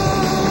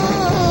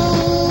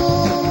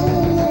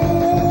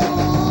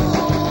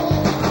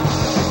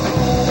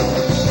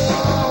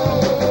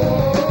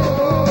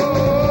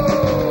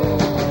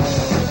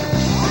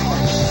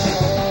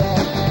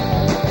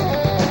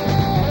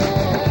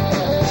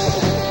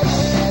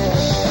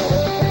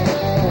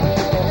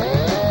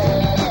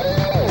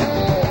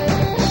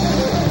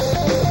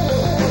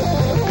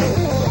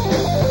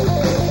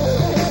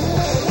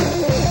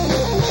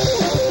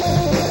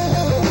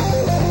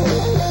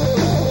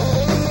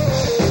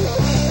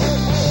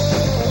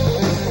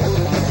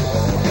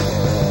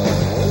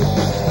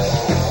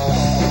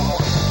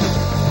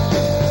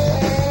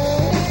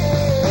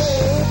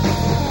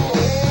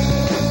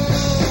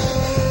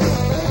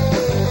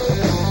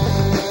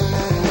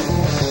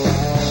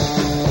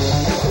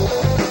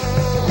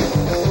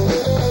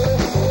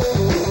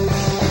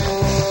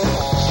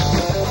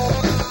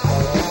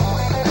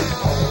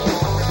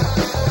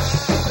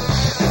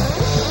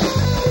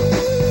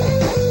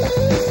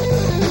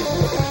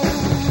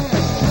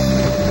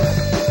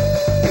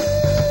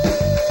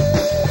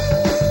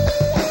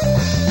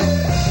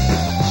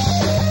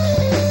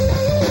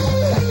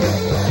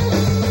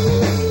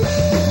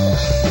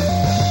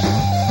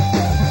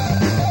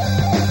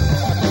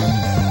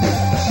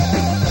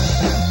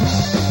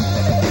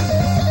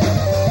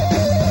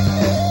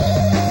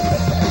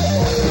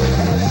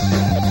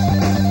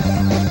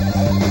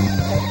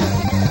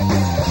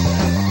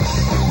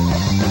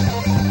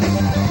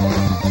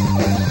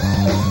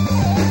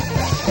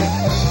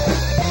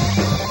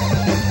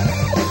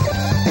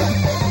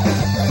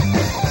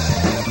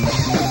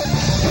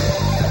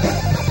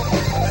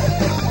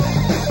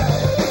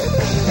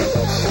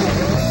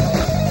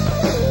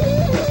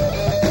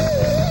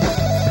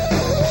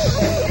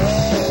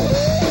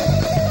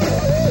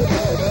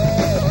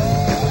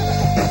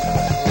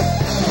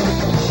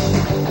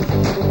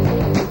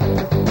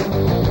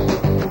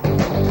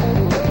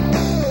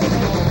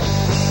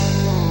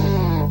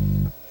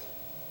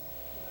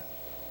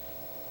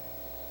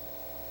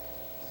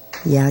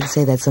 Yeah, I'd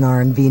say that's an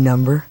R&B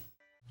number.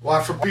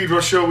 Well, for Pedro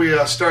Show, we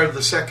started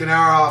the second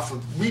hour off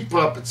with Meat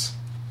Puppets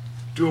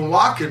doing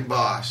Walkin'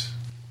 Boss.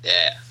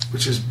 Yeah.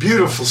 Which is a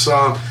beautiful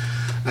song.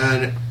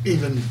 And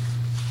even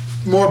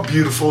more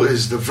beautiful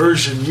is the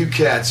version you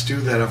cats do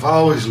that I've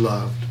always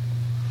loved.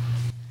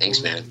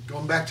 Thanks, man.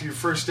 Going back to your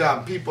first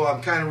album, people,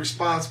 I'm kind of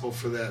responsible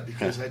for that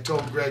because I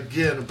told Greg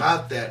Ginn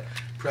about that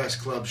press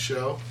club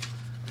show,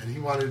 and he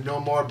wanted to know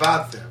more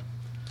about them.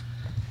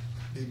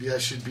 Maybe I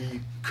should be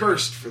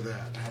cursed for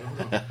that. I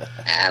don't know.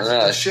 I don't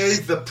know.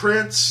 Shave the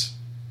Prince.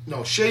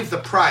 No, Shave the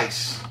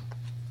Price.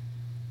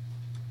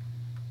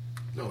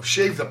 No,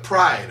 Shave the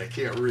Pride. I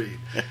can't read.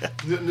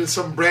 There's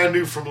something brand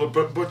new from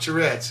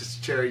Butcherettes. It's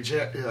Cherry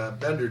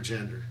Bender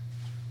Gender.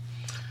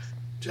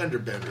 Gender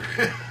Bender.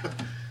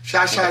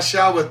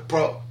 Xaxaxa with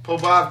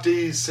probav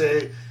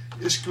say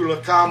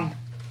isklucam.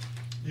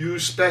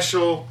 Use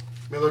special.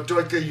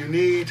 Miladojka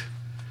youneed.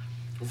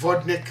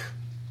 Vodnik.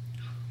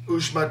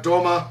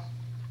 Doma.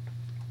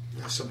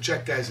 Some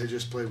Czech guys I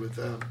just played with.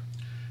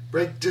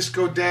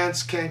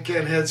 Breakdiscodance,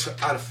 can heads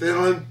out of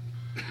Finland.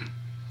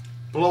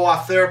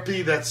 Blowoff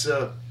therapy, that's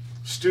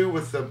Stu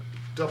with the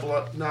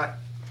double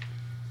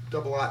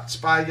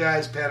spy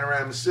guys,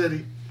 Panorama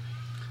City.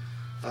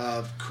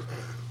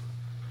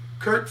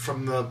 Kurt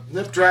from the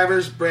Nip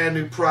Drivers, brand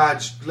new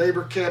Proj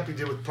labor camp he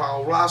did with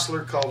Paul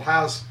Rossler called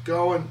How's It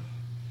Going?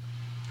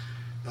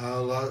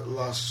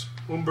 Los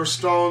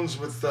Humberstones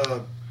with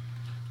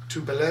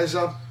To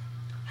Belleza.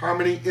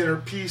 Harmony, Inner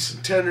Peace,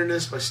 and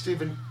Tenderness by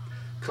Stephen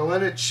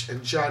Kalinich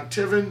and John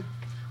Tiven.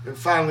 And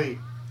finally,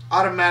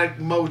 Automatic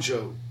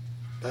Mojo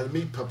by the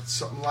Meat Puppets,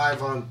 something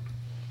live on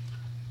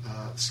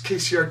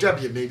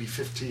KCRW maybe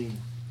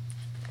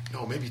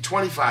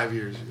 25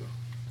 years ago.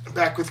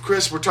 Back with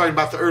Chris, we're talking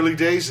about the early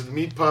days of the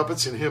Meat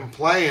Puppets and him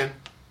playing.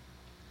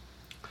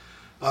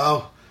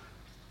 Now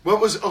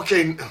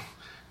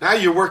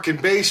you're working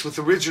bass with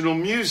original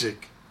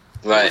music.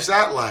 Right. What was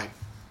that like?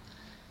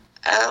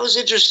 It was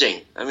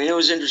interesting. I mean, it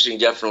was interesting,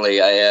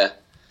 definitely. I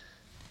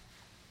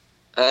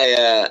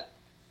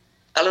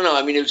don't know.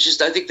 I mean, it was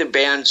just, I think the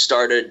band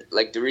started,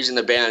 like, the reason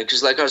the band,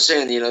 because like I was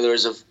saying, there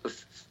was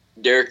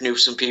Derek knew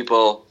some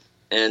people,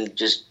 and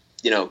just,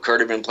 Kurt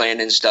had been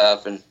playing and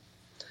stuff, and,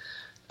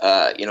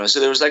 so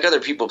there was, like, other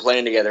people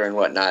playing together and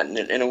whatnot, and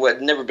it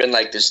had never been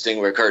like this thing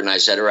where Kurt and I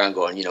sat around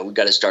going, we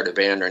got to start a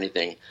band or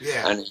anything.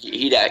 Yeah. And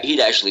he'd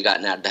actually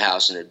gotten out of the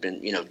house and had been,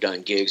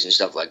 done gigs and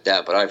stuff like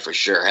that, but I for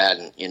sure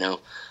hadn't,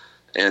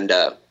 And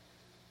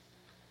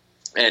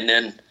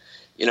then,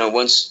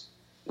 once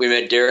we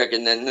met Derek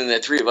and then the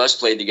three of us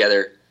played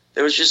together,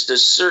 there was just a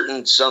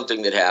certain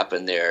something that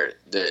happened there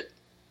that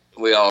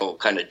we all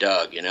kind of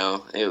dug,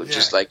 It was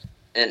just like,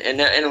 and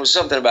it was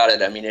something about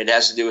it. I mean, it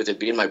has to do with it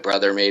being my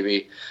brother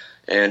maybe,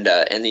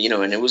 And you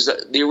know, and it was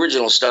the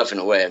original stuff in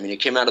a way. I mean, it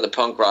came out of the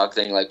punk rock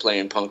thing, like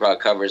playing punk rock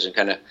covers and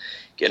kind of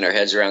getting our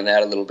heads around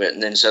that a little bit,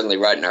 and then suddenly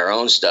writing our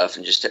own stuff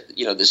and just,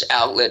 you know, this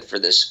outlet for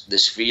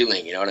this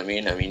feeling. You know what I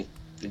mean? I mean,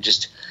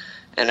 just,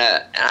 and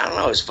I don't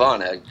know, it was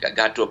fun. I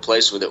got to a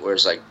place with it where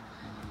it's like,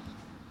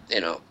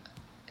 you know,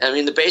 I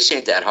mean, the bass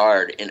ain't that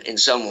hard in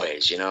some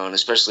ways, you know, and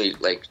especially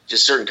like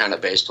just certain kind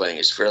of bass playing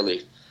is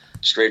fairly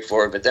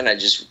straightforward. But then I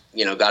just,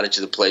 you know, got it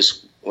to the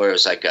place where it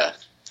was like a,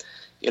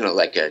 you know,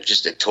 like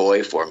just a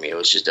toy for me. It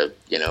was just a,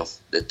 you know,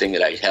 the thing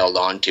that I held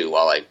on to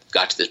while I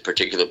got to this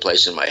particular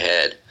place in my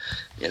head,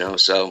 you know.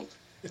 So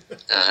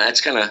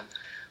that's kind of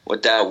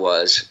what that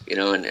was, you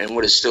know, and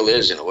what it still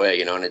is in a way,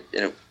 you know.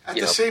 And at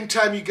the same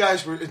time, you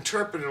guys were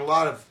interpreting a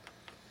lot of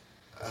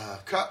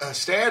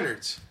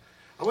standards.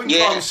 I wouldn't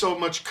call them so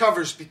much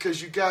covers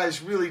because you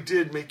guys really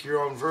did make your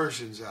own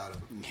versions out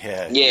of them.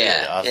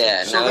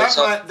 Yeah. So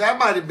that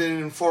might have been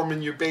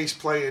informing your bass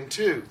playing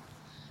too.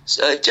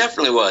 So it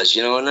definitely was,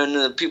 you know, and then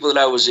the people that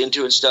I was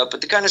into and stuff,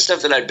 but the kind of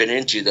stuff that I'd been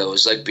into, though,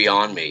 was, like,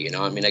 beyond me, you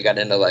know. I mean, I got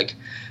into, like,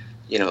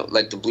 you know,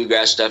 like the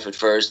bluegrass stuff at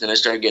first, then I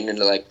started getting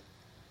into, like,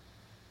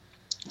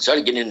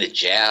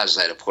 jazz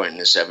at a point in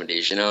the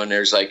 70s, you know, and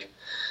there's, like,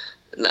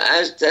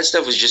 that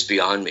stuff was just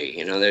beyond me,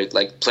 you know. They're,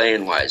 like,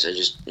 playing-wise, I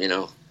just, you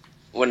know,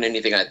 wasn't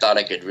anything I thought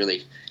I could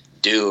really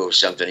do or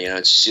something, you know.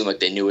 It just seemed like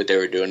they knew what they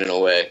were doing in a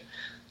way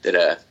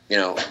that, you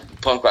know,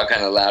 punk rock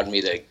kind of allowed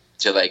me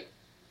to, like,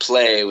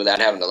 play without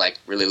having to like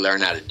really learn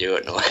how to do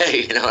it in a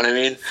way, you know what I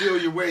mean?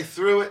 Feel your way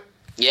through it.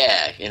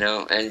 Yeah, you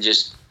know, and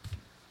just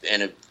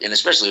and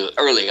especially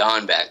early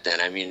on back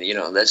then. I mean, you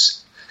know,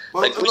 that's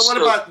well. Like what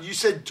about you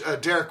said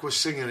Derek was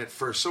singing it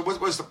first? So what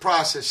was the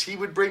process? He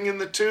would bring in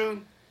the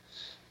tune.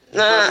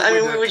 No, I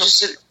mean we would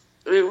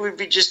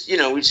just you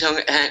know, we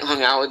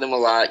hung out with him a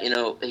lot. You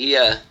know,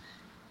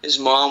 his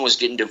mom was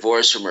getting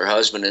divorced from her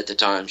husband at the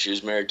time. She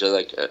was married to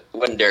like it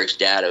wasn't Derek's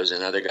dad; it was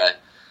another guy.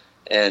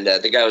 And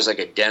the guy was like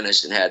a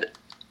dentist and had,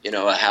 you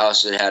know, a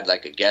house that had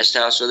like a guest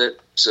house with it.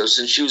 So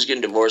since she was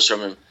getting divorced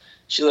from him,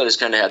 she let us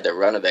kind of have the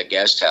run of that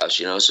guest house,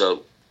 you know.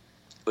 So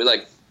we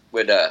like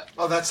would.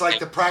 Oh, that's like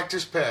the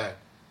practice pad.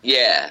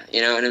 Yeah,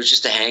 you know, and it was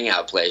just a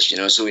hangout place, you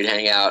know. So we'd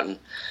hang out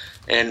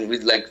and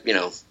we'd like, you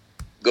know,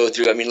 go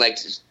through. I mean, like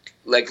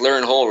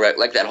learn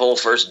like that whole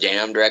first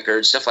Damned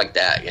record, stuff like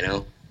that, you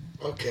know.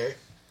 Okay.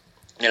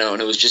 You know,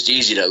 and it was just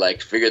easy to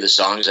like figure the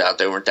songs out.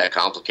 They weren't that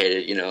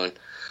complicated, you know.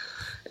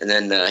 And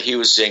then he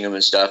was singing them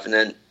and stuff. And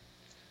then at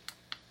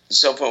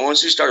some point,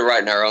 once we started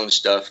writing our own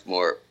stuff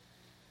more,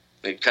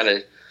 we kind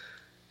of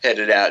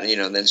headed out. And, you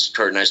know, and then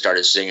Kurt and I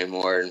started singing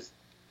more and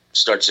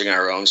started singing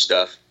our own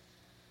stuff.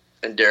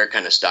 And Derek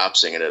kind of stopped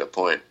singing at a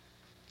point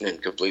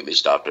and completely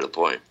stopped at a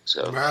point.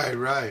 So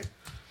Right.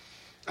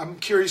 I'm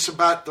curious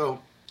about, though,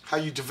 how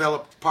you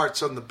developed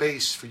parts on the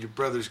bass for your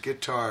brother's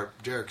guitar,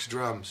 Derek's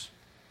drums.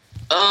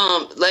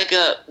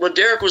 Well,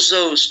 Derek was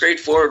so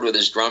straightforward with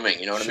his drumming,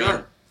 you know what I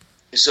mean?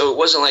 So it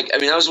wasn't like, I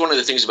mean, that was one of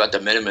the things about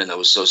the Minutemen that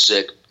was so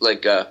sick.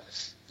 Like,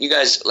 you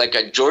guys,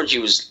 like, Georgie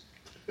was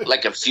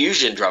like a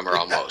fusion drummer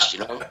almost, you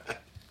know?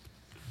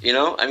 You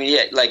know? I mean,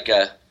 yeah, like,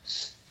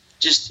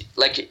 just,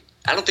 like,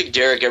 I don't think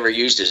Derek ever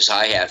used his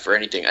hi-hat for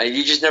anything. I mean,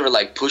 you just never,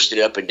 like, pushed it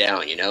up and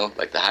down, you know?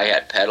 Like the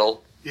hi-hat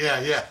pedal.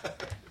 Yeah.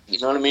 You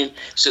know what I mean?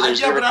 So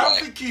there's but I don't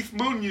think Keith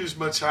Moon used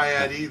much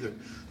hi-hat either.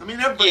 I mean,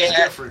 everybody's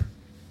different.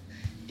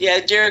 Yeah,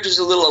 Derek was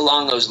a little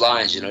along those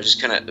lines, you know, just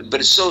kind of,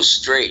 but it's so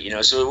straight, you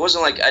know, so it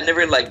wasn't like,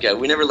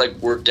 we never, like,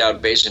 worked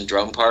out bass and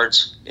drum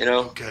parts, you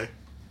know? Okay.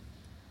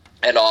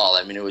 At all.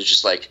 I mean, it was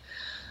just, like,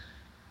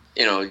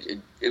 you know,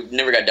 it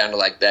never got down to,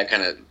 like, that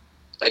kind of,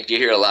 like, you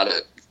hear a lot of,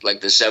 like,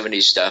 the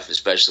 70s stuff,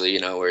 especially, you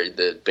know, where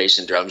the bass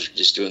and drums are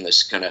just doing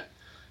this kind of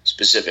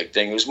specific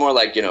thing. It was more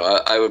like, you know,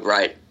 I would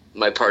write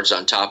my parts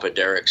on top of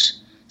Derek's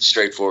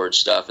straightforward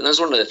stuff, and that's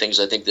one of the things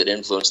I think that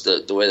influenced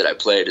the way that I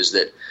played is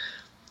that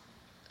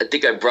I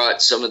think I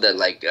brought some of that,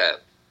 like,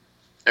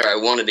 or I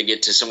wanted to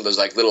get to some of those,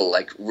 like, little,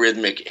 like,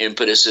 rhythmic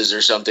impetuses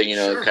or something, you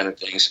know, kind of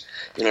things.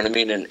 You know what I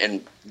mean?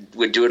 And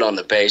would do it on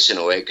the bass in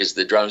a way because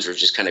the drums were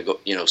just kind of,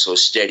 you know, so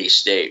steady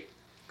state.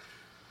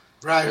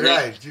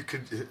 Right. You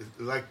could,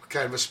 like,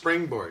 kind of a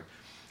springboard.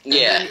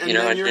 Yeah. And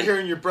then you're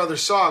hearing your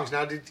brother's songs.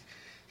 Now, did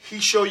he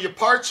show you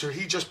parts or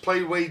he just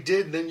played the way he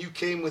did and then you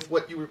came with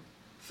what you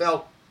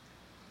felt?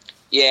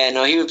 Yeah,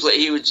 no, he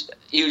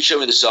would show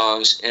me the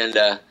songs and,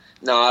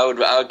 no, I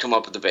would come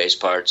up with the bass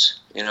parts,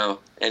 you know,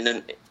 and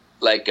then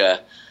like, and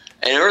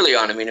early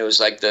on, I mean, it was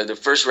like the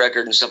first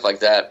record and stuff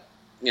like that,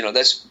 you know,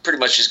 that's pretty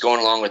much just going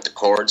along with the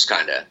chords,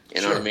 kind of,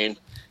 you know what I mean?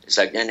 It's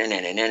like,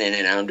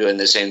 I'm doing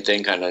the same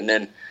thing, kind of, and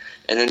then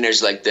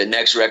there's like the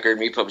next record,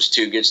 Me Pups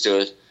 2 gets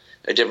to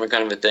a different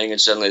kind of a thing, and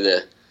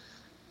suddenly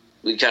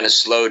we kind of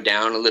slowed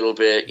down a little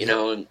bit, you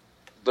know,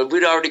 but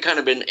we'd already kind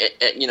of been,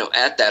 you know,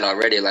 at that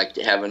already, like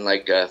having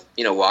like,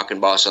 you know, Walkin'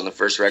 Boss on the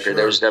first record.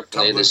 There was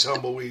definitely this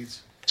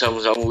tumbleweeds,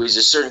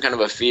 a certain kind of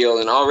a feel,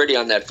 and already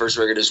on that first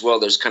record as well,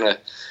 there's kind of,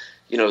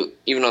 you know,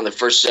 even on the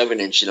first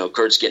 7-inch, you know,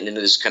 Kurt's getting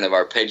into this kind of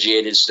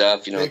arpeggiated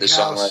stuff, you know, the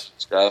songwriting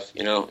stuff,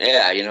 you know,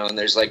 and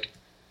there's like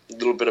a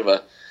little bit of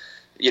a,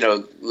 you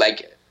know,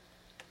 like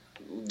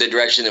the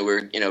direction that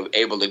we're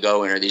able to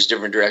go in, or these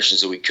different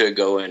directions that we could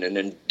go in, and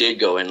then did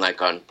go in.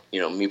 Like on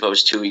Me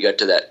Post 2, we got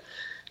to that,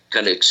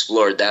 kind of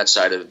explored that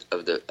side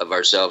of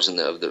ourselves and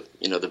of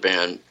the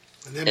band.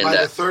 And then by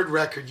the third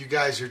record, you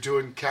guys are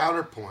doing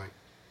Counterpoint.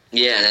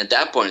 Yeah, and at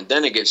that point,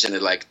 then it gets into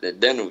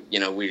then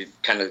we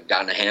kind of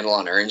gotten a handle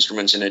on our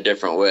instruments in a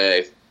different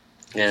way.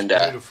 And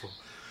beautiful.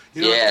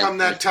 Come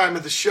that time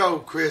of the show,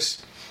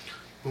 Chris,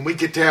 when we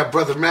get to have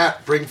Brother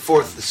Matt bring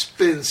forth the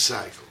spin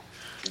cycle.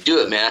 Do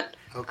it, Matt.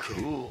 Okay.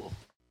 Cool.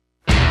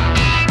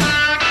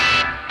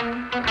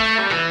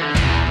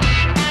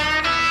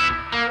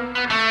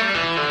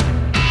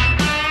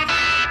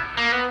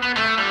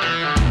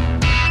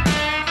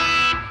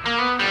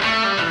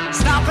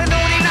 Stopping,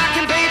 only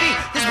knocking, baby.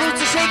 His boots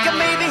are shaking,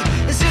 maybe.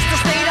 It's just the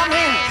state I'm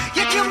in.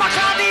 You killed my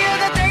car the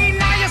other day.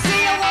 Now you see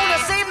you wanna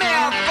save me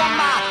from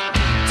my.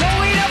 Don't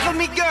wait up for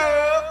me,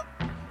 girl.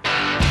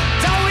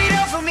 Don't wait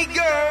up for me,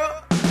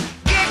 girl.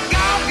 Get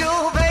gone,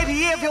 girl,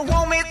 baby, if you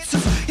want me to.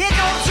 Here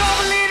goes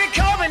trouble in it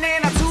coming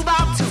in a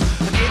 2x2.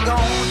 Get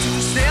gone 2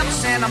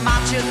 steps and I'm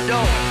out your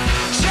door.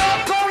 Sure,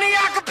 pony,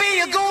 I could be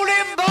a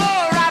golden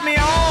boy. Ride me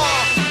on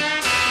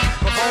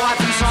before I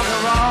do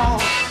something wrong.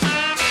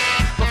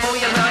 Before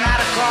you learn how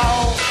to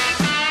crawl.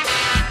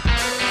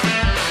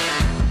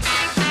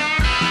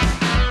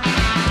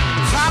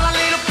 Find a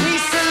little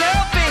piece of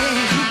loving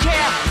you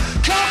can't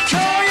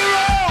call your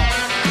own.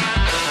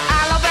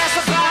 I love that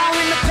supply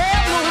in the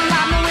bedroom.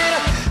 I'm the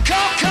winner.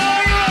 Call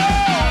your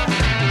own.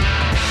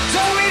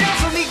 Don't wait up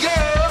for me,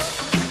 girl.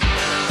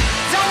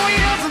 Don't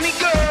wait up for me,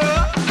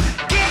 girl.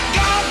 Get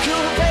gone,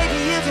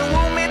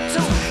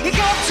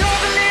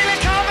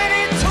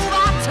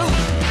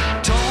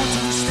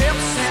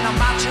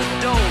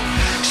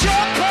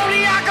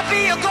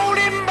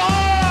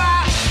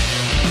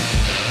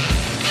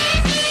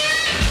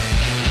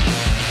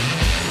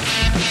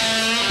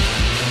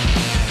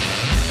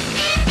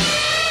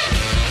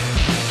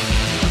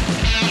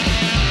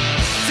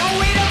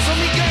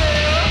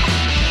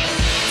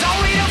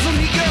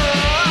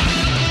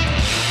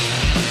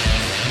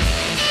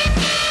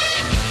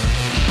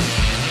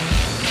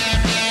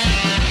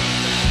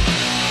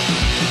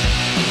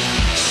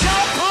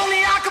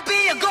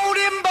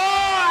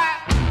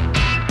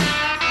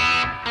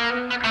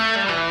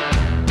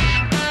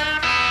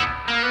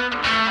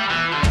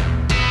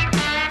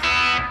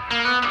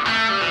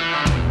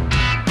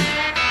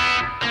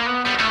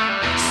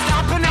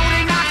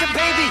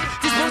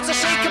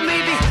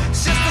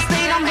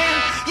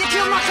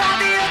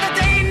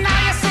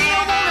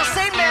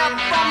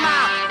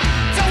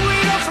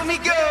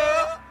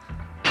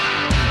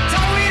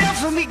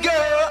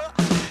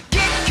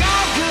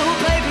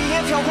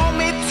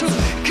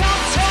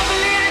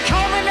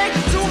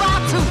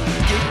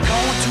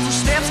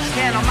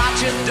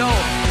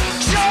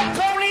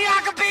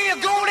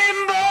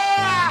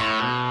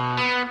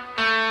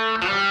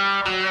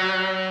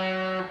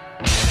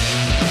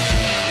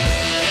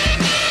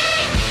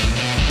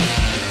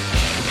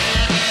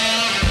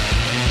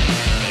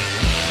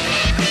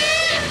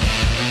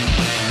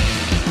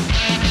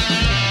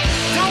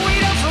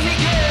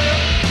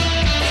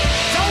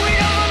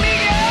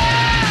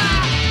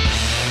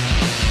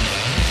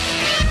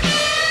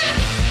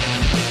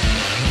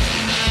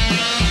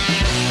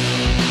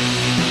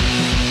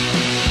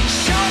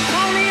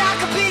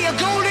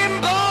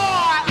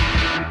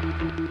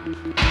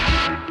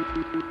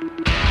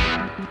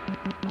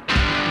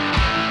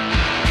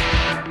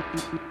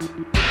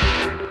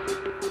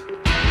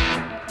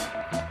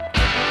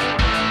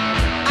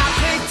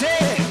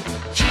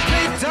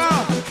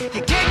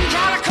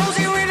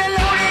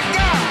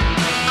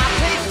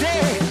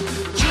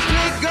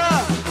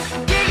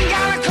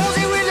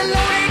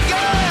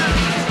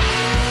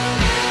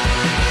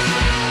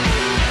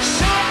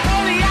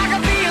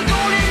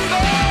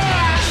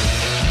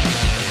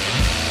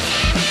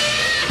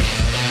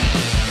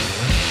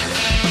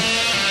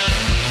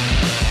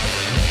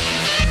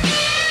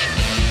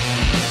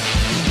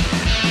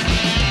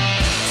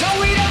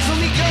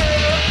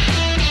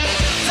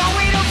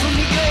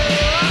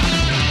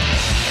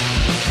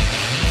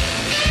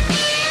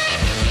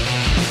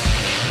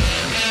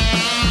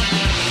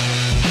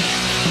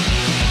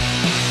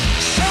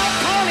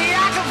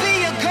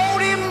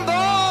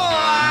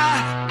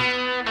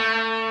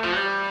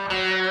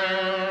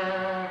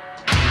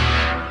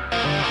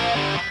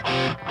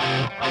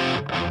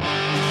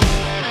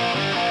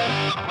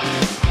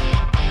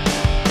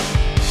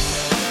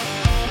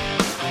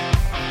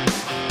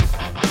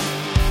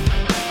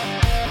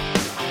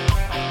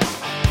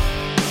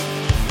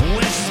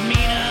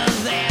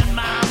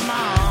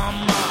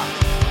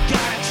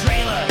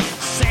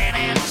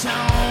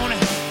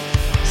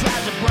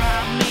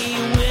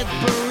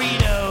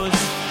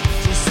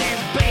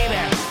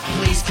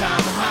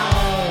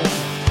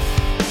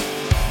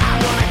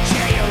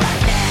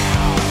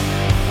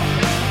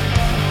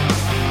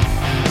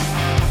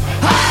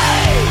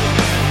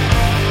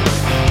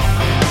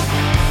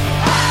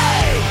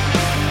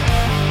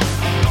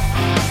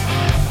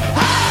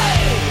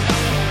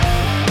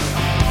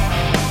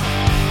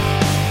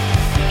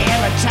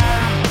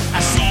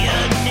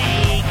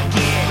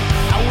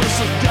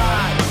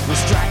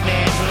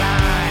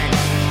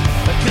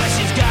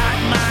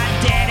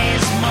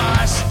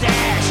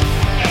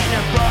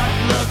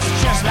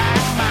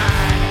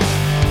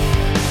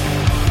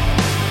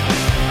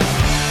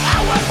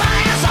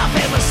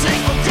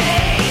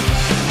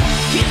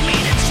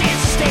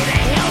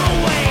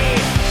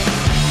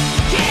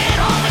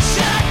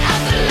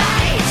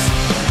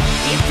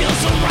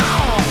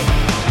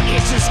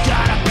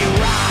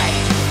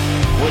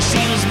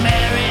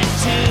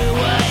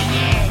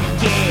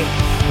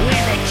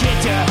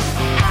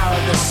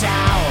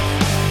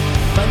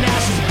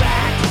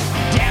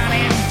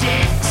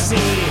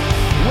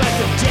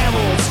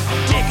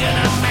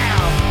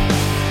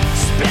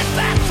 spit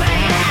that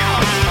thing out.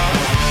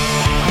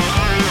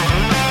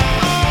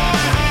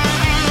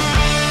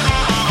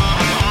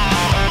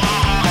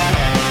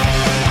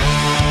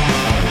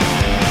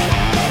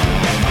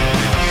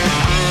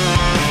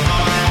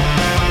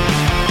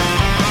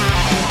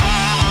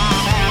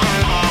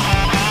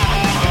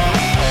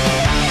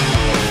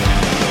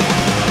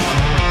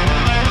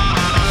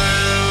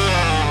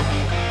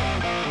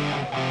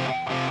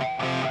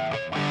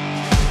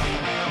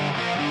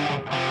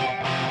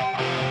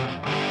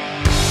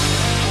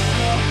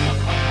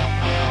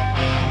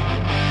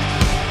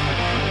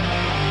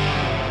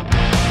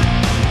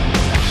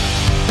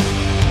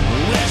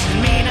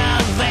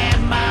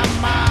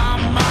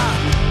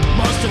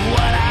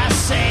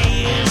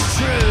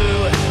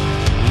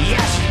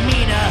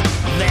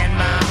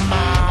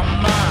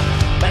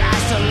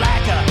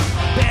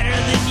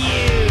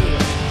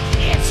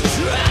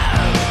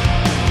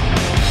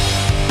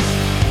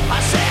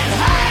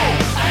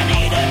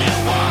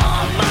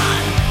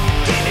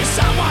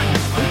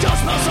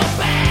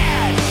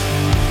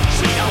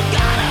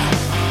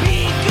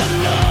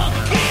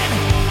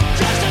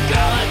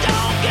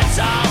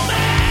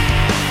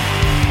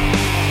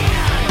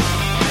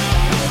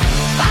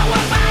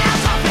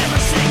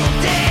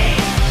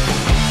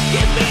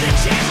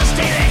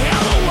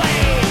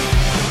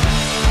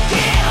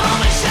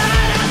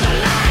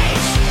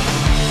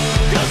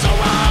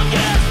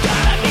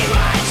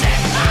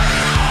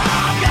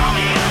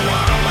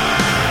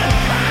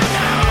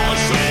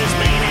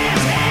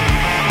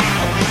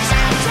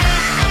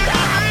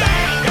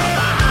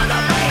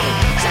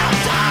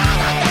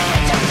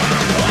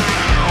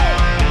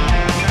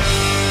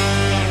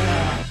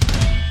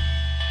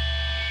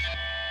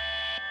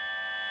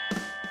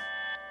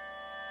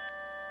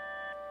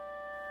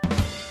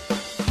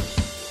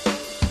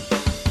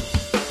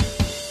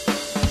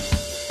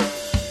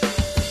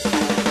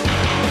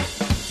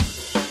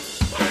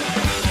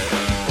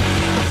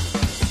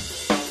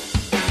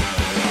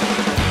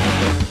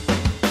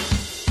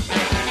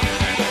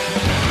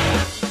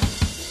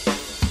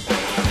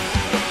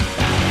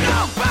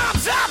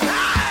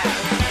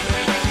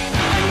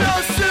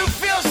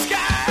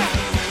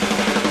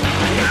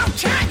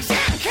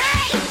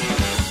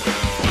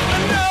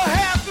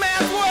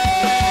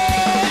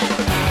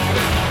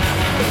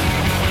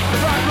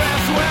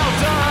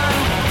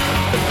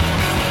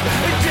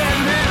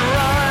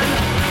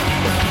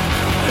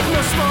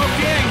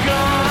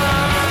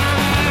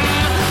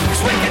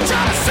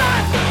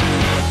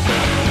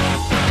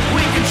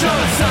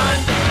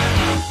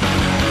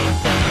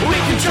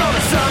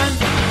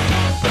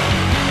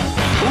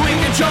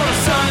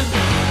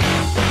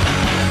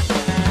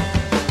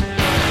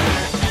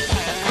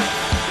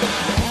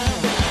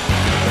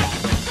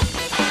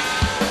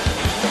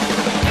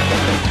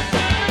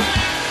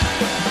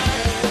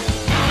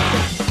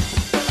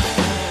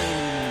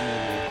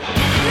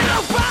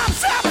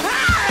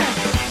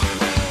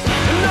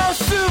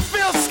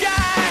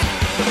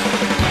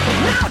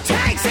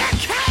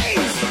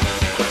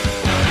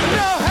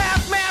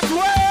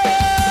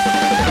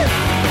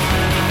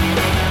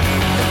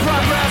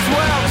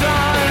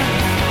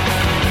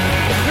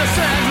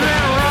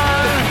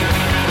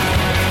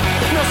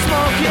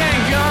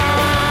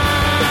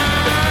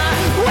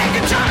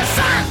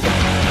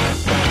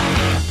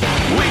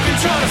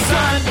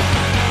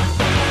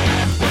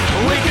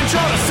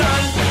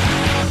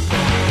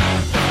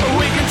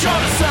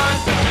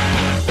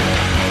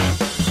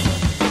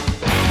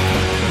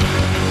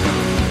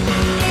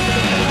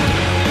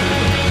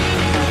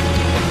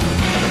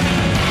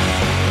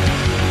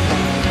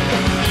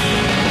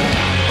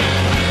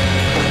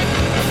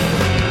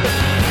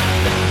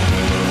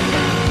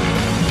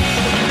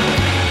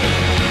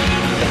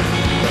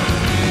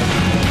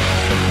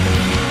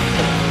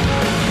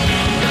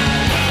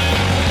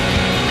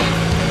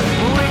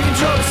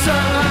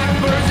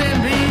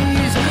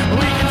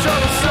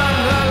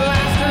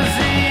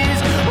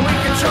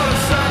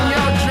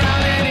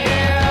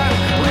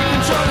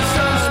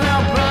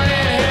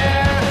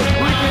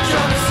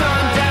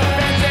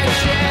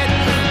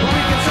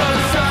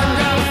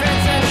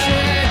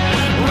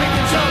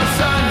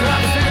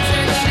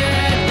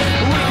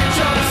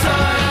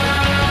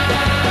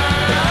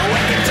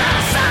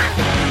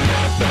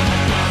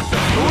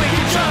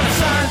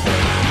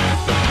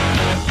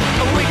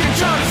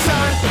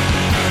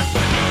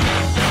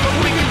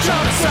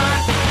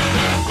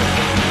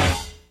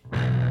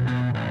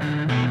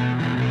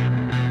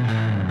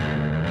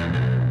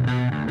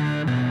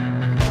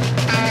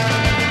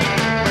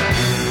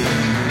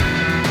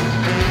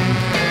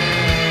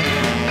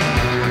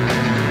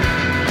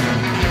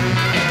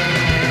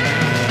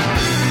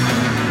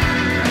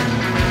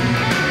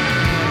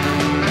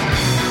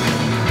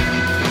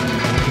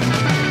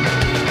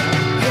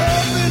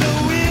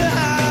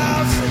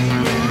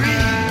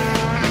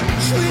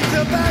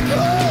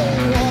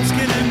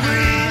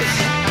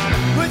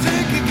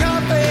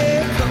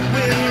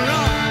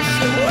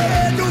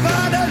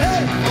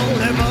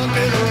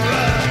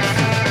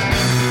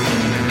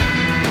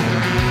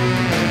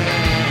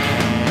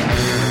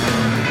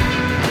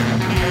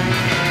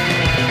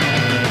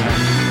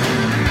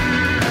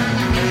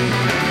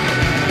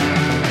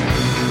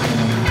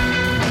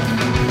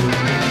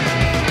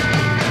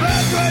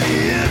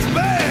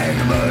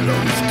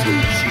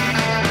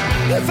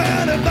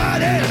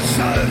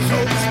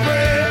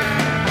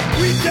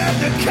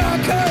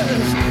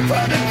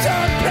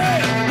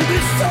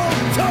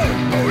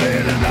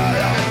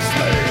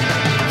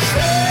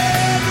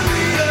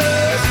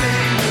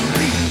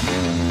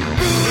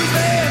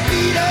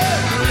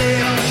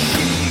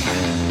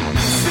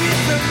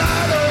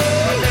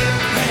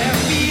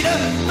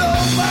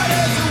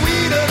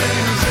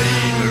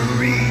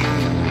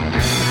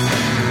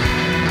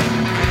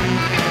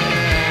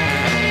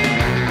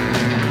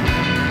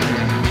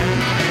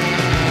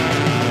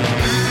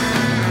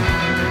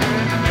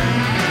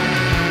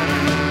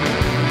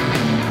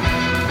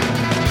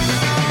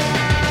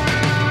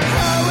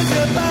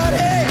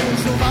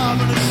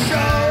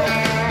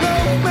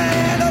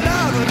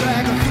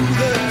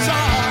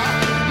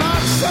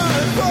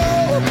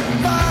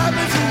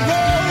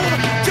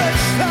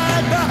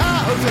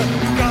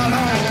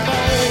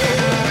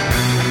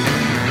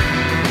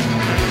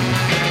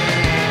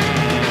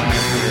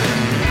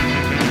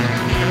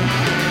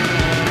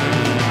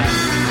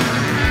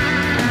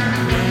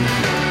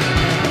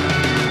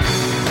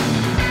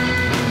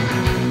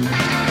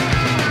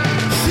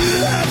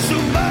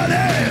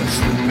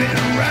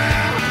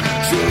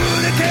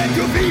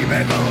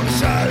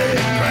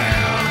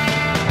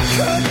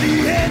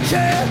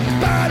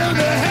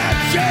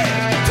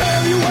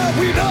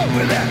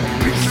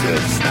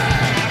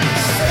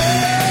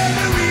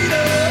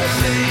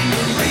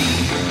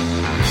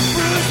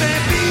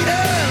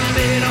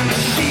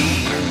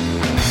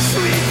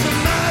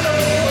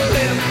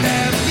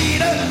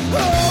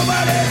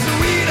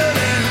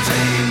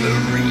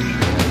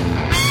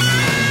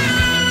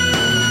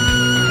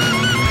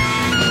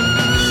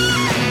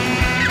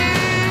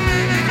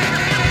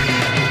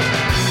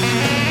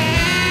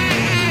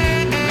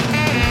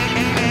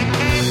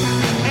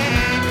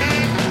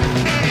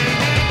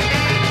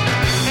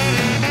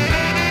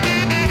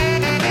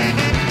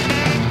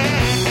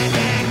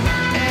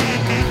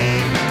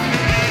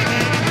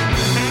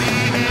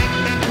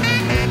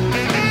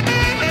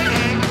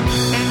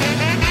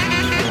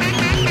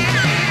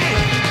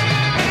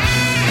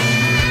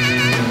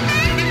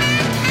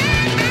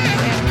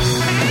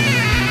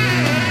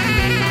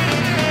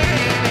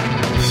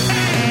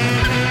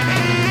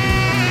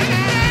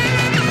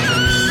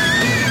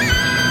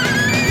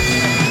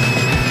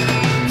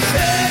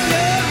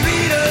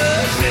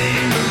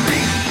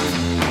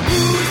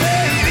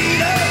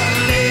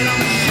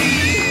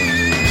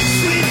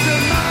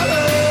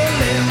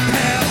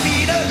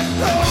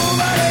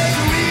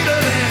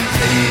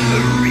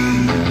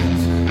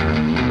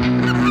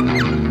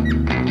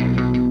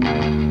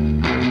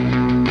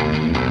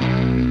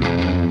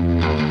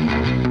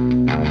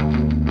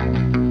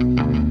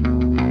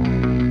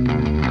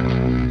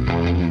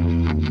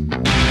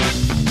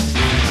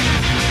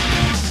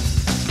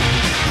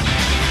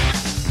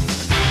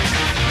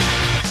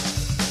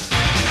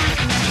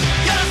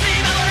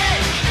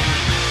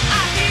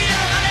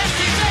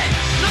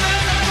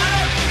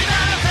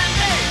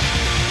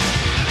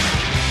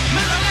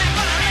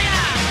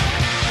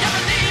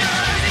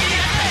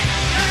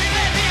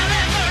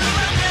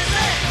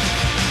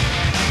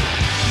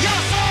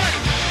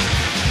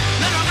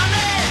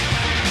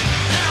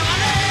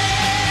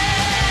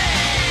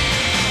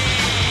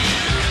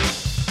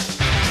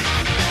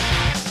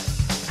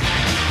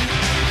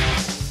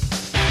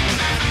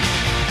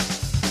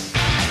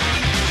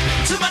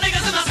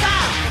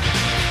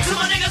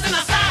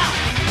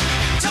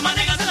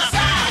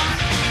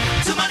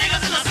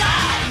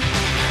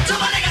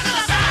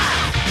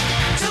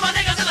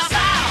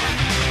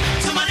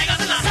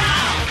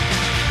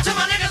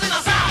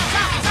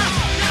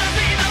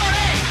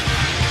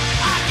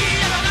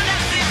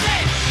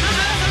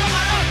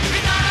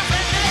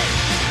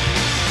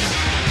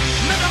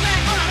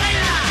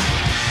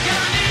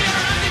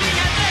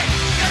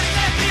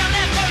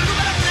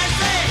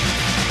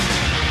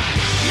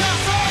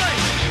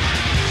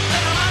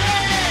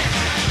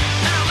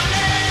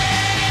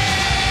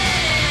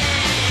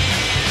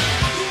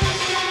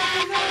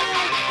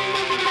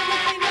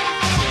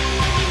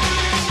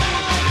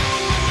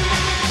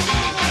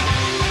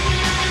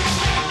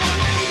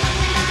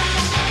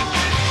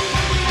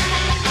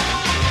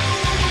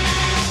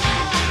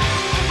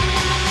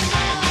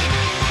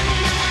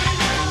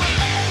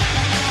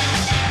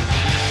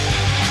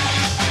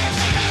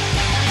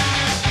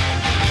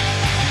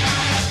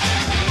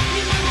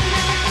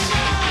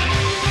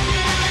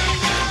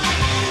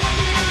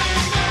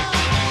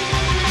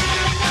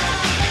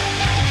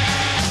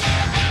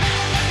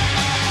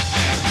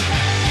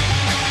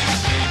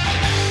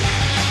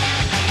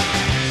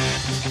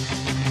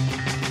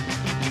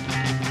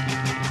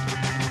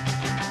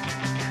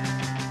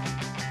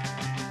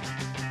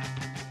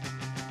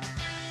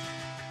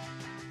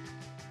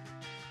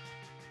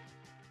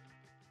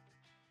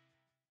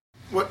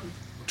 What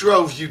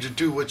drove you to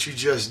do what you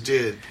just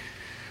did?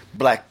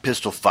 Black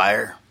Pistol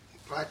Fire.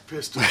 Black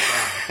Pistol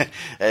Fire.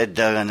 I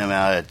dug on them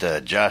out at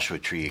the Joshua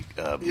Tree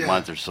a Yeah.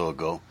 month or so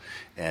ago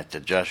at the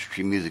Joshua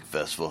Tree Music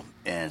Festival.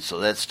 And so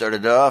that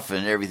started off,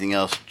 and everything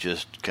else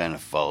just kind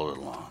of followed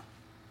along.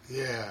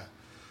 Yeah.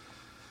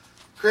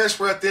 Chris,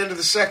 we're at the end of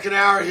the second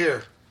hour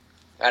here.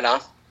 Right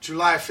on.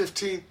 July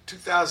 15th,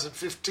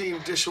 2015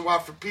 edition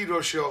Watt for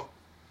Pedro Show.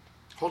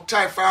 Hold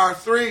tight for hour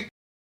 3.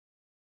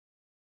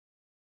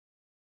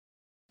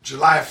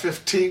 July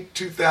 15th,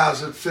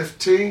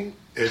 2015.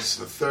 It's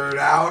the third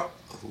hour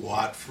of the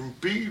Watt from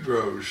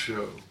Pedro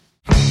Show.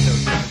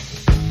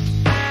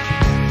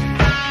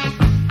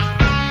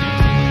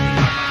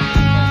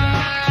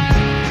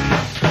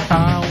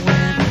 I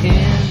went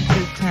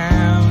into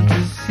town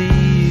to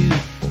see you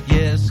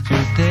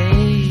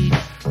yesterday,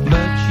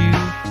 but you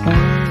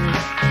were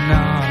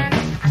not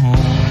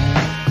home.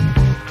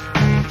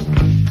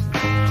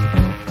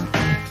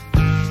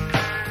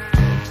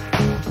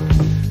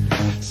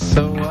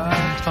 So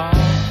I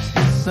talked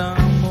to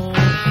some old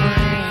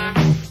friend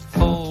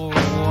for a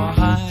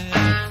while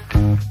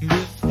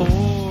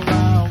before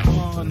I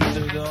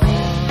wandered off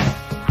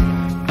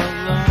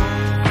alone.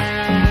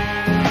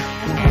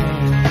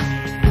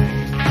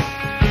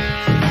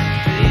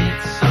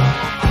 It's so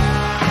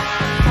hard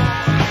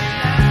for me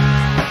now,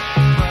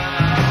 but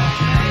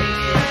I'll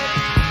make it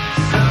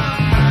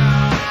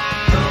somehow.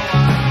 Though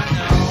I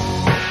know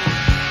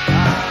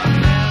I'll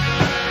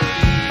never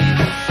be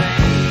the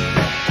same.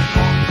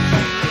 Won't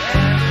you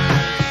ever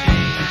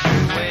change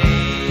your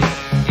ways?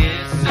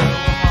 It's so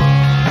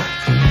hard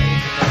to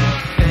make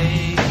love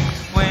fade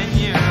when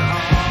you're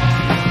on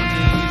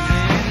the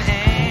losing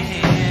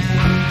end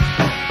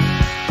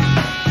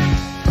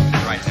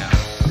right now.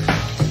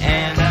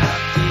 And I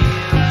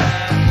feel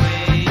that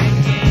way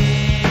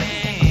again.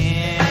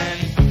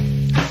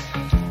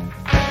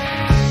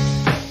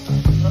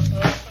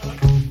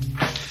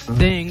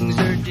 Things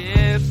are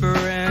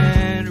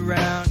different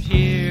around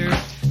here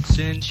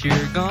since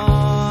you're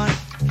gone.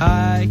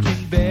 I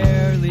can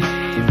barely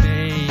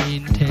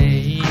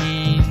maintain.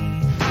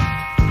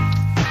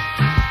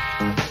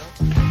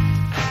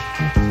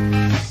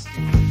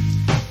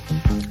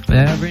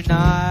 Every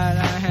night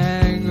I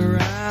hang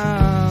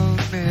around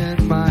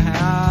in my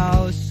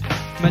house.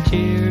 My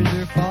tears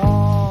are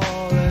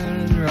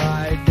falling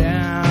right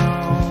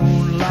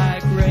down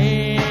like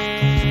rain.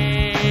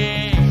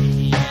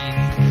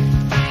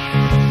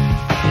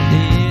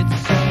 It's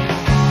so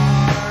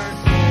hard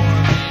for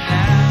me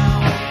now,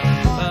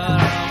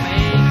 but I'll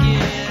make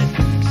it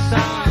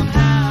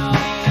somehow.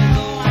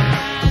 Though I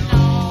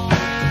know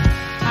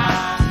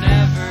I'll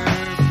never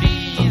be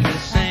the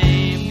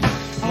same.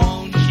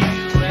 Won't you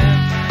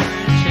ever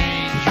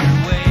change your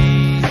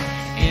ways?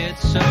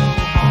 It's so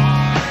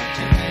hard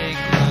to make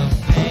love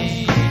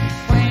fade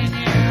when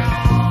you're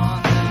on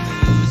the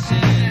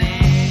losing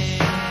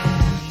end.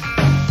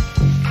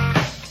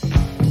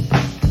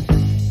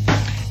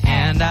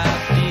 And I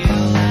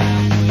feel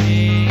that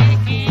way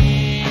again.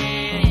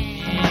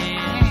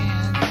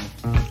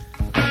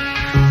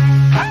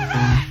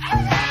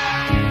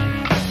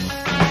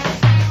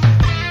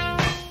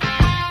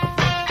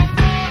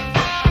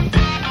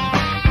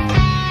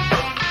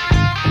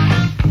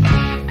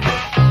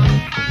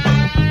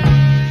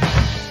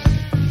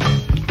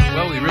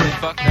 Well, we really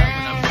fucked that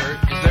one up, Kurt.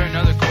 Is there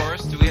another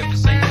chorus? Do we have to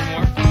sing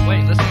anymore?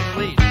 Wait, let's do the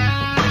lead.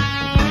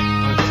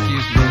 Oh,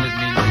 excuse me, I didn't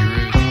mean to be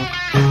rude.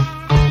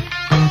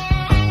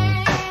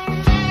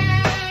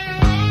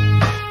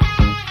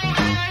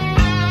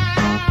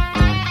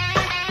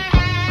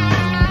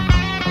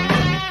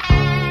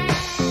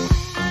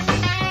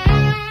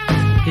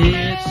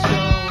 It's so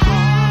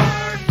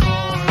hard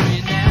for me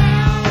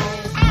now,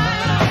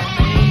 but I'll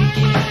make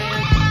it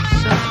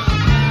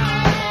somehow.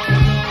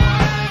 Though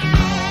I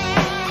know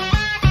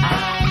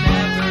I'll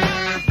never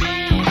be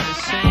the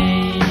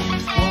same.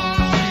 Won't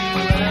you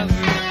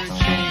ever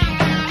change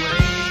your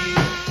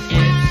ways?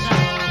 It's so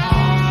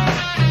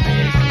hard to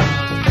make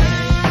love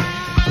fade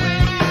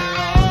when you're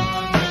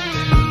on the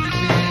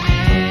losing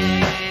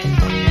end.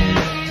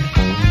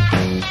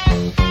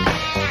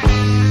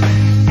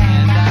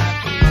 And I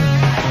feel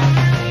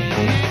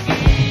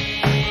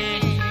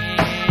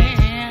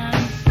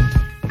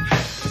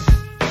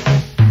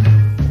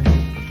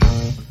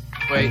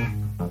Wait.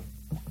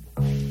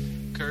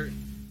 Kurt.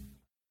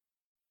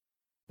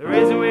 The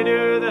reason we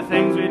do the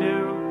things we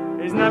do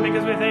is not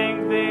because we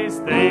think these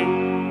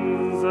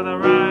things are the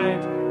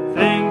right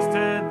things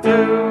to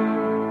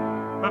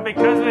do, but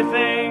because we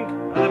think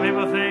other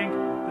people think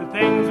the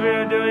things we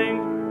are doing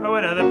are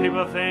what other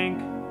people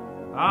think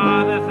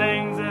are the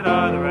things that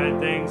are the right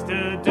things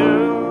to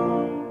do.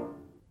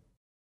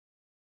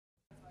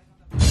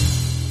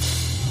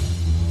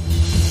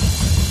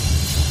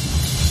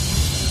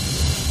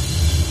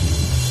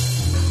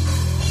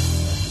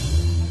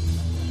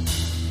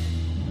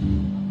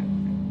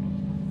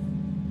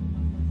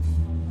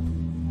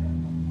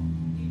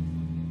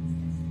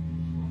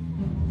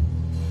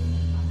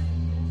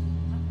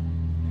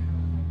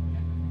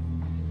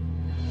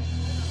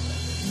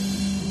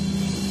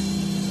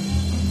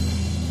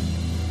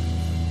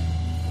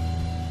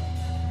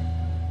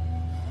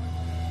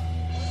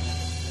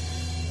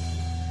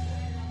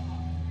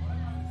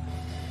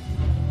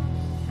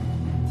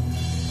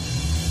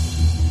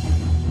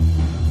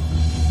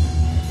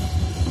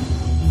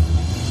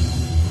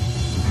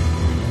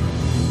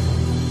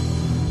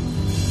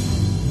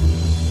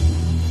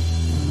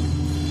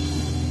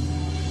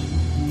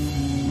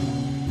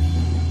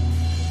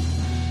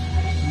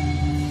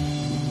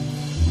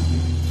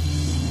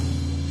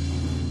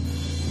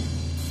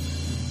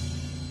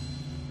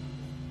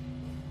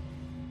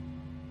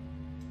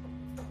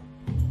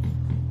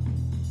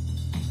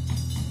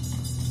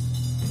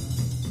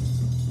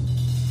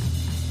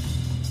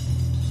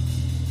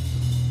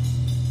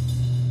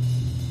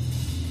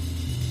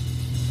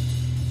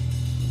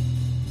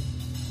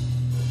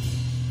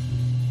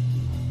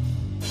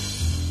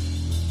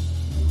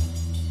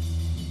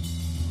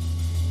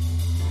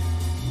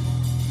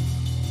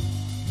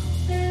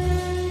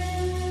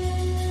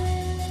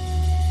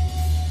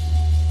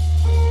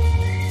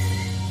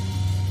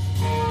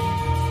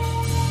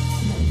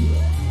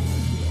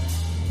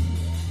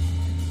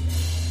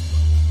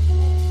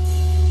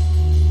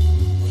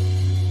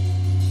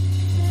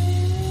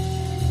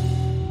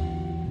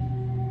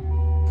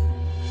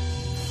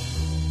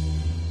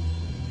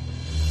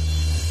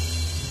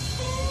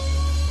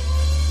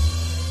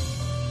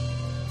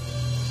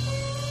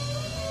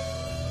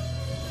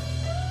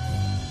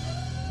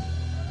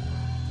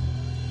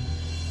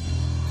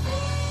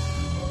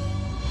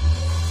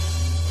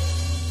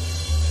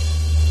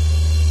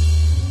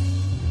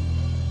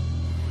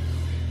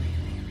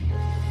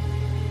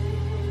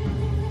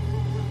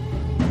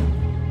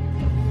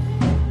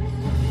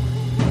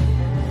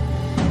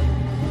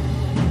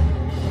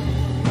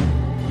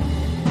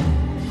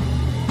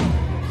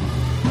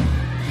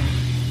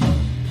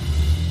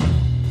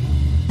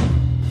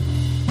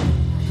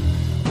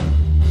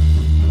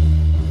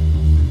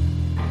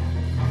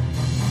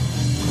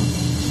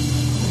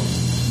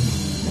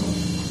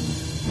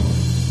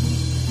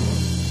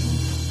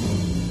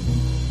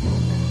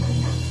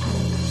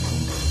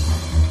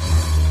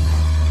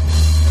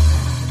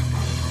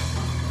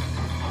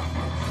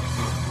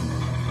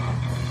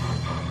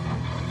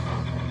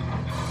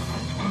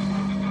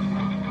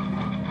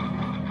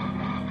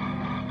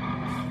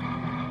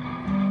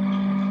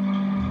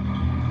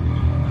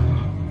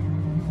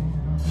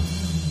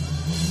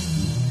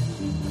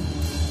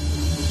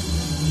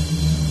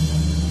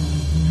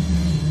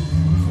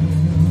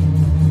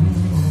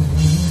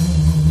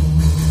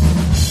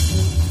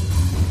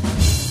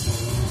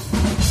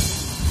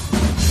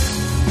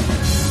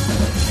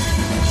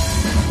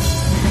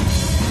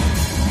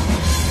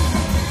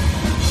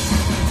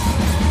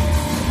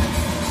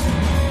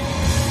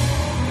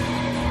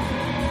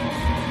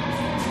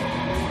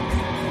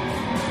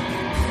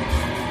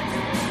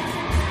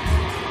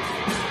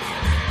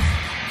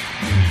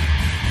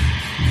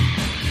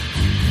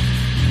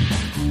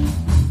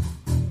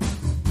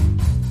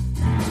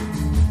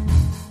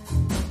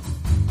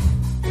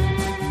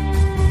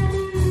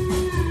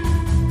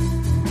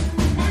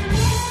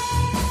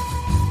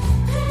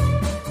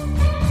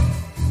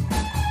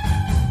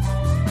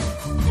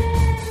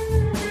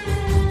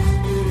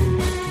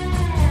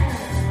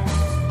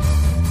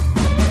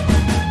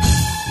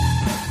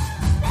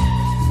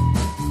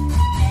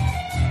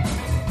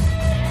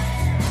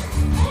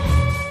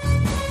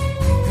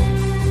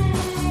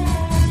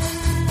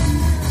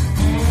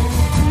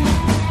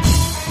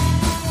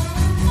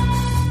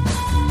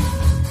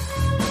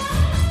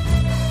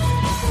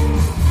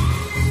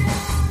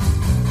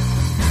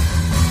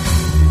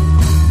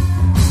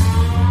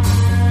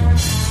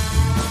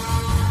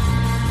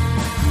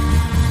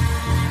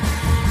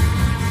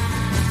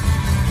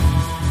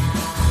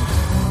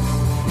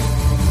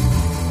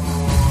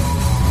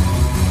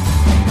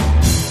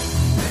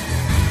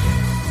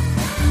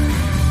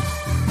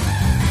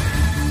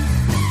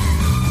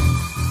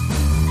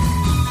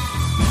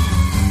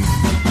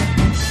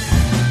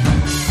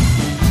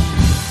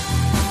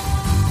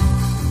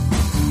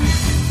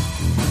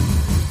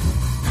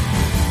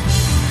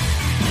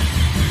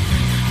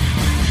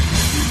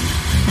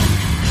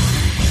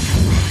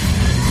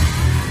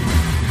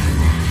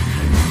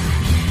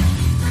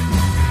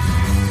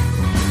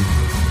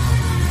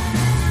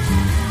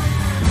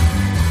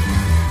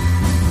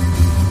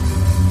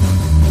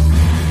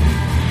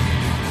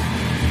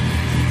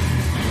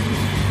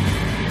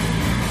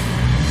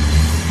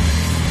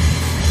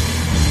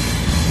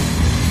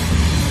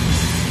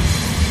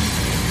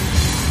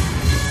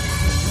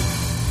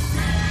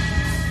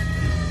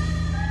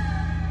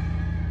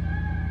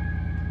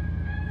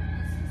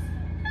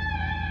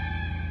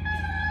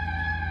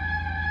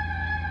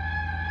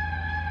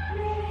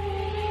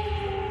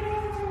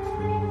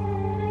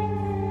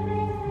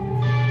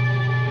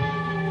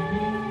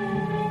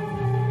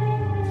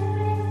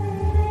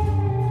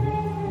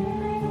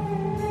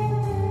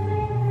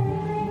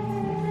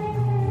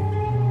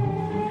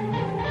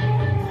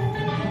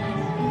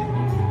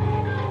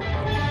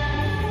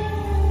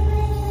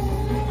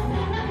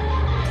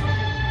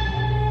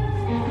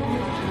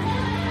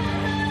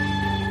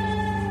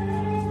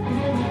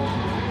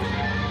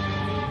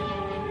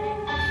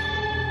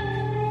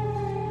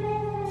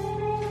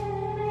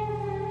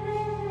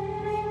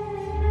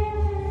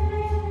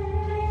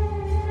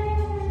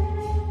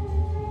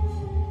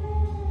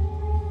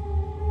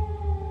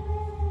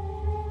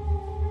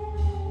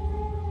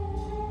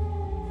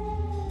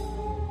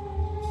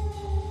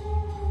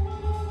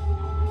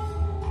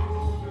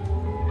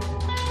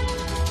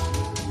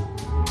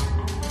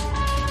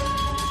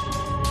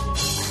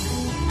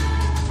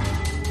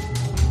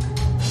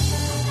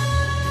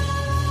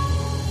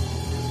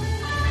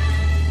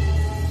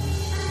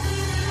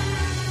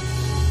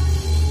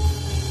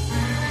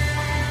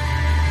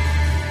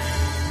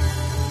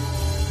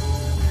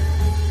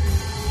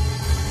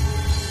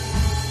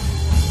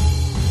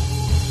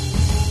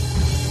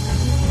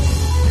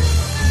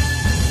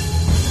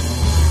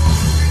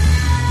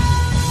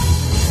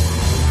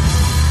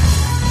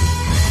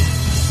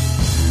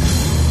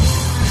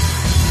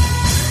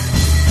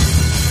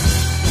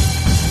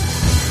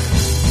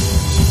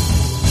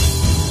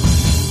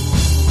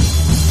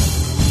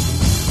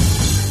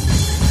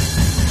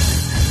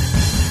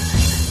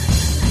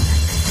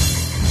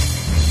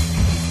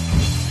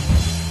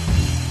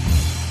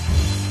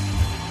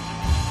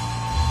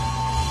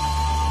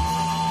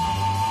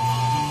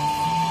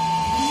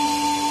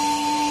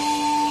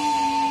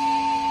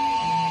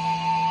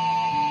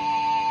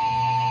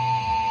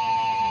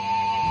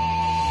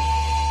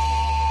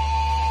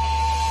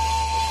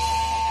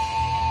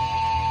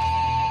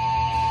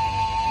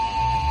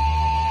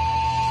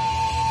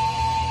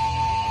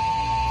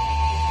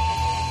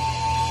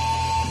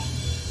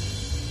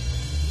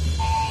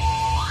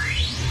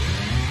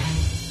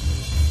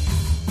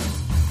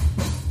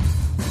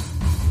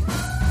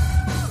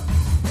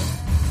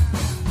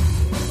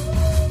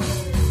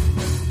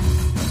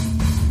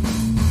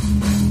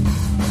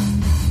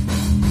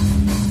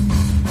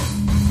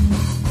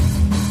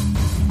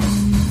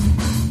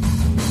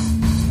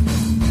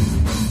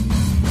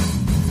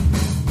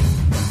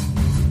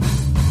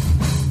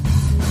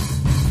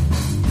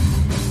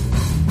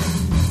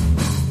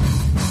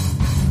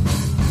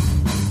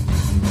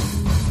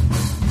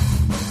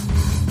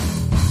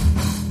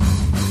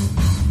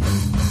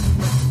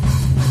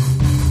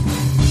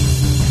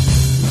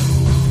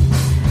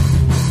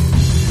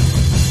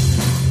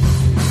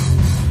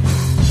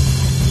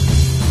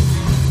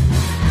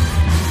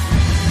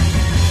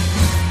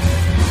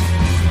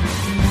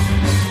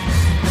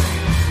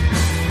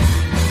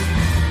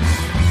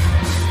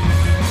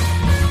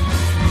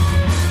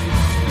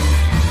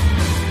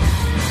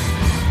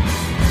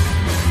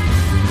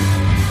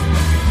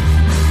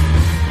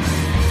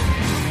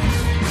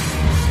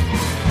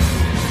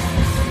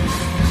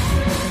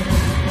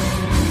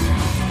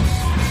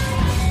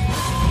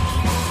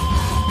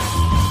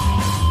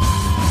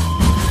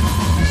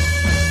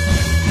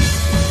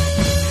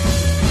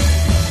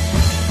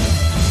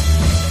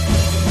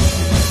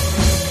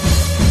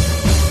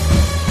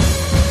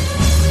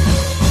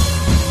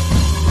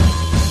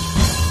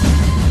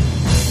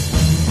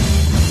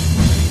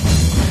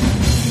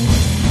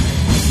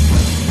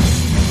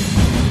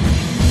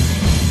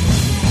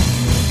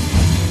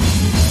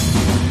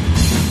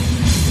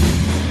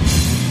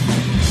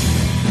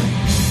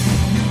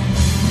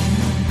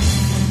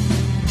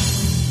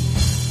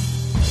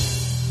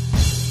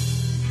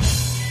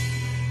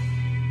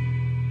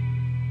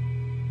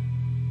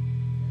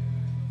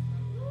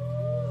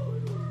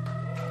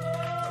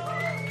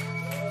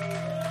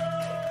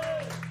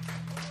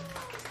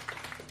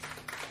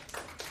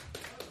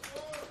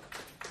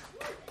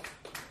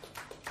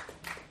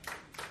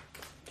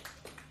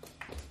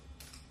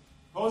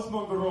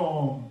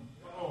 Cosmodrome.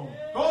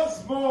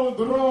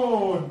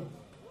 Cosmodrome.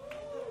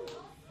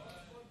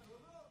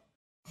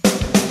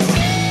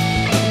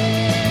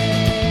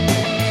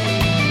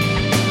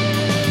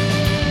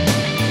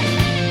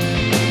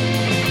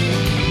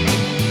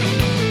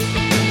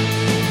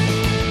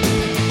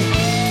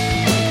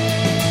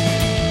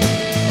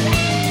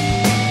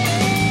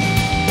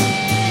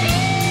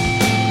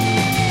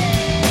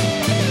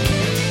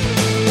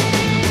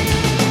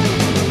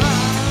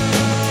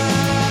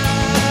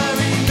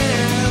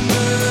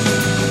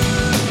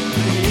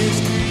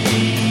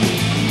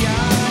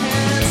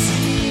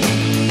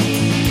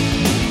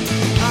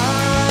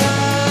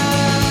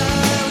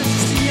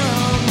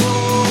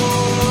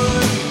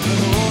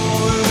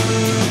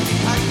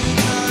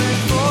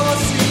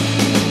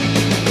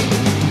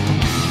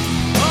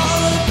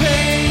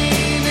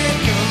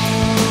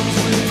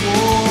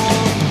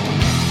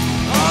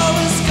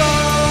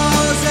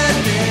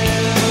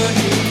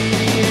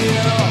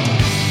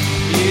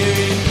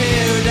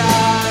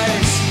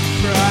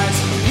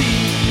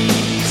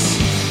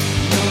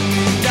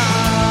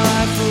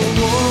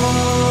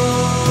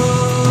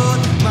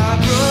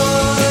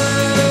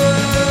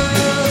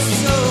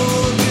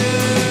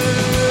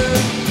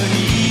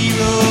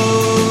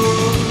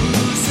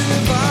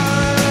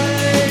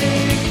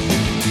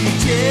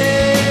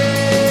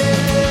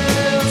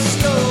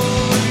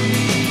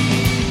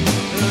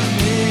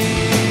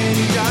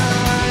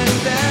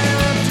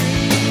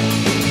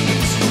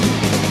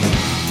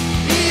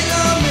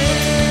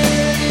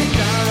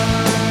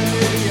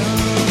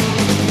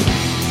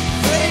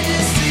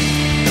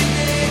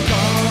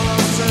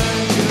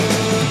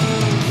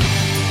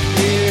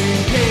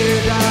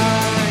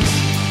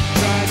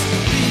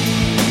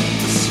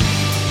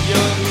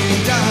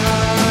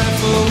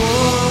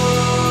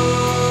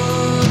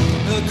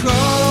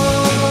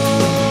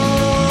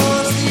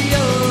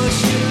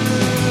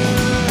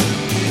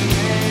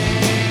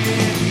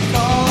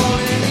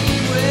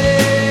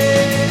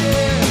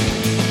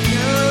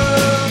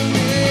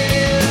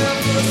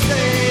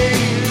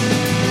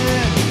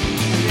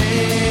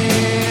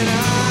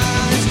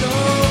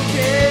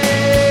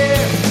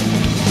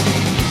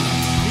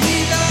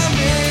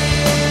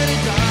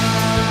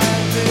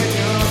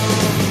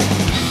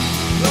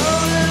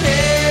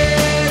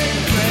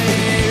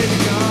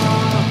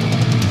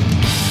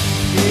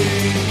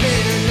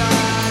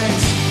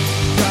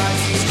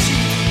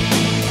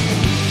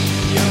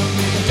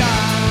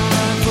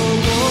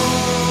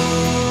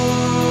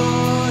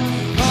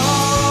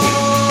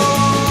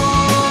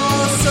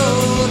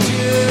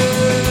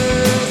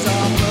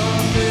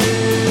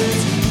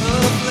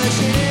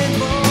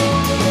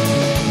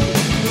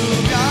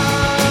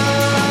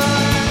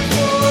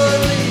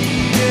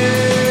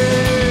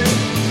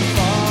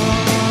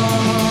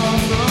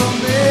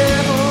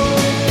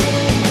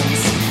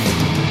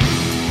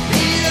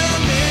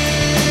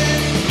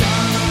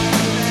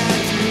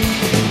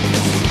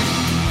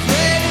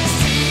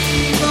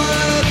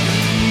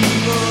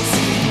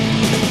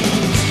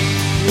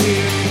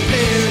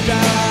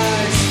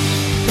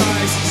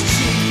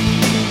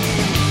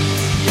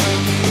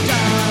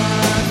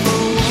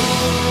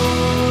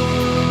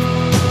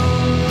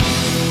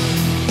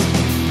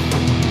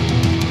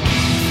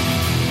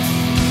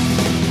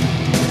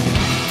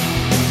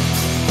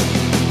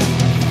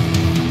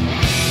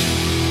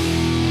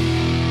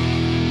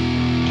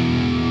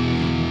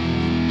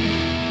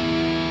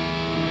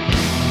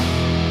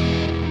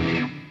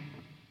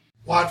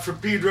 For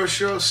Pedro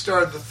Show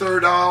started the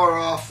third hour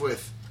off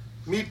with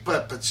Meat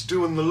Puppets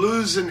doing the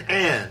losing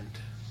end.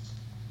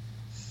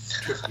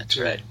 That's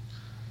right.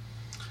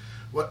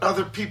 What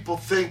Other People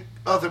Think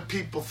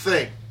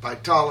by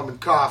Tolman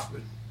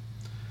Kaufman.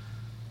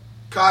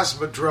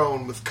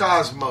 Cosmodrome with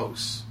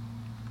Cosmos.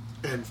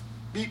 And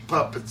Meat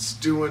Puppets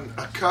doing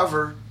a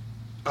cover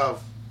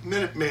of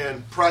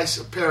Minuteman Price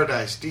of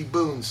Paradise, D.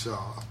 Boone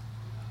song.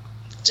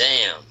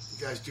 Damn.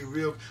 You guys do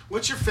real...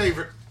 What's your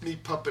favorite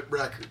Meat Puppet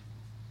record?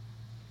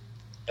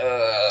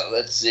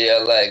 Let's see. I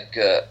like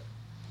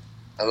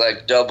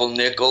Double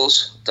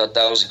Nickels. Thought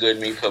that was a good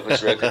Meat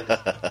Puppets record.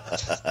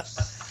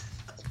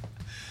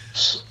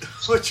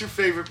 What's your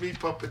favorite Meat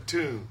Puppet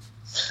tune?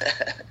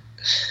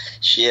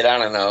 Shit, I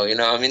don't know. You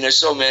know, I mean, there's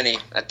so many.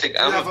 I think you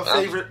have a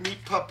favorite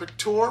Meat Puppet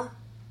tour?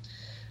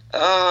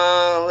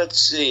 Let's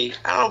see.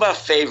 I don't know about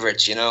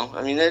favorites. You know,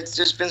 I mean,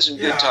 there's been some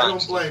good times. I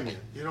don't blame you.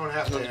 You don't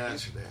have to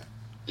answer that.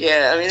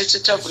 Yeah, I mean, it's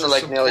a tough one to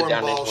like nail it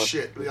down.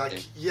 Shit.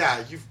 Like,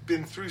 yeah, you've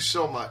been through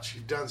so much.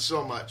 You've done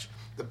so much.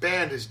 The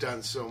band has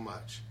done so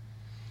much.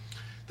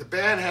 The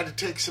band had to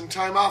take some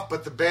time off,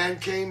 but the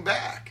band came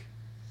back.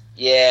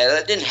 Yeah,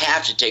 that didn't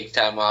have to take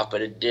time off,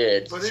 but it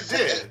did. But it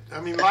did. I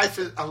mean, life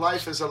is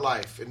a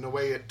life, and the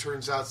way it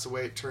turns out is the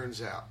way it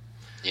turns out.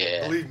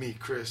 Yeah. Believe me,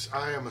 Chris,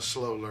 I am a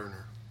slow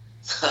learner.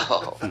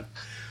 Oh.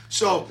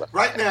 So,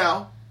 right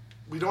now,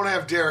 we don't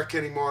have Derek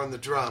anymore on the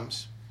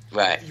drums.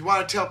 Right. You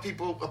want to tell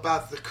people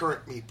about the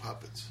current Meat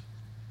Puppets?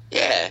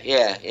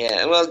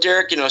 Yeah. Well,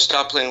 Derek,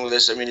 stopped playing with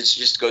us. I mean, it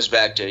just goes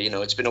back to,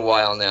 it's been a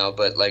while now,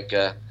 but like,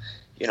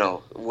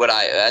 what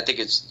I think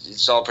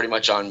it's all pretty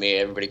much on me.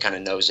 Everybody kind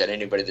of knows that.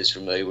 Anybody that's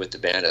familiar with the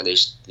band, at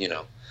least,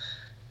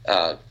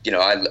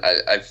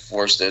 I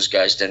forced those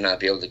guys to not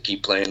be able to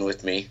keep playing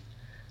with me,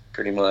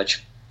 pretty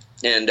much.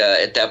 And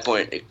at that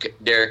point,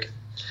 Derek,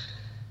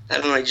 I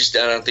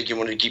don't think he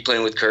wanted to keep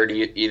playing with Kurt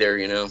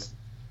either,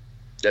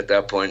 at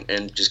that point,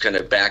 and just kind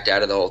of backed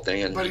out of the whole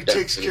thing. But he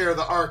takes care of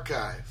the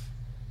archive.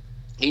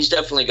 He's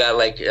definitely got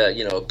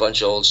a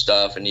bunch of old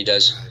stuff, and he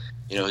does.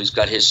 He's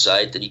got his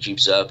site that he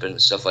keeps up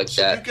and stuff like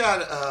that. You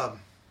got,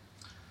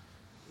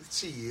 let's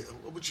see,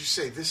 what would you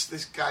say?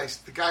 This guy's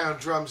the guy on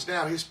drums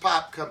now. His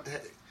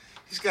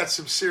he's got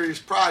some serious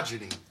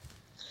progeny.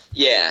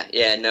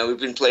 Yeah. No, we've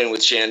been playing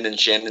with Shandon.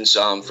 Shandon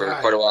saw him for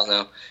quite a while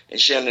now, and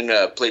Shandon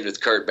played with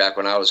Kurt back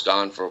when I was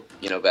gone for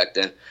back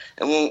then.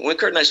 And when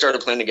Kurt and I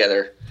started playing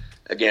together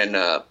again,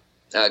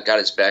 got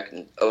us back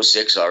in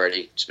 2006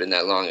 already. It's been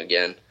that long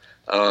again.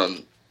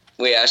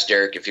 We asked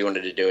Derek if he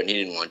wanted to do it, and he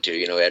didn't want to.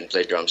 He hadn't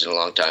played drums in a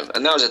long time.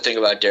 And that was the thing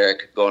about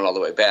Derek going all the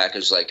way back. It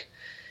was like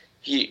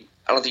I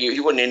don't think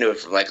he wasn't into it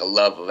for like a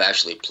love of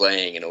actually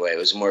playing in a way. It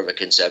was more of a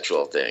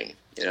conceptual thing,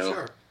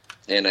 Sure.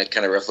 And I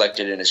kind of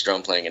reflected in his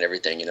drum playing and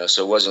everything,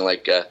 So it wasn't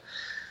like,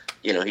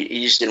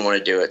 he just didn't want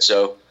to do it.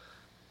 So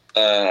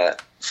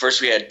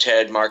first we had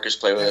Ted Marcus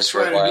play with us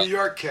for a while. A New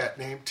York cat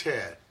named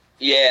Ted.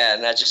 Yeah,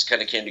 and that just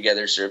kind of came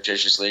together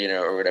surreptitiously,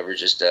 or whatever,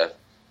 just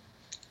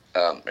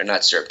or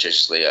not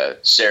surreptitiously,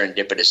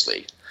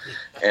 serendipitously.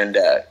 And,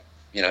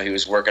 he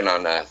was working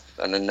on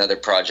another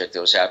project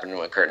that was happening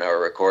when Kurt and I were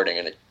recording,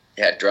 and it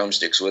had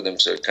drumsticks with him,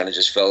 so it kind of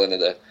just fell into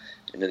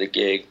the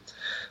gig.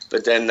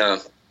 But then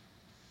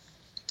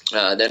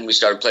we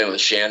started playing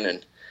with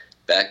Shannon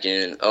back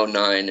in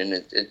 2009,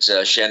 and it's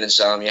Shannon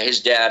Somm. Yeah,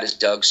 his dad is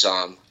Doug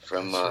Somm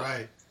from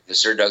the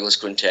Sir Douglas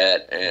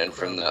Quintet and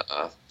from the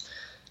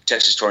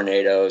Texas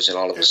Tornadoes and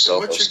all of his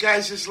solos. What's your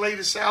guys'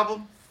 latest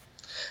album?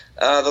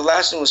 The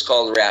last one was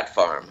called Rat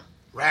Farm.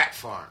 Rat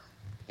Farm.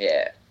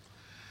 Yeah.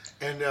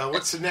 And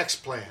what's the next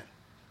plan?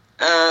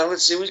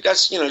 Let's see. We've got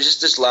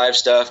just this live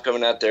stuff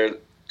coming out the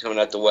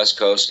West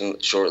Coast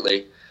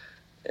shortly,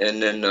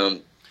 and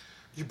then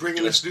you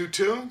bringing us new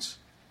tunes?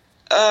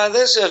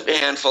 There's a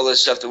handful of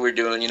stuff that we're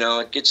doing.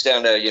 It gets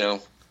down to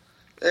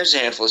there's a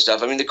handful of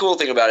stuff. I mean, the cool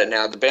thing about it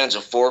now, the band's a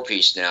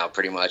 4-piece now,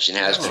 pretty much, and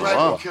has been. That's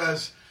right,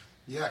 because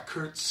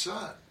Kurt's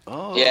son.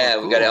 Oh, yeah,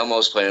 cool. We got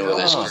Elmo's playing with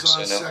us. Awesome.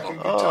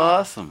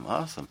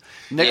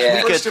 Next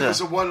week first it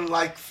was a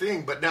one-like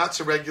thing, but now it's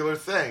a regular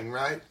thing,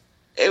 right?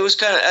 It was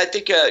kind of. I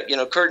think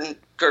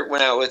Kurt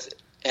went out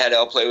had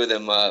El play with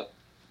him. Well,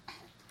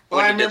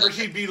 I remember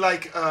he'd be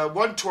like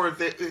one tour.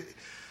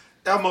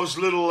 Elmo's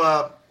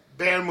little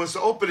band was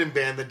the opening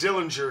band, the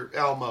Dillinger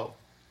Elmo.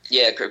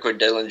 Yeah, Kurt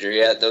Dillinger.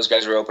 Yeah, those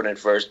guys were opening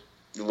first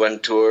one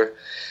tour,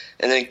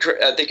 and then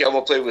I think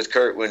Elmo played with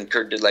Kurt when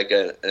Kurt did like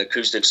an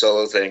acoustic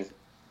solo thing.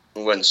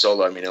 It wasn't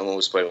solo. I mean, Elmo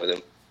was playing with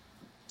him,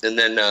 and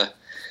then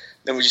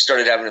we just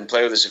started having him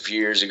play with us a few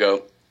years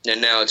ago,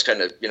 and now it's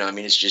kind of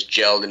it's just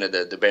gelled into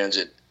the band's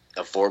a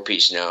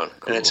 4-piece now,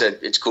 cool. And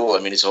it's cool. I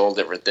mean, it's a whole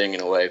different thing in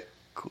a way.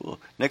 Cool.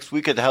 Next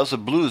week at the House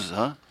of Blues,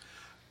 huh?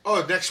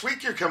 Oh, next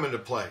week you're coming to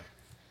play.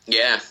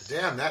 Yeah.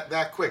 Damn,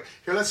 that quick.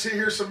 Here, let's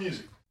hear some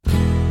music.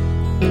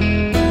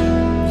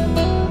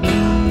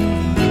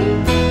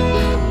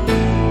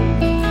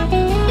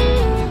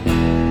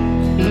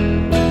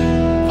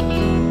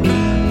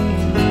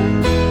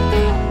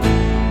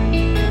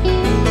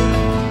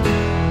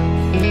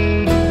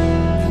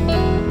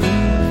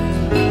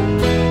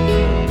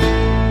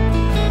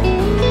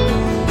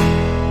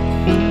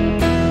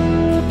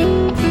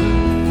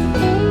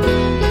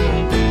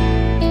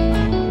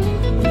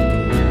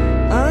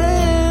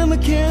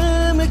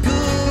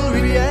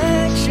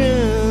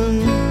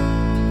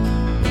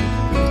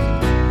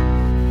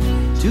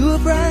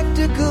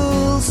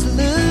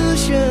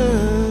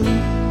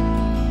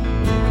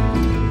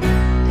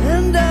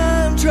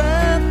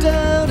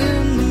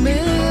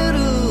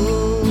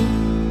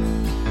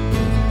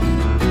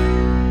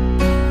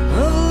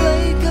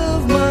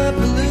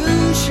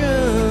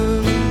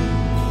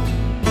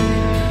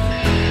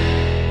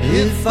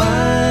 If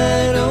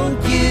I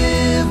don't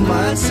give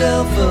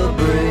myself a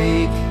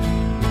break,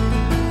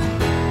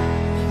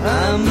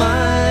 I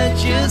might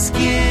just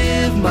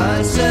give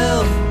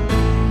myself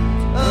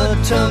a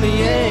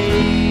tummy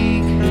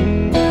ache.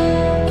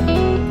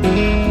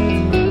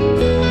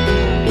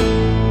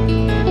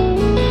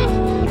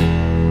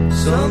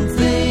 Some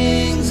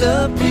things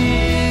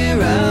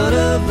appear out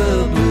of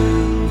the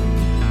blue,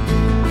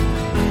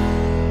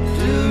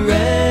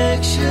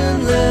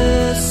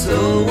 directionless,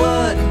 so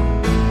what?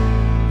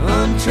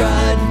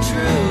 Untried and true.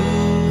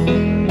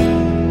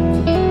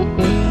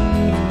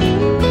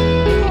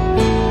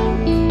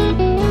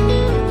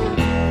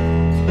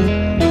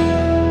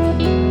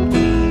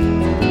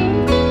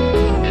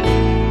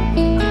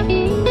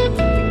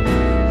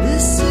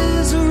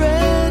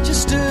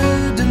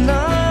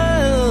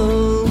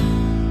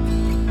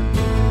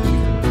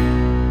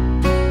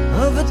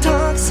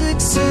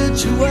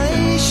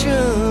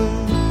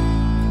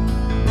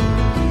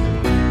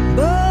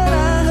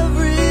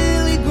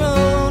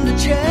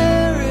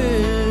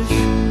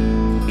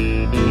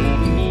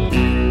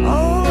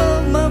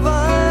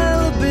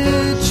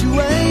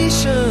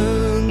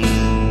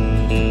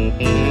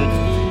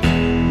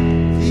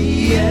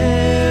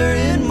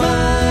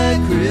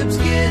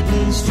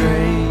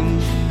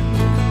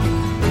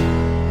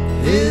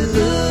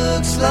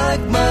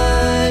 like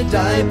my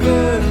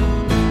diaper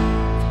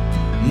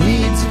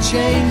needs a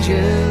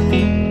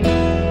changing.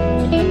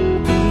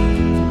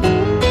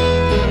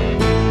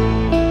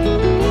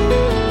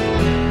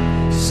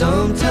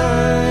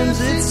 Sometimes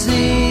it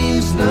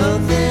seems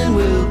nothing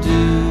will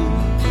do.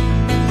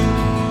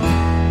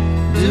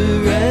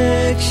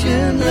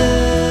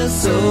 Directionless,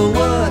 so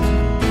what?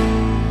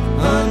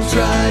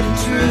 Untried and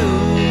true.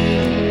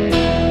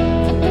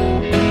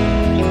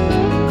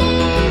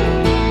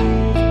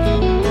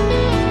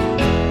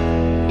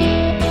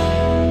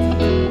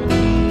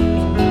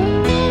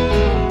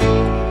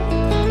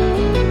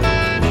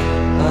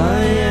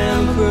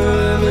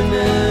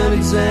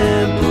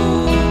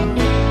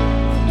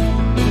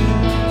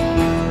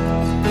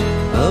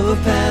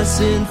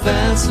 Passing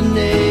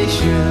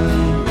fascination,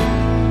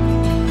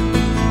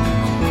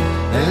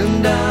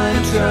 and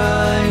I'm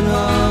trying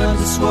hard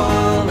to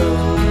swallow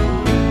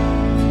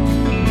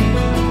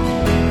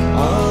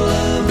all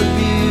of the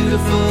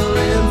beautiful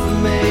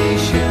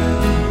information.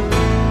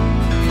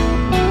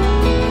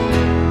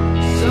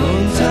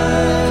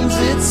 Sometimes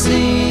it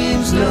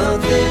seems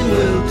nothing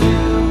will do.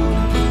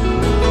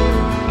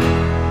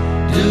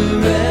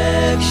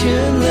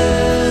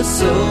 Directionless,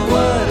 so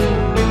what?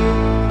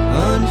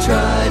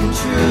 Untried and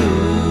true.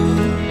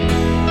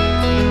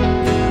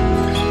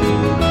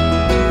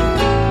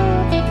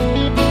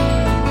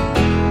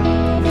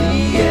 The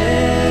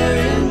air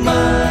in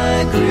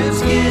my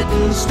crib's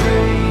getting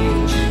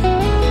strange.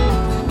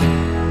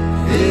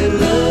 It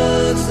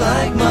looks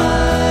like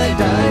my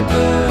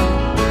diaper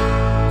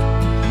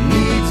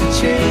needs a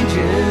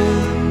changing.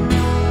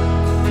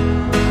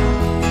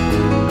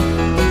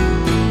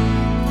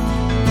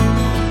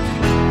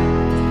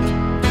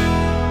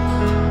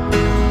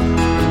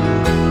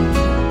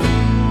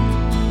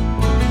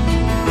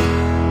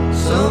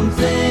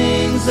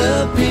 Things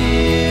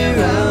appear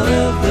out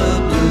of the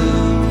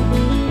blue.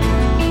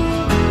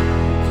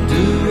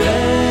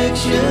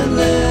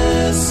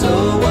 Directionless, so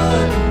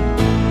what?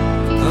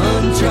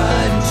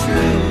 Untried and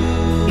true.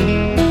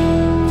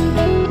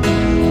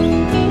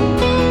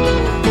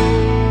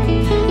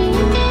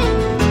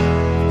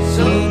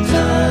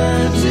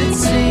 Sometimes it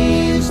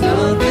seems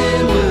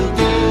nothing will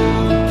do.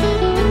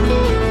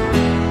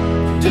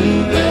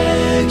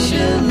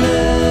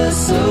 Directionless,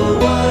 so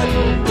what?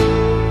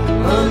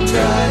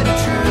 Untried and true.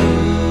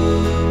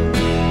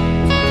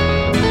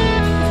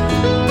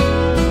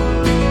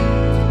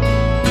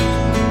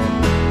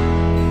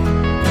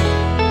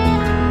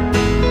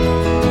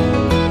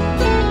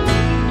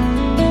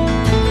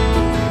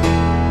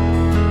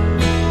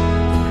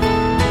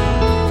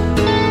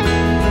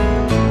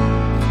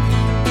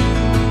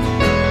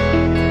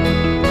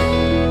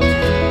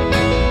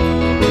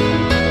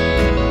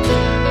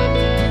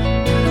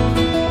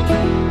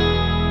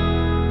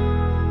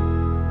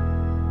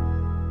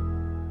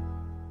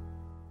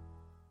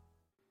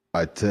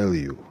 I tell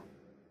you,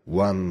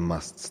 one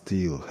must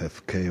still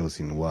have chaos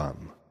in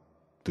one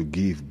to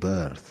give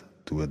birth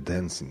to a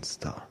dancing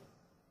star.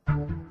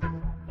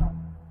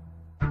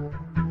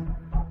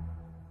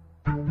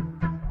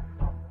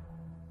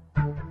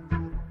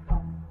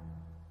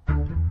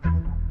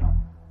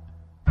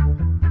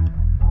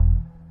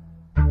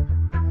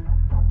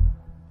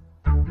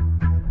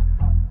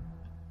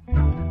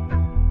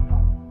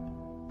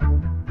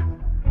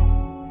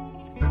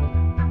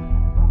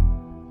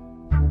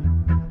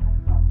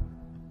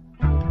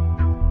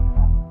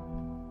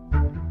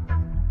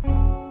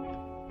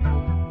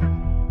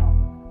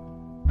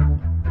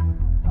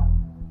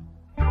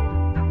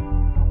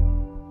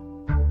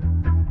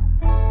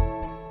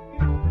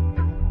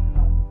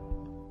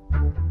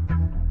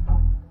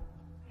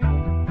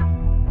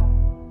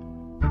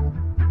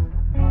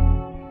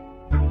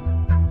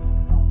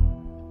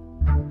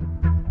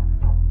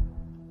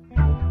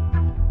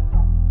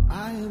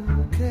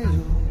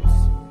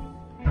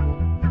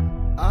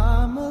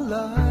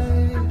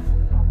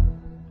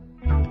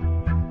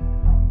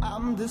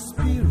 The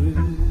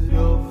spirit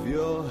of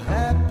your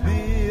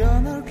happy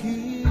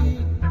anarchy.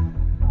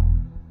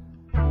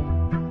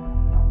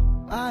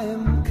 I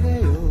am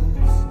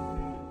chaos.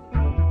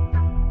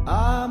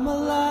 I'm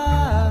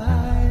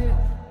alive.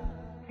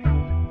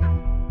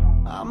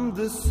 I'm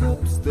the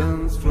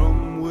substance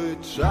from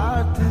which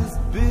artists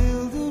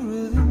build a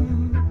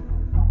rhythm.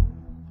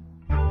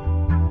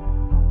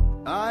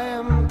 I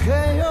am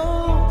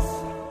chaos.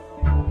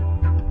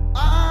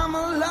 I'm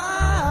alive.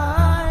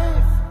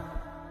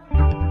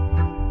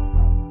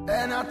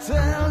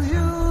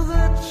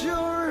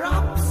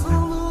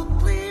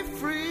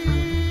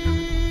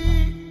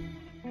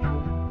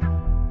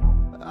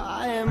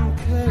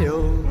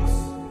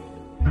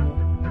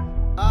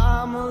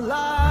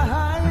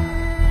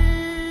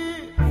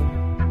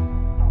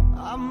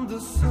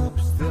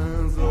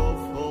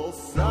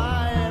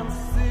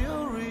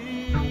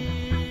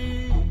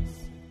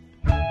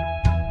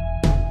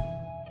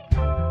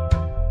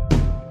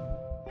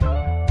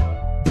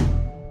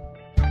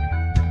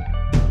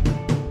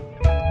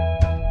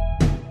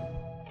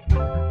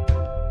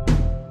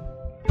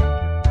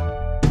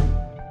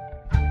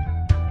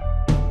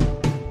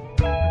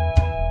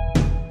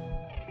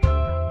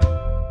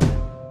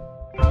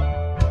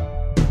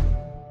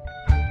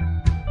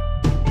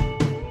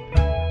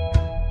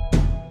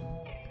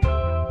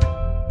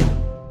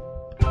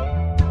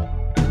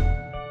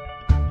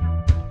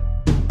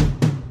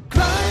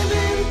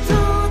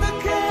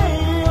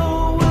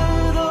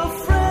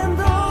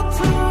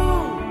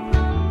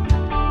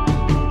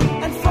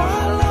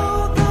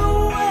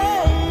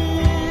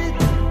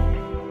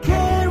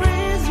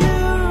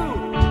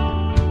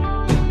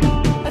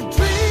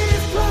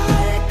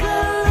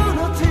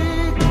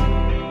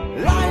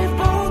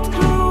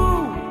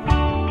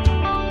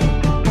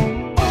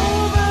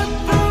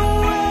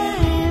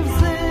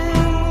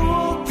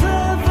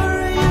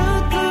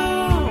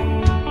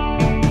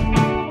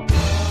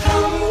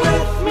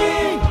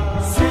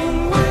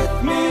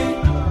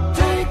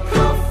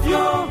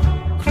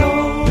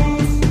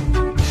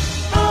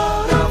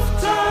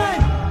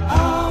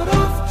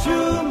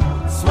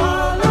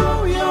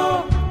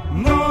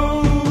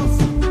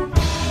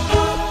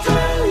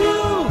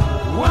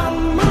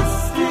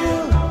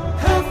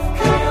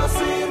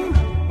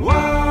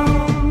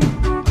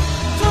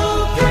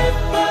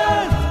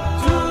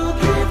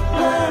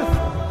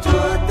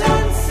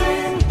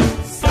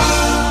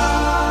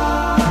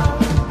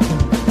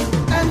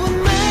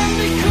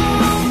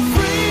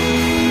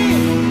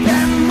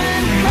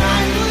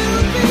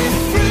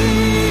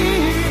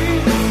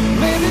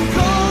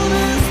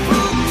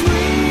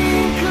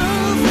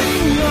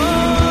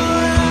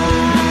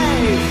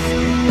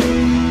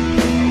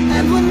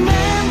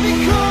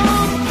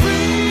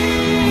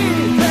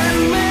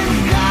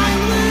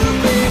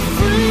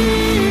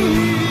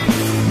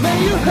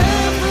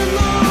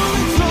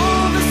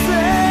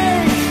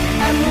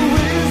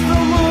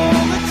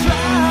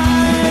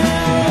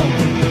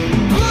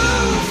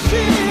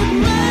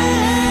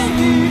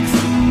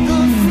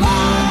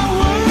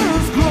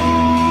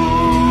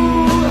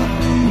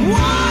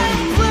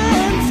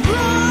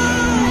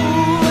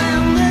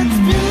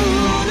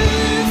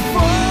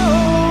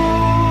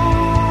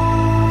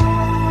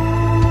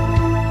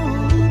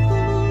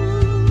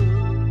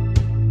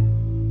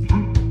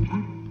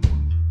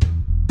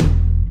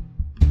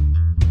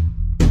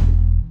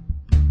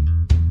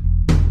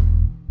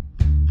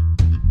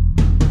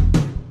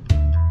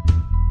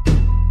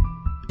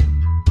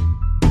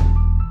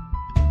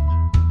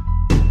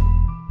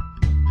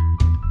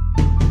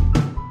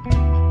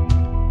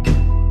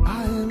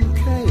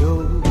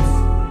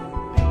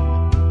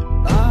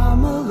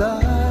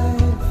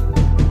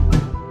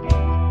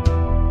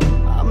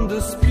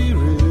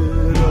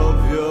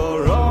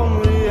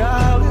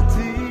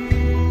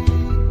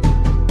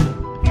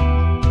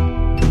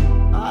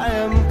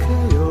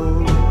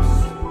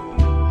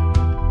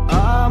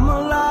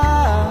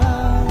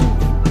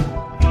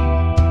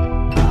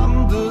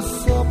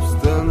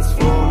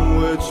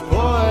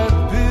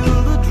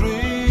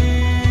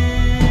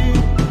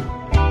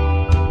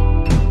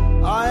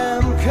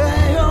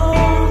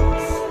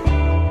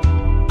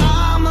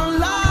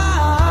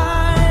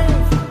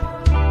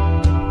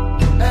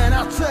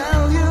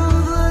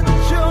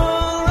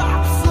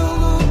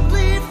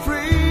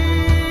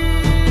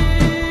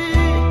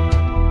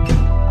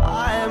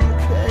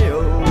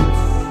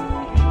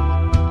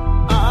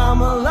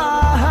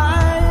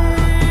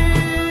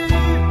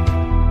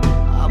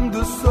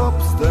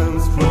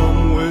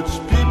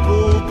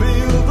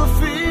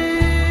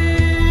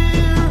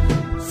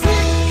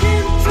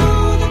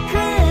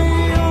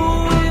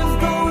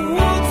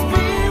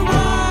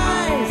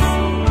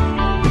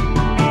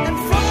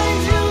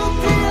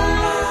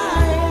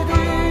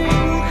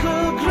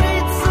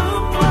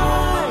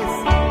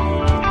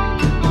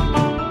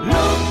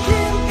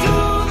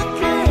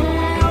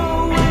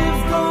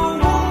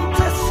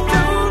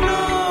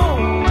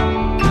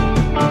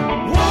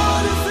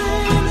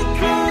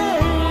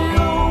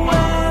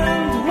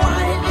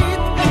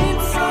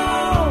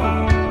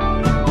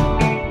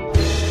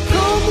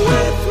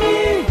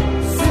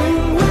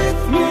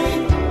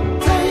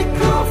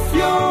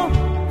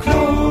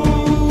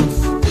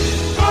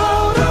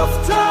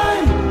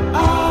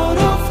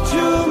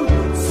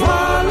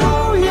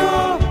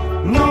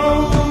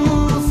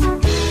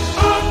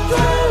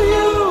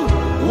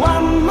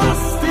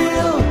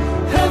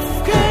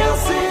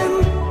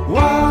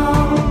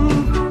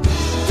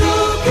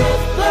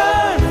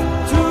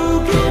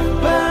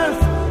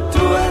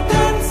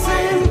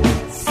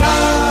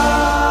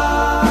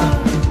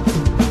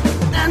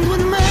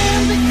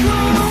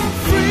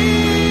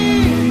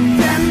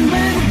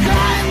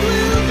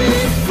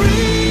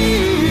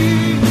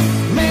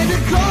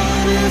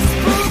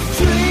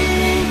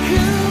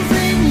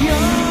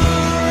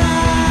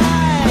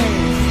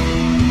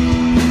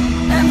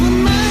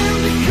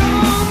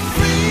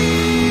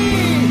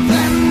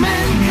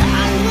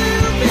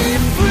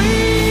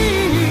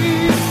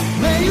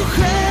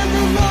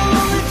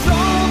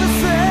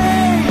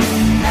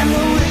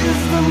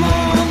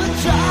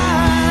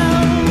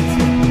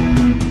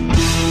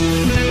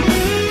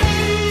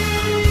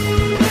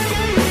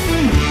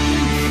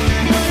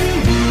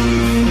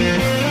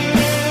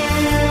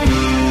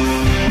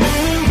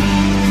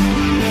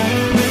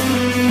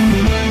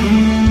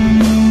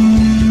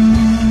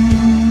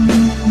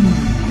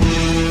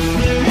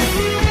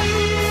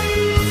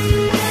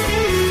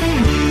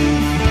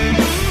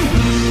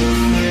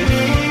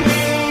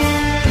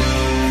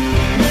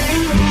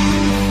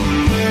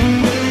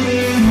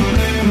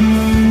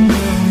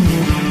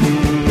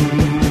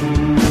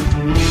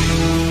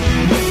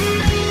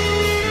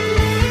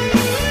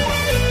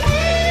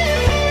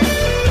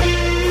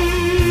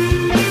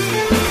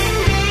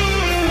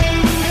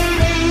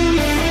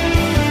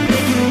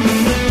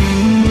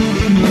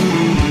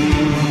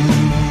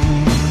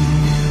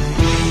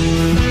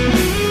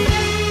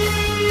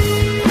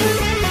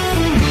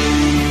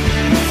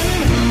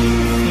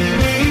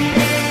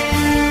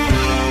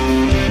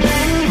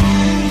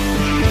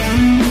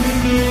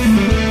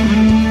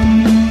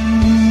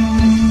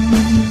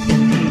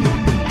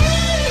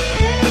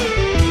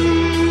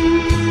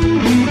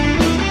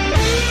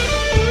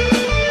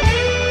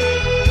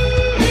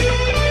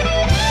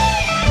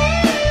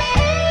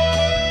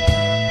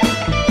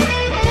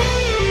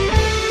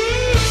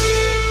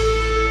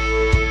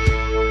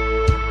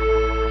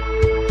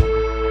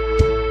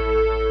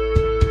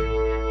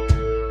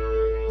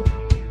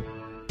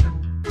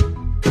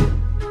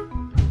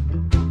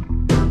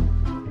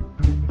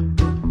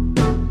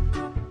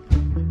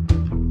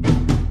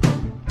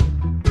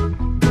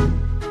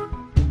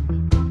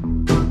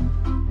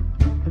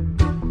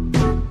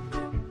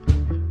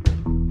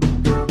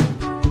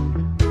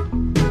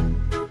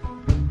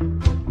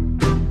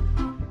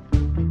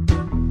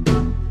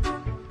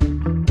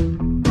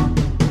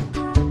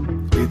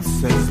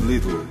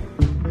 little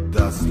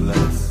does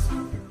less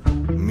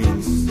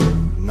means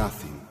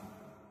nothing.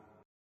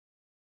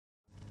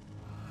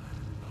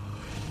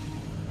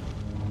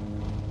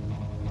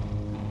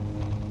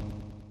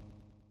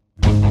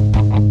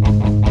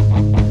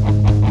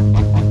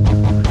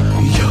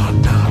 You're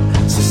not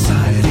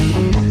society.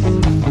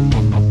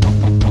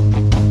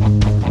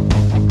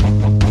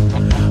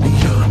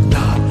 You're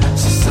not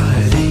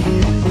society.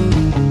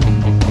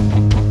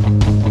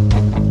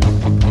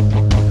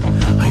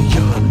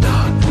 You're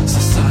not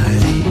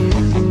society.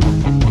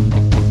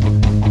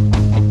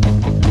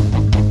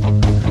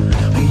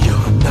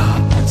 You're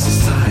not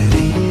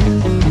society.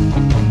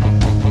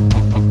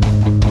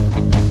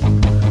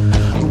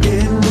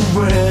 Getting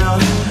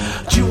around,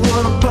 do you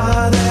wanna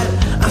buy that?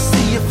 I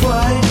see you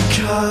flying your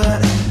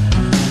kite.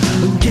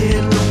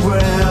 Getting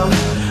around,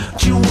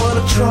 do you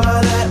wanna try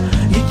that?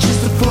 You're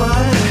just a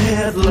flying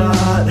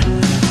headlight.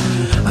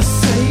 I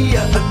say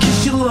I kiss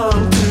you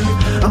long too.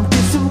 I'm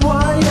guessing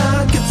why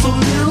I get so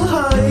little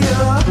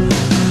higher.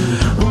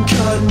 I'm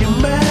cutting your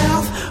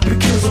mouth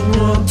because I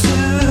want to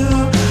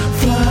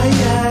fly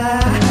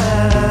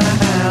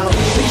out.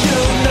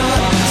 You're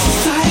not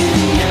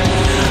society.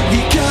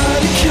 You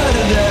gotta cut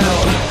it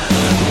out.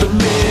 The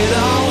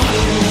middle,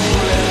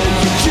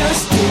 you're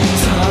just in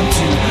time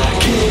to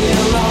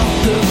kill off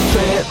the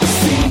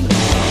fantasy.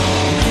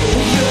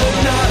 You're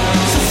not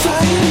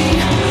society.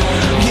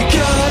 You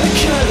gotta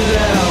cut it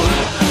out.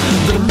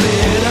 The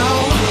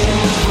middle,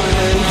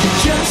 you're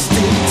just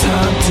in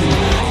time to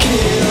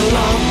kill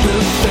off the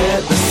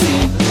fantasy.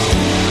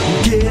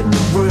 Getting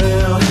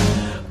around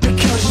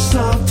because you're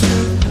soft to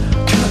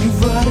cut you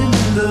right in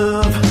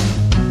love.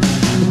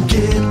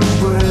 Getting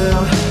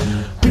around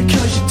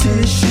because your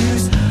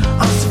tissues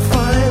are so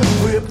fine and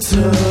ripped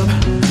up.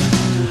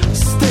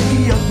 Stay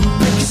up and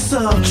make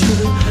yourself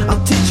true.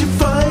 I'll teach you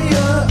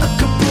fire, a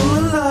couple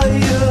of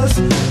liars.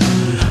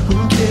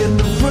 I'm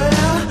getting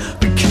around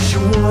because you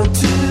want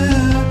to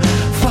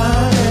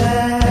find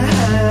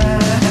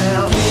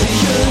out.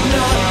 You're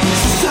not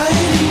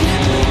society.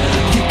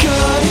 You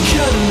gotta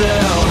cut it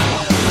out.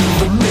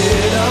 The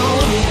middle,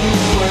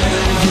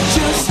 you're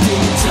just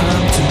in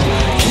time to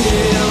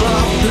kill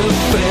off the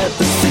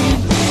fantasy.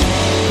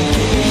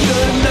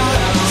 You're not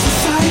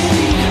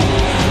society.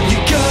 You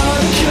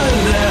gotta cut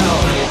it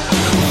out.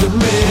 The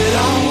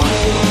middle,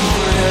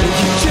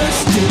 you're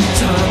just in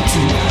time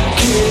to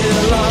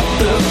kill off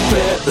the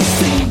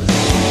fantasy.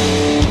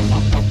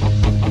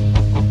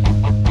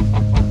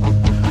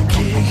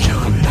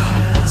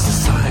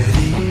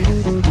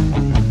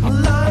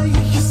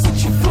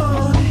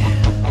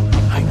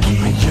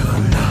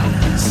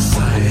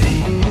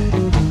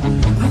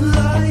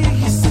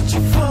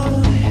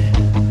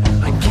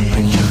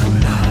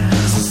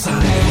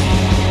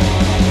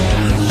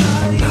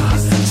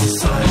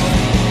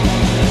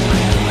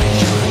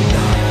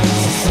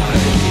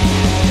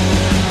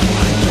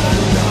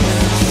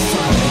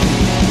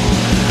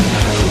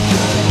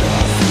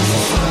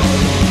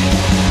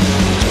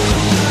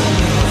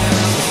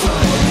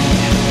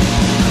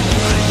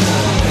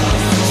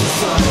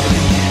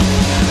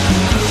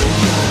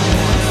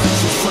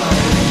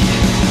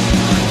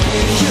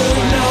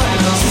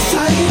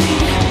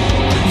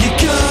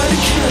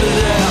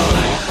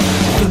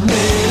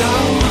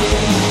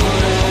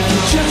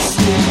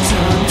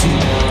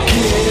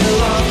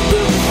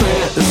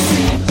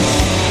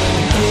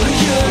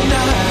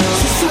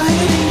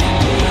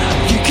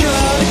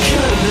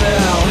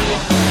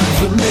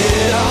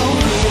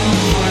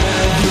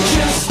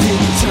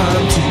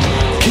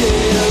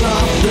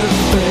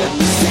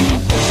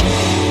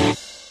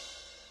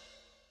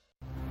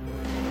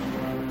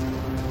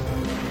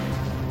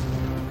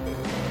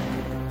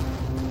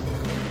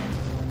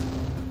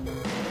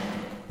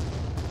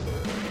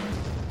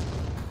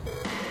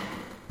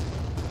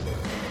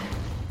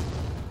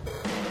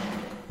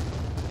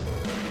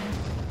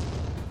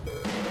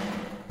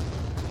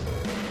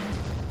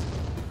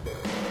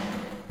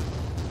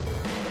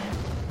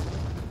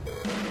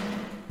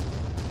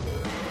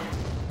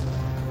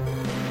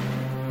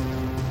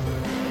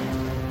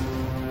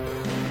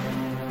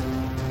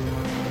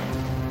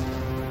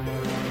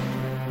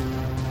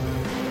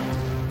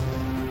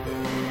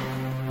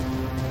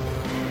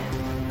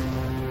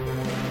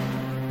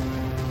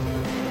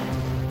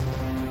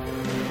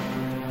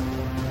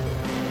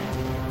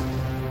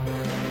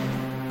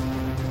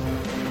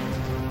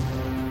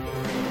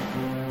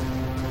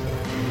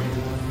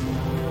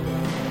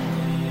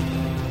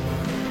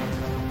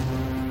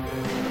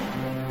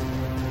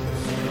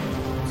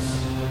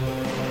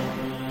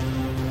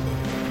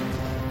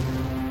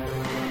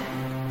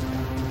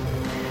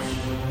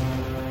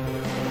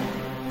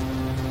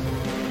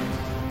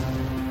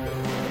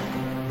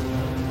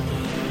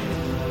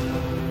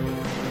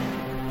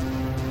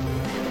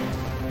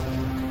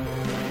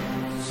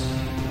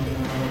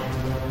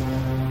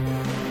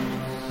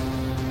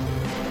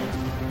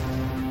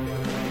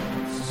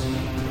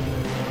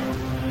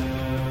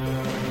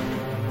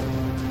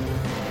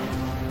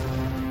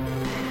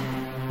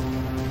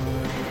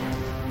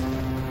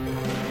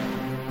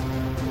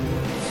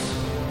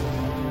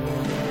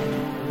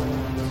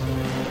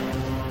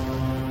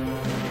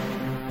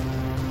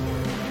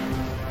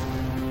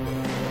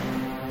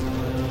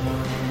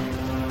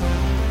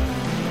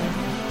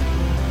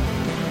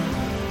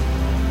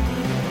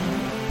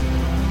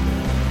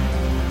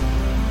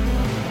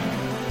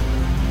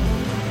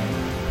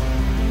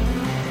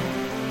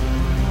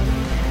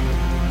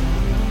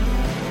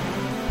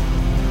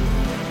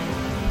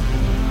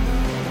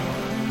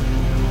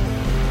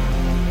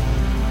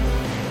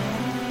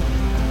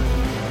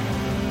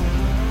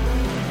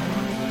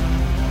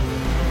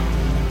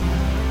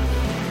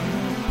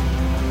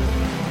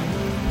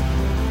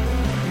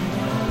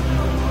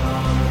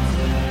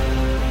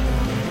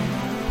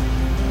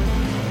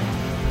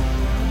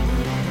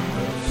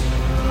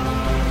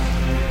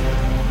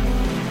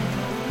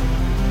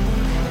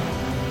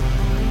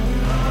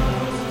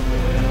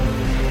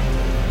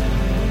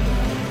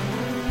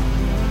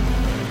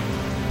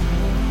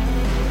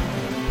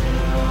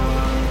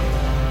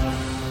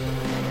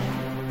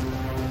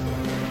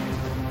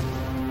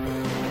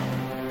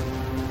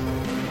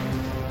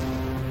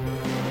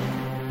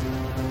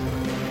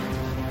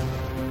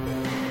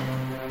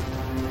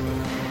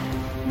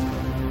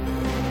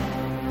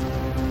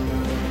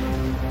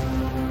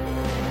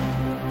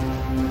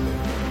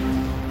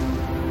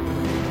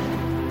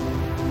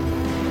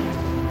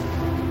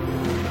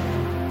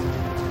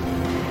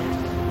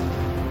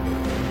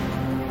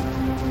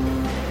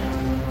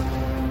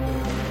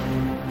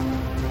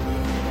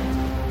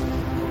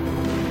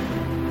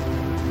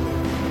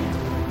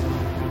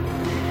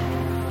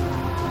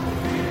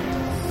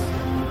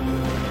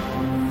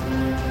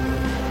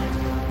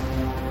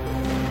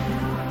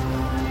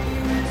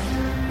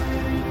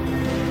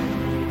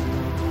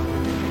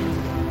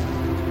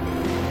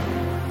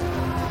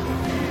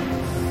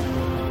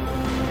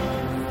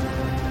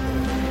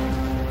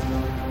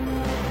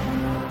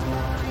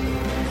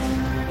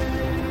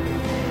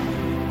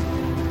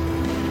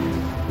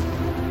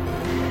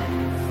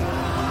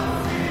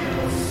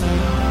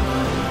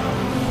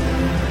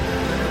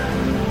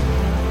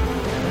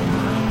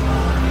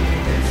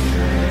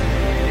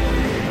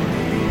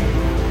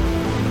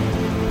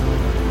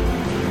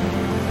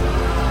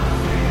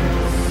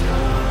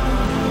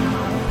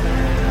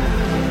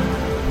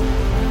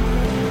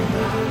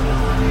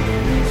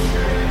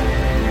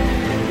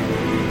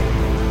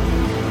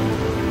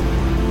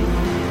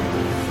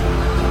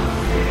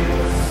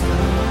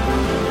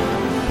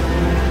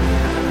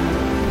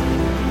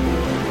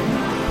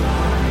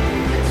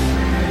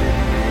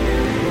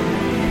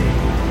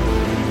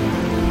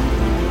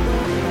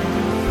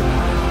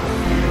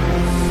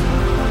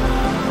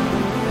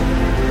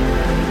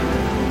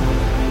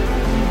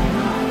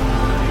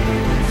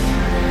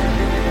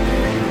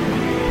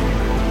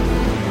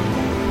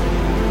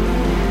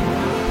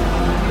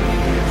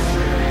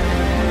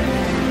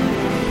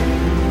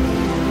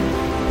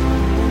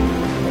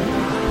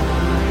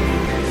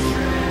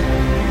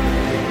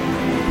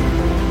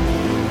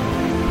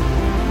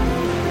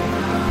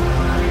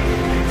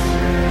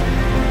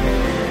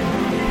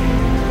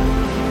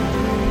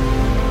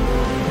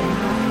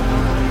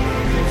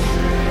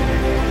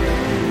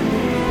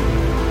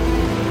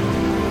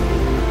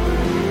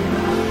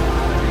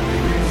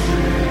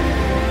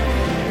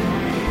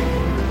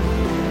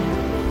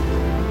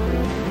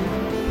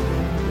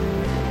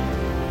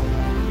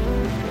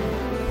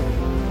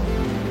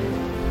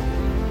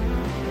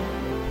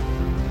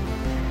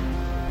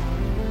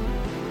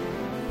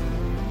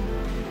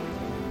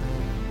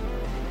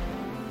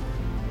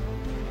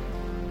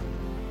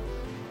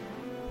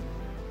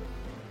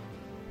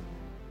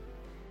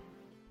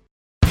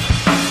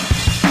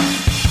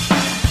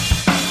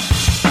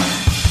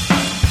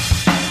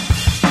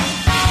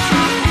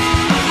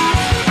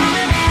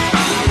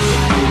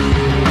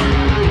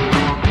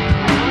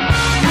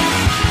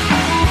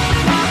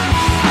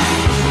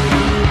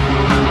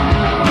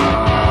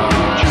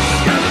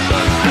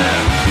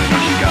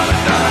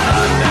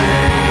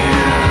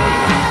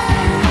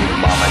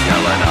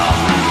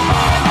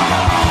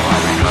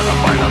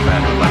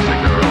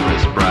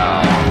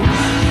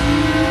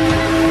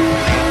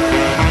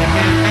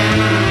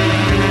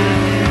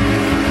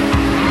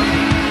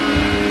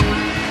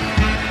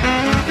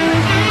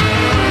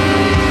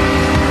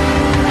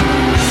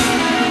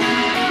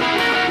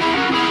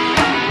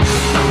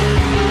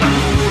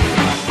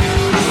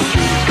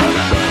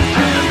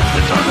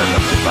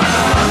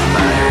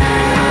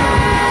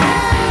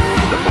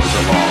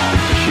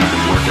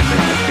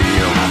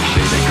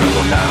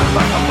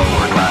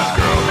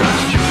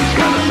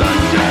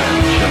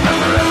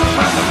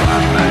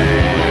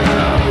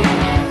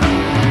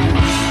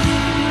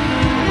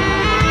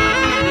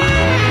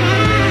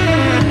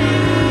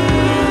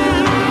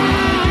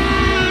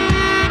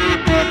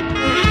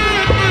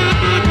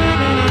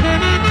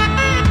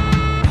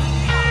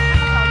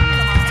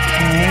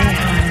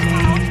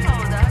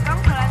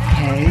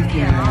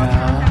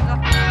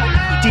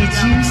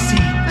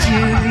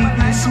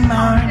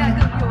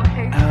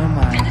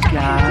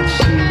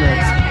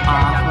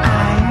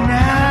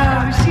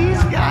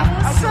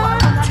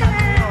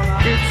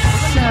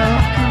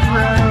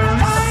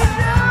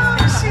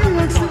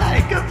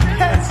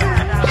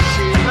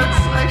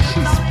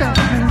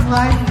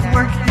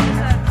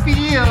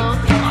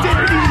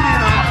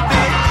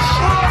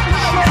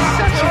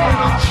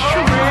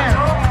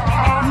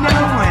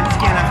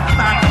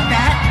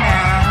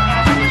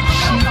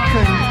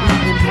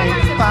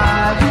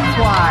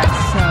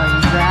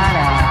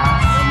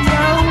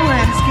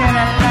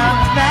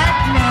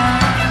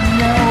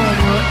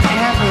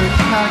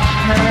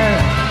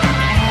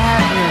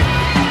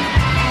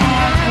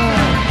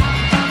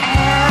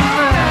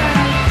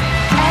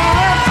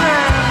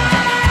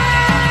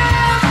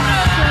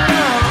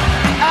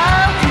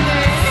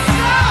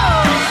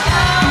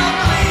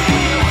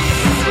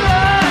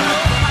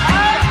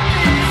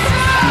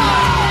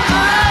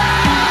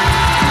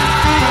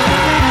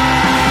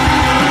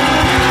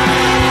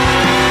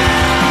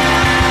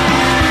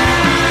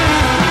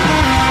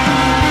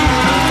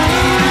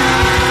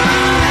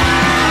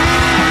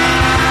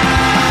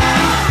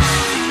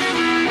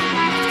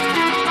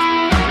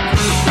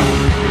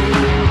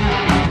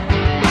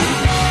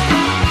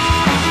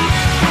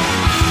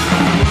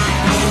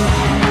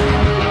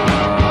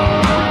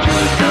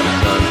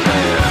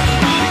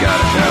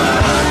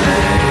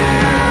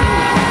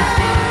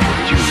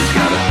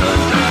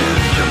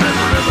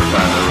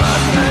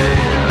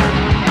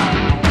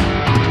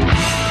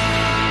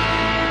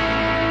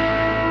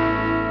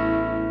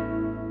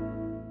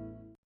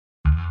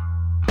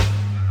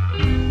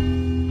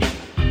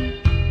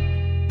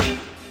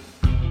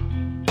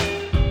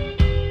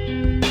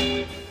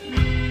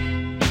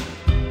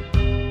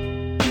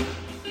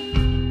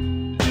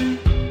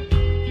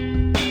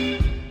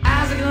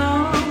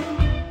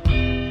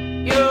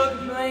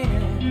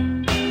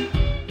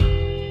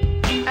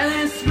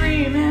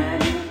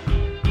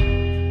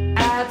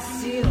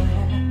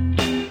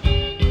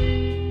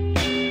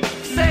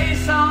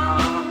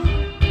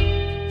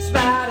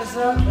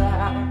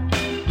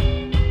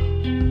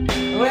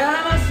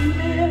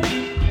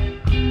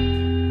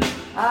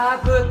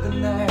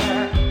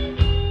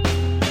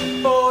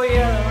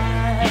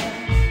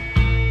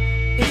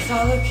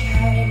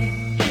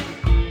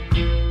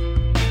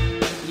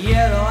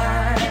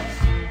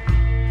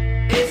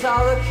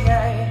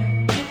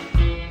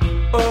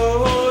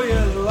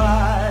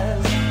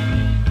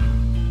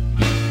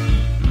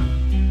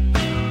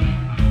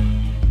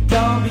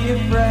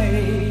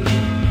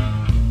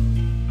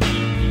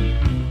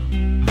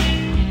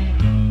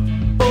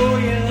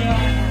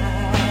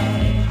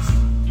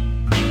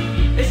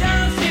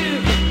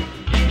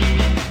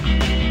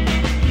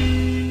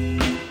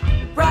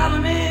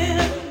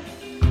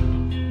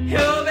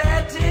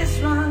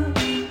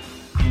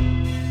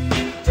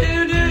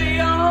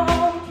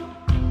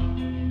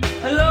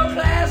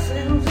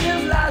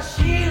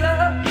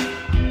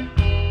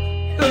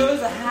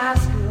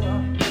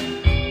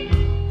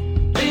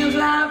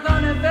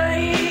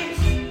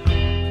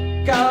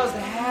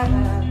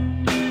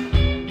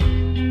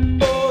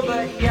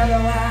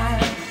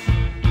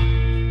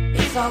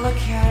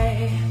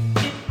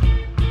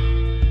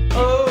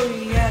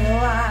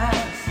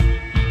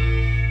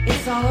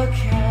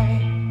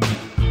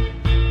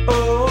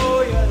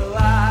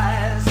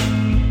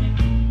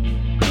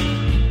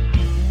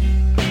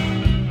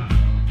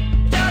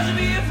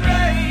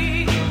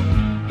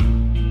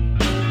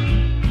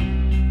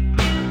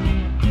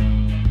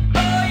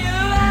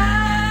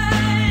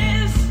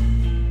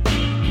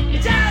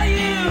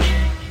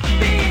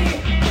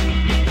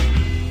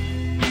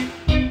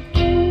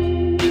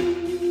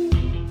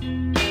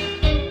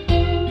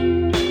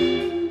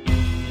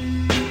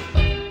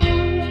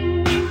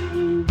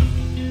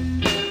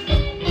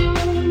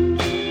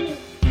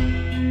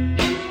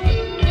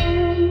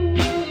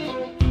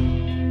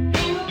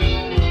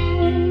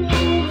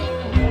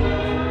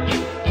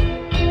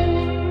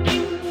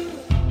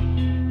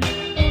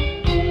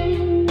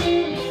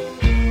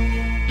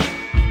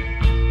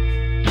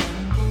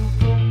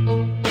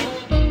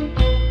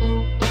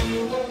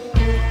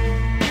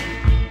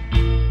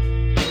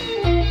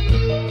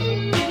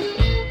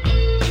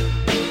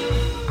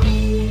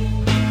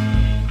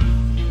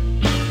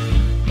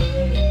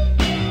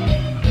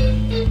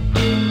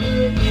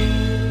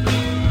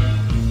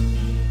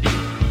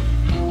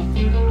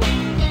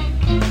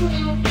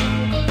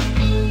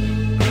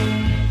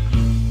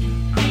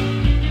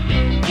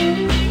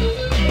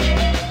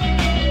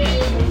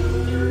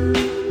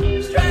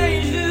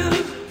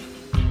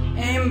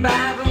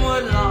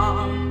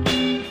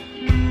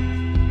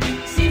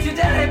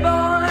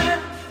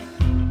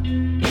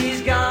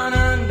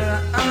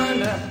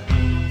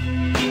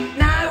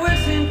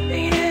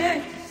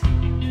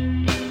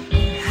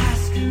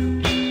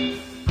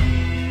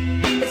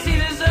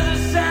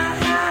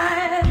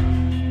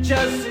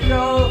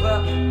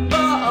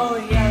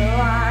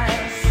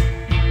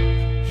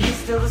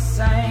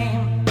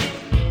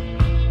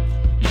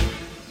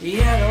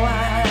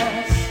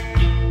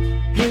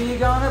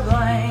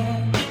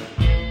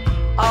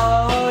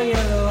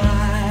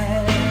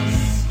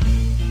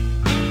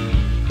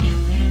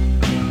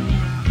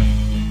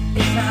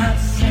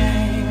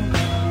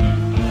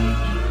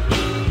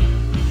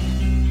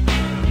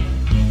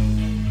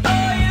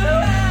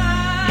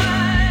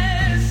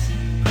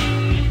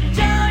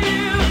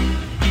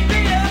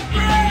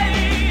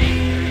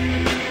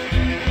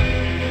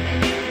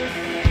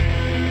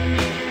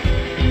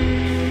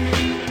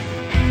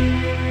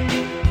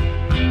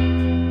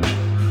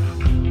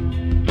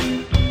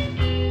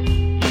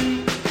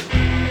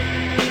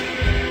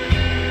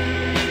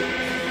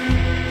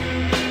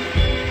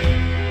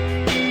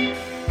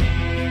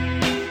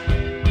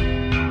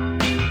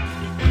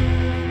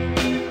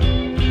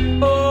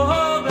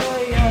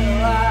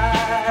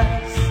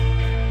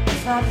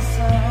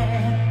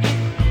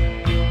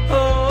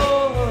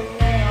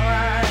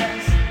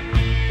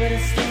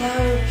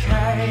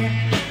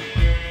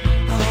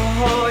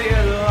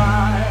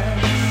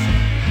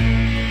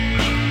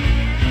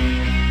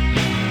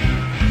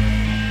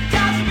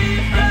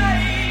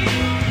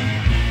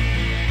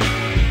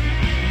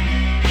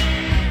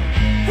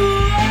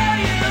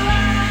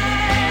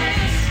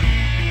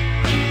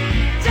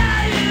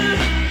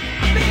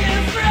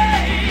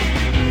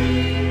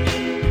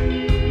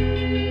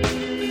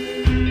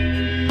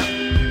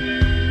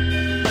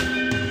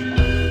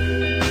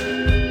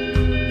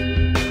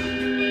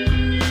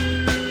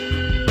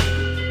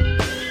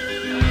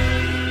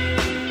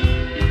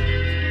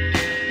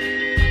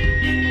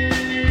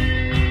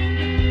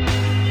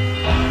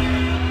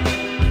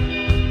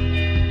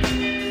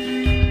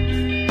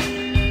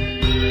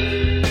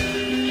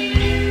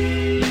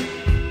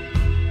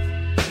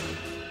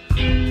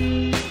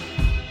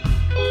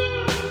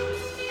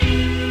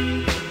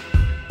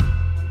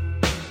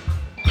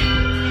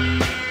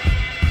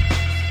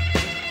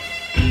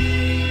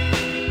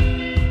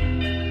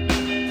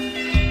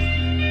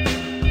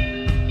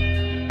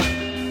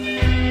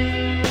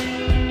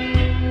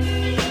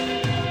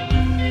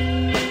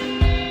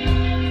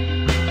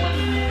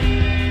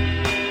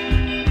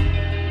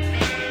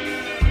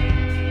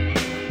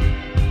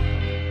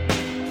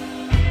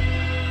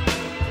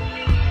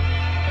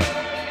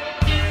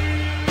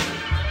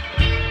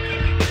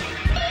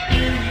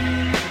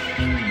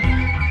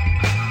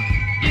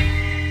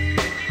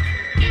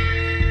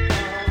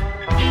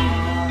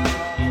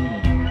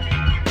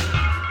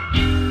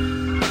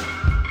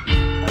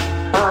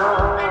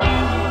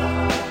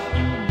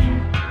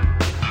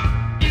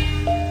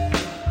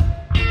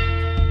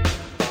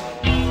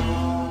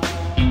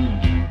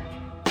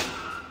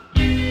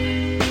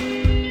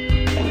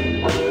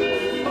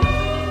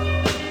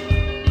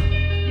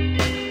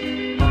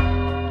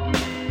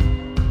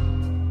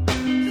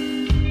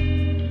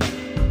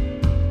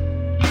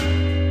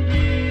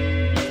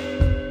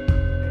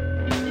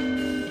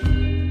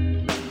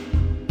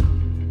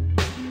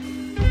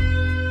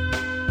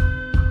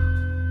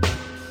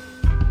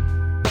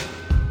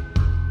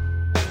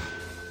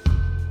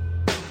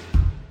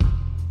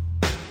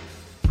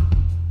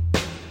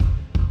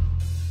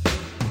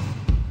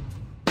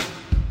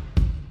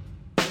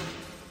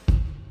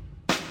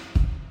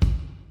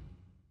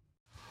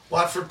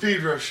 Lot for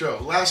Pedro Show.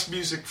 Last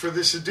music for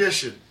this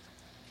edition.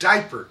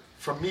 Diaper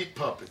from Meat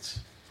Puppets.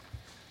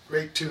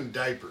 Great tune,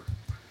 Diaper.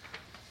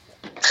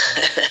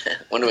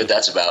 Wonder what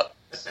that's about.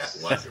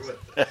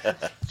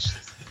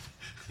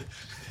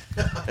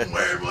 I'm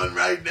wearing one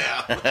right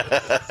now.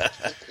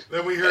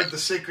 Then we heard the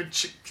Sacred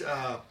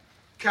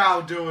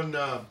Cow doing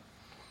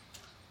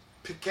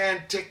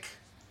Picantic,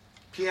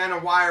 Piano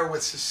Wire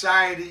with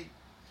Society,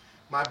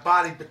 My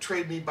Body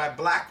Betrayed Me by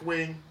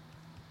Blackwing,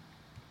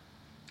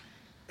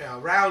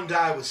 Round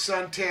Eye with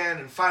Suntan,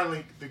 and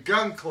finally the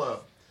Gun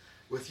Club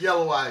with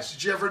Yellow Eyes.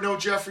 Did you ever know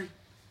Jeffrey?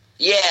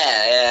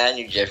 Yeah, I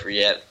knew Jeffrey,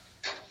 yeah.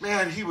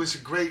 Man, he was a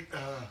great...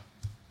 well,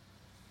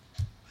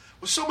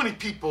 so many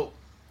people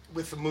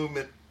with the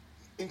movement,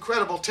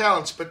 incredible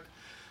talents, but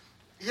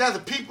yeah, the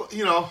people,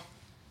 you know,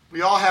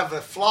 we all have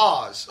the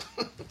flaws.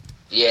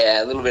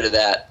 Yeah, a little bit of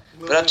that.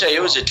 But I'll tell you,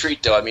 it was a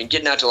treat, though. I mean,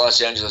 getting out to Los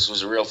Angeles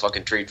was a real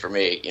fucking treat for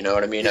me. You know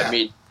what I mean? Yeah. I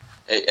mean,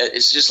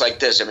 it's just like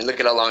this. I mean, look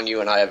at how long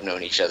you and I have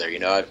known each other. You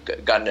know,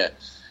 I've gotten to.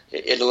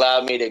 It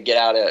allowed me to get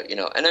out of, you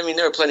know, and I mean,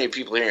 there were plenty of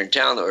people here in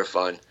town that were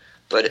fun,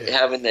 but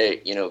having the,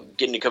 you know,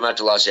 getting to come out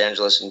to Los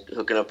Angeles and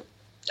hooking up,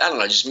 I don't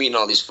know, just meeting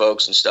all these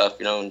folks and stuff.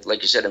 You know, and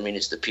like you said, I mean,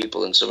 it's the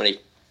people and so many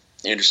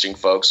interesting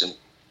folks, and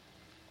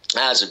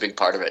that's a big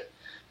part of it.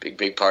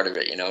 Big part of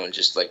it. You know, and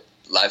just like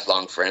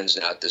lifelong friends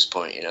now at this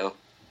point. You know.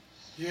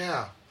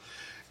 Yeah.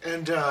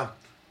 And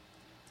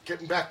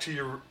getting back to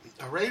your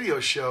radio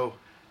show,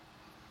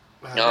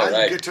 now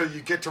right.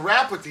 you get to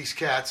rap with these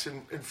cats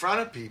in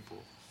front of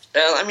people.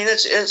 Well, I mean,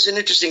 it's an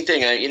interesting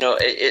thing.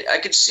 I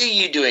could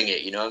see you doing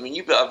it. You know, I mean,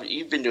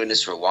 you've been doing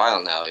this for a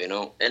while now. You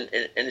know, and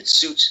it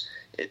suits.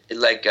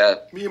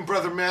 Me and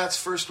Brother Matt's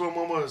first one.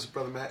 When was it,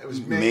 Brother Matt? It was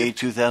May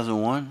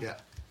 2001. Yeah.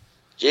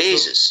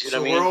 Jesus. So, you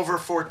know what I mean? We're over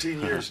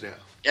 14 years now.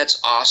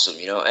 That's awesome,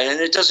 you know, and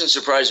it doesn't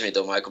surprise me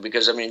though, Michael,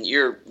 because I mean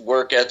your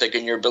work ethic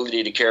and your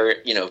ability to carry,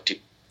 you know, to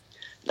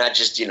not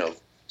just, you know,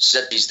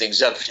 set these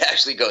things up, but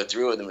actually go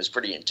through with them is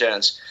pretty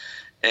intense,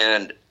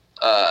 and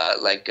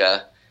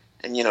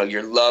and you know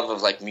your love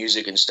of like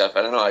music and stuff.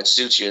 I don't know, it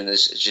suits you in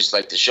this. It's just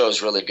like the show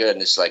is really good,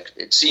 and it's like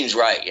it seems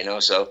right, you know.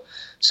 So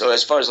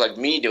as far as like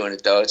me doing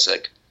it though, it's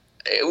like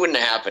it wouldn't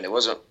have happened. It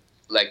wasn't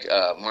like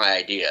my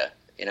idea,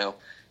 you know.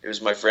 It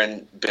was my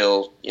friend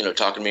Bill, you know,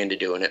 talking me into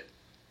doing it,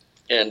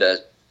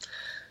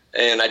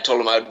 and I told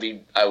him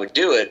I would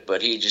do it,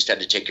 but he just had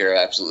to take care of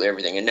absolutely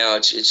everything. And now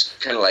it's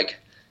kind of like,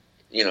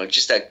 you know,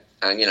 just that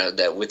you know,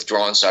 that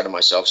withdrawn side of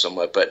myself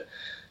somewhat. But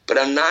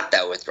I'm not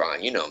that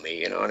withdrawn. You know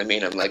me. You know what I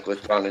mean? I'm like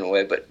withdrawn in a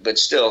way, but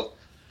still.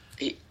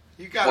 You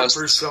got a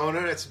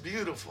persona that's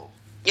beautiful.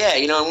 Yeah,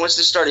 you know, and once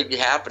this started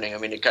happening, I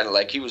mean, it kind of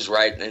like he was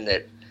right in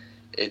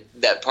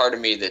that part of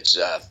me that's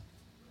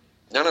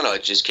no,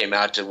 it just came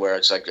out to where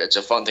it's like it's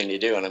a fun thing to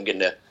do, and I'm getting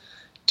to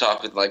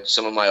talk with like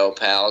some of my old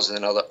pals, and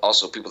then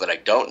also people that I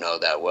don't know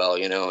that well,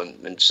 you know,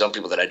 and some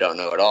people that I don't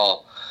know at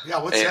all.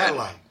 Yeah, what's that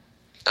like?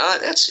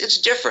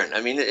 It's different.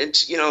 I mean,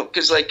 it's, you know,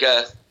 because like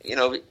you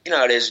know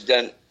how it is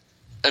done.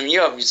 I mean,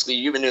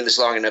 you've been doing this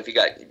long enough. You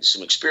got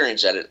some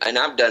experience at it, and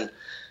I've done,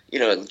 you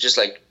know, just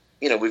like,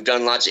 you know, we've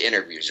done lots of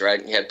interviews, right?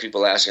 And you had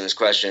people asking us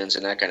questions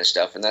and that kind of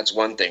stuff, and that's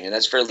one thing, and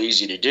that's fairly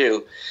easy to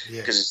do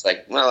because it's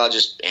like, well, I'll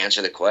just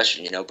answer the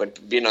question, you know.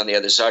 But being on the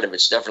other side of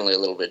it's definitely a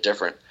little bit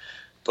different.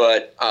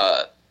 But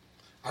I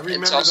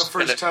remember the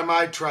first time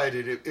I tried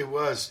it. It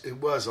was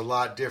a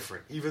lot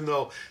different. Even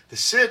though the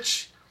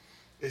sitch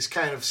is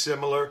kind of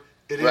similar,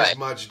 it is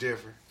much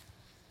different.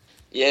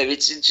 Yeah,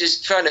 it's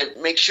just trying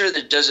to make sure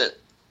that it doesn't,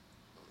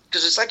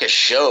 because it's like a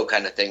show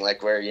kind of thing,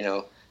 like where, you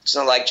know, it's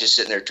not like just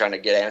sitting there trying to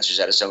get answers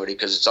out of somebody,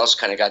 because it's also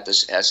kind of got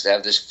this, has to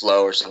have this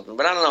flow or something.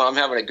 But I don't know, I'm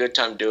having a good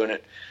time doing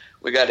it.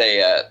 We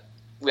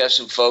have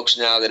some folks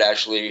now that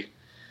actually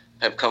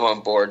have come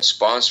on board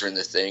sponsoring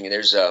the thing, and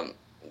there's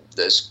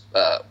this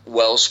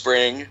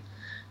Wellspring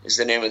is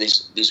the name of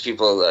these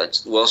people,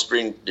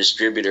 Wellspring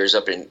distributors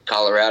up in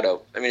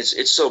Colorado. I mean,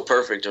 it's so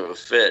perfect of a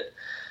fit,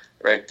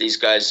 right? These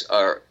guys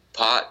are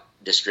pot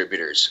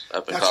distributors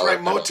up in Colorado. That's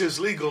right, Mota's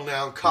legal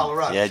now in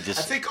Colorado. Yeah, I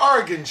think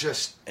Oregon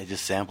just... I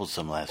just sampled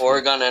some last week.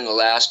 Oregon and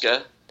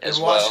Alaska as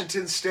well. And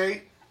Washington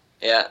State.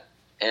 Yeah,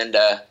 and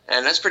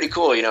that's pretty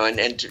cool, you know,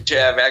 and to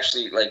have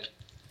actually, like,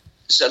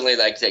 suddenly,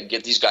 like, to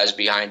get these guys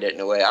behind it in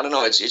a way. I don't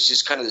know, it's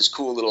just kind of this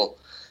cool little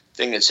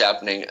thing that's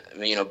happening. I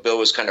mean, you know, Bill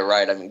was kind of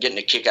right. I'm getting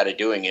a kick out of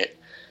doing it,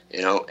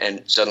 you know,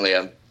 and suddenly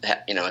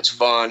you know, it's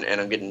fun, and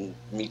I'm getting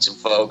to meet some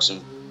folks,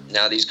 and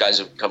now these guys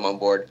have come on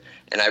board,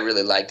 and I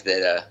really like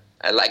that.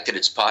 I like that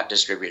it's pot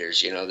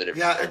distributors, you know.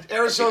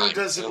 Arizona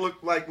doesn't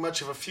look like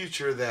much of a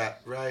future of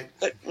that, right?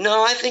 But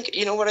no, I think,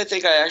 you know what I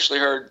think I actually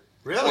heard.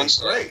 Really?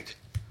 Great.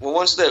 I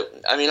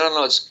mean, I don't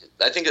know.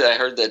 I think that I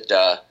heard that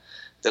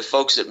the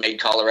folks that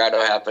made Colorado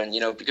happen, you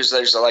know, because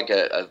there's like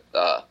a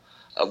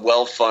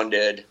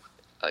well-funded,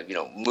 you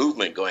know,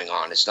 movement going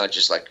on. It's not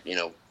just like, you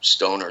know,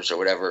 stoners or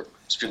whatever.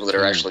 It's people that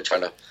are actually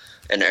trying to,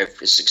 and have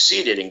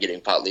succeeded in getting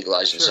pot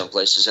legalized in some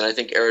places. And I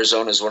think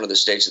Arizona is one of the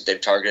states that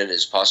they've targeted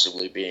as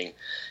possibly being,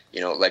 you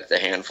know, like the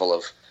handful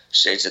of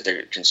states that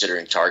they're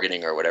considering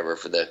targeting or whatever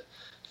for the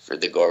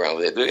go around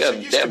with it.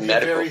 It used to be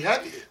very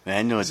heavy. Man,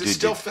 I know a Is it dude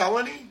still did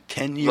felony?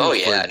 10 years Oh for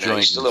yeah, a no, joint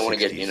you still in don't want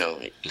to the get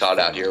 60s. caught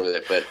out here with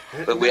it,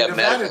 but we have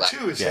Nevada medical.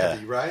 too is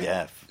heavy, right?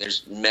 Yeah.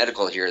 There's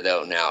medical here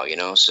though now,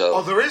 so.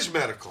 Oh, there is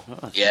medical.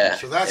 Yeah.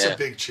 So that's yeah. a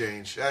big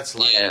change. That's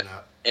lightening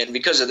up. And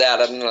because of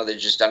that, I don't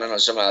know,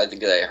 somehow I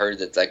think I heard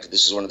that like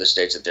this is one of the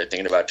states that they're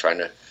thinking about trying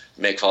to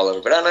make fall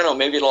over. But I don't know,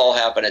 maybe it'll all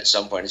happen at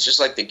some point. It's just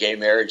like the gay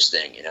marriage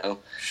thing,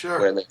 Sure.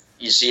 Where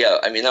you see how,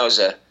 that was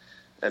a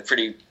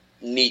pretty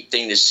neat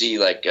thing to see,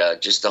 like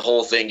just the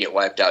whole thing get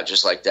wiped out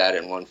just like that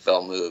in one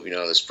fell move.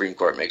 The Supreme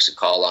Court makes a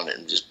call on it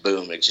and just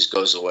boom, it just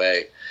goes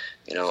away.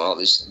 All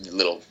these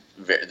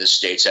the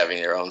states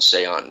having their own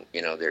say on,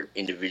 their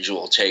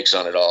individual takes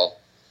on it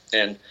all.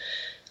 And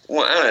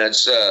well, I don't know,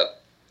 it's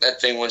that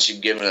thing once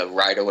you've given a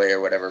right away or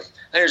whatever.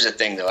 Here's the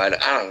thing, though. I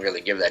don't really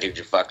give that huge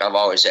a fuck. I've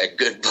always had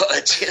good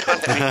buds. You know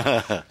what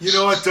I mean? You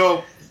know what,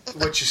 though?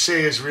 What you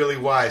say is really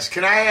wise.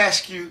 Can I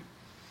ask you,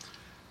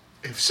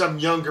 if some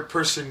younger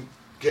person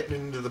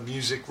getting into the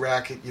music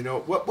racket,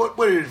 what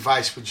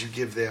advice would you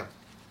give them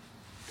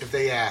if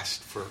they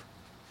asked for?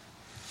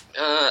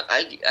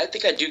 I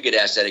think I do get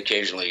asked that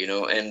occasionally,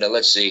 and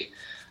let's see.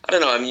 I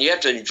don't know. I mean, you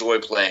have to enjoy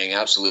playing,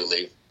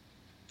 absolutely.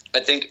 I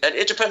think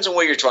it depends on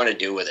what you're trying to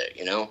do with it,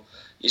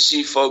 You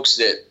see folks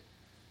that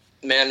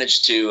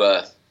manage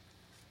to,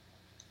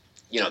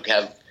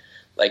 have,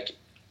 like,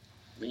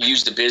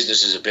 use the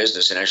business as a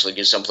business and actually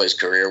get someplace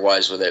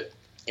career-wise with it.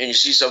 And you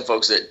see some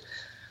folks that,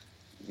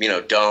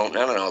 don't.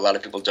 I don't know. A lot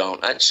of people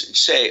don't. I'd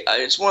say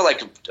it's more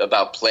like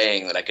about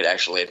playing that I could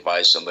actually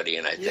advise somebody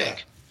in, I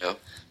think,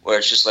 where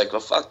it's just like,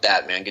 well, fuck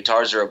that, man.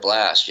 Guitars are a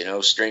blast,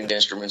 Stringed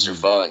instruments are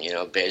fun,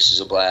 bass is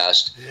a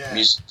blast. Yeah.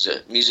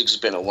 Music's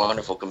been a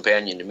wonderful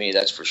companion to me,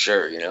 that's for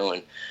sure,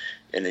 and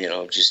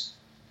just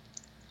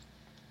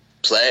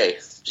play.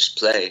 Just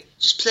play.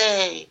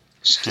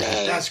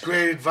 That's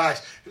great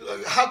advice.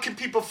 How can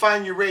people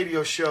find your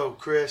radio show,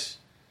 Chris?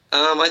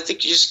 I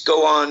think you just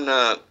go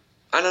on.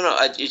 I don't know.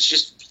 It's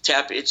just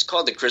It's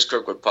called the Chris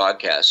Kirkwood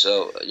Podcast.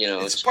 So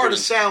it's part of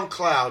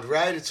SoundCloud,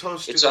 right? It's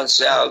hosted. It's on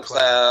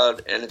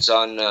SoundCloud, and it's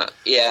on So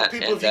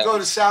people, if you go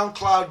to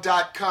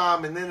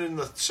SoundCloud.com and then in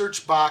the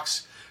search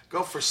box,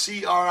 go for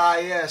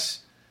ChrisKirkwood.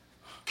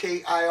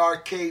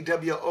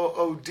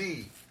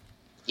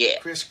 Yeah,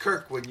 Chris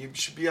Kirkwood. You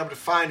should be able to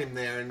find him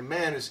there, and the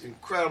man is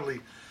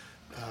incredibly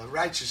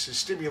righteous and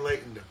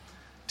stimulating to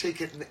take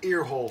it in the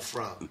ear hole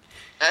from.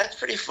 That's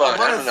pretty fun.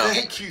 I want to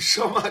thank you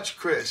so much,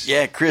 Chris.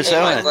 Yeah, Chris,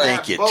 I want to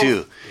thank you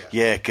too.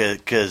 Yeah,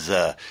 because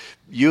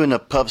you and the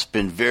pup's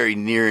been very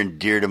near and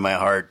dear to my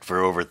heart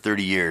for over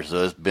 30 years.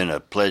 So it's been a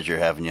pleasure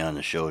having you on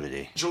the show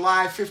today.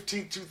 July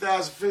 15,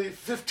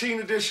 2015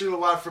 edition of the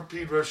Watt from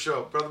Pedro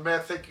Show. Brother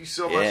man, thank you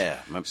so much. Yeah,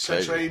 my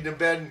Central pleasure. Eden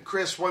Bed. And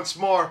Chris, once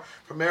more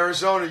from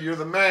Arizona, you're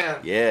the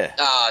man. Yeah.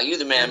 You're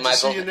the man, Good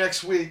Michael. to see you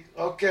next week.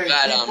 Okay,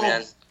 Right on, people,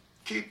 man.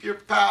 keep your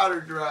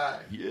powder dry.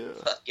 Yeah.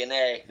 Fucking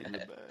A.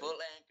 Full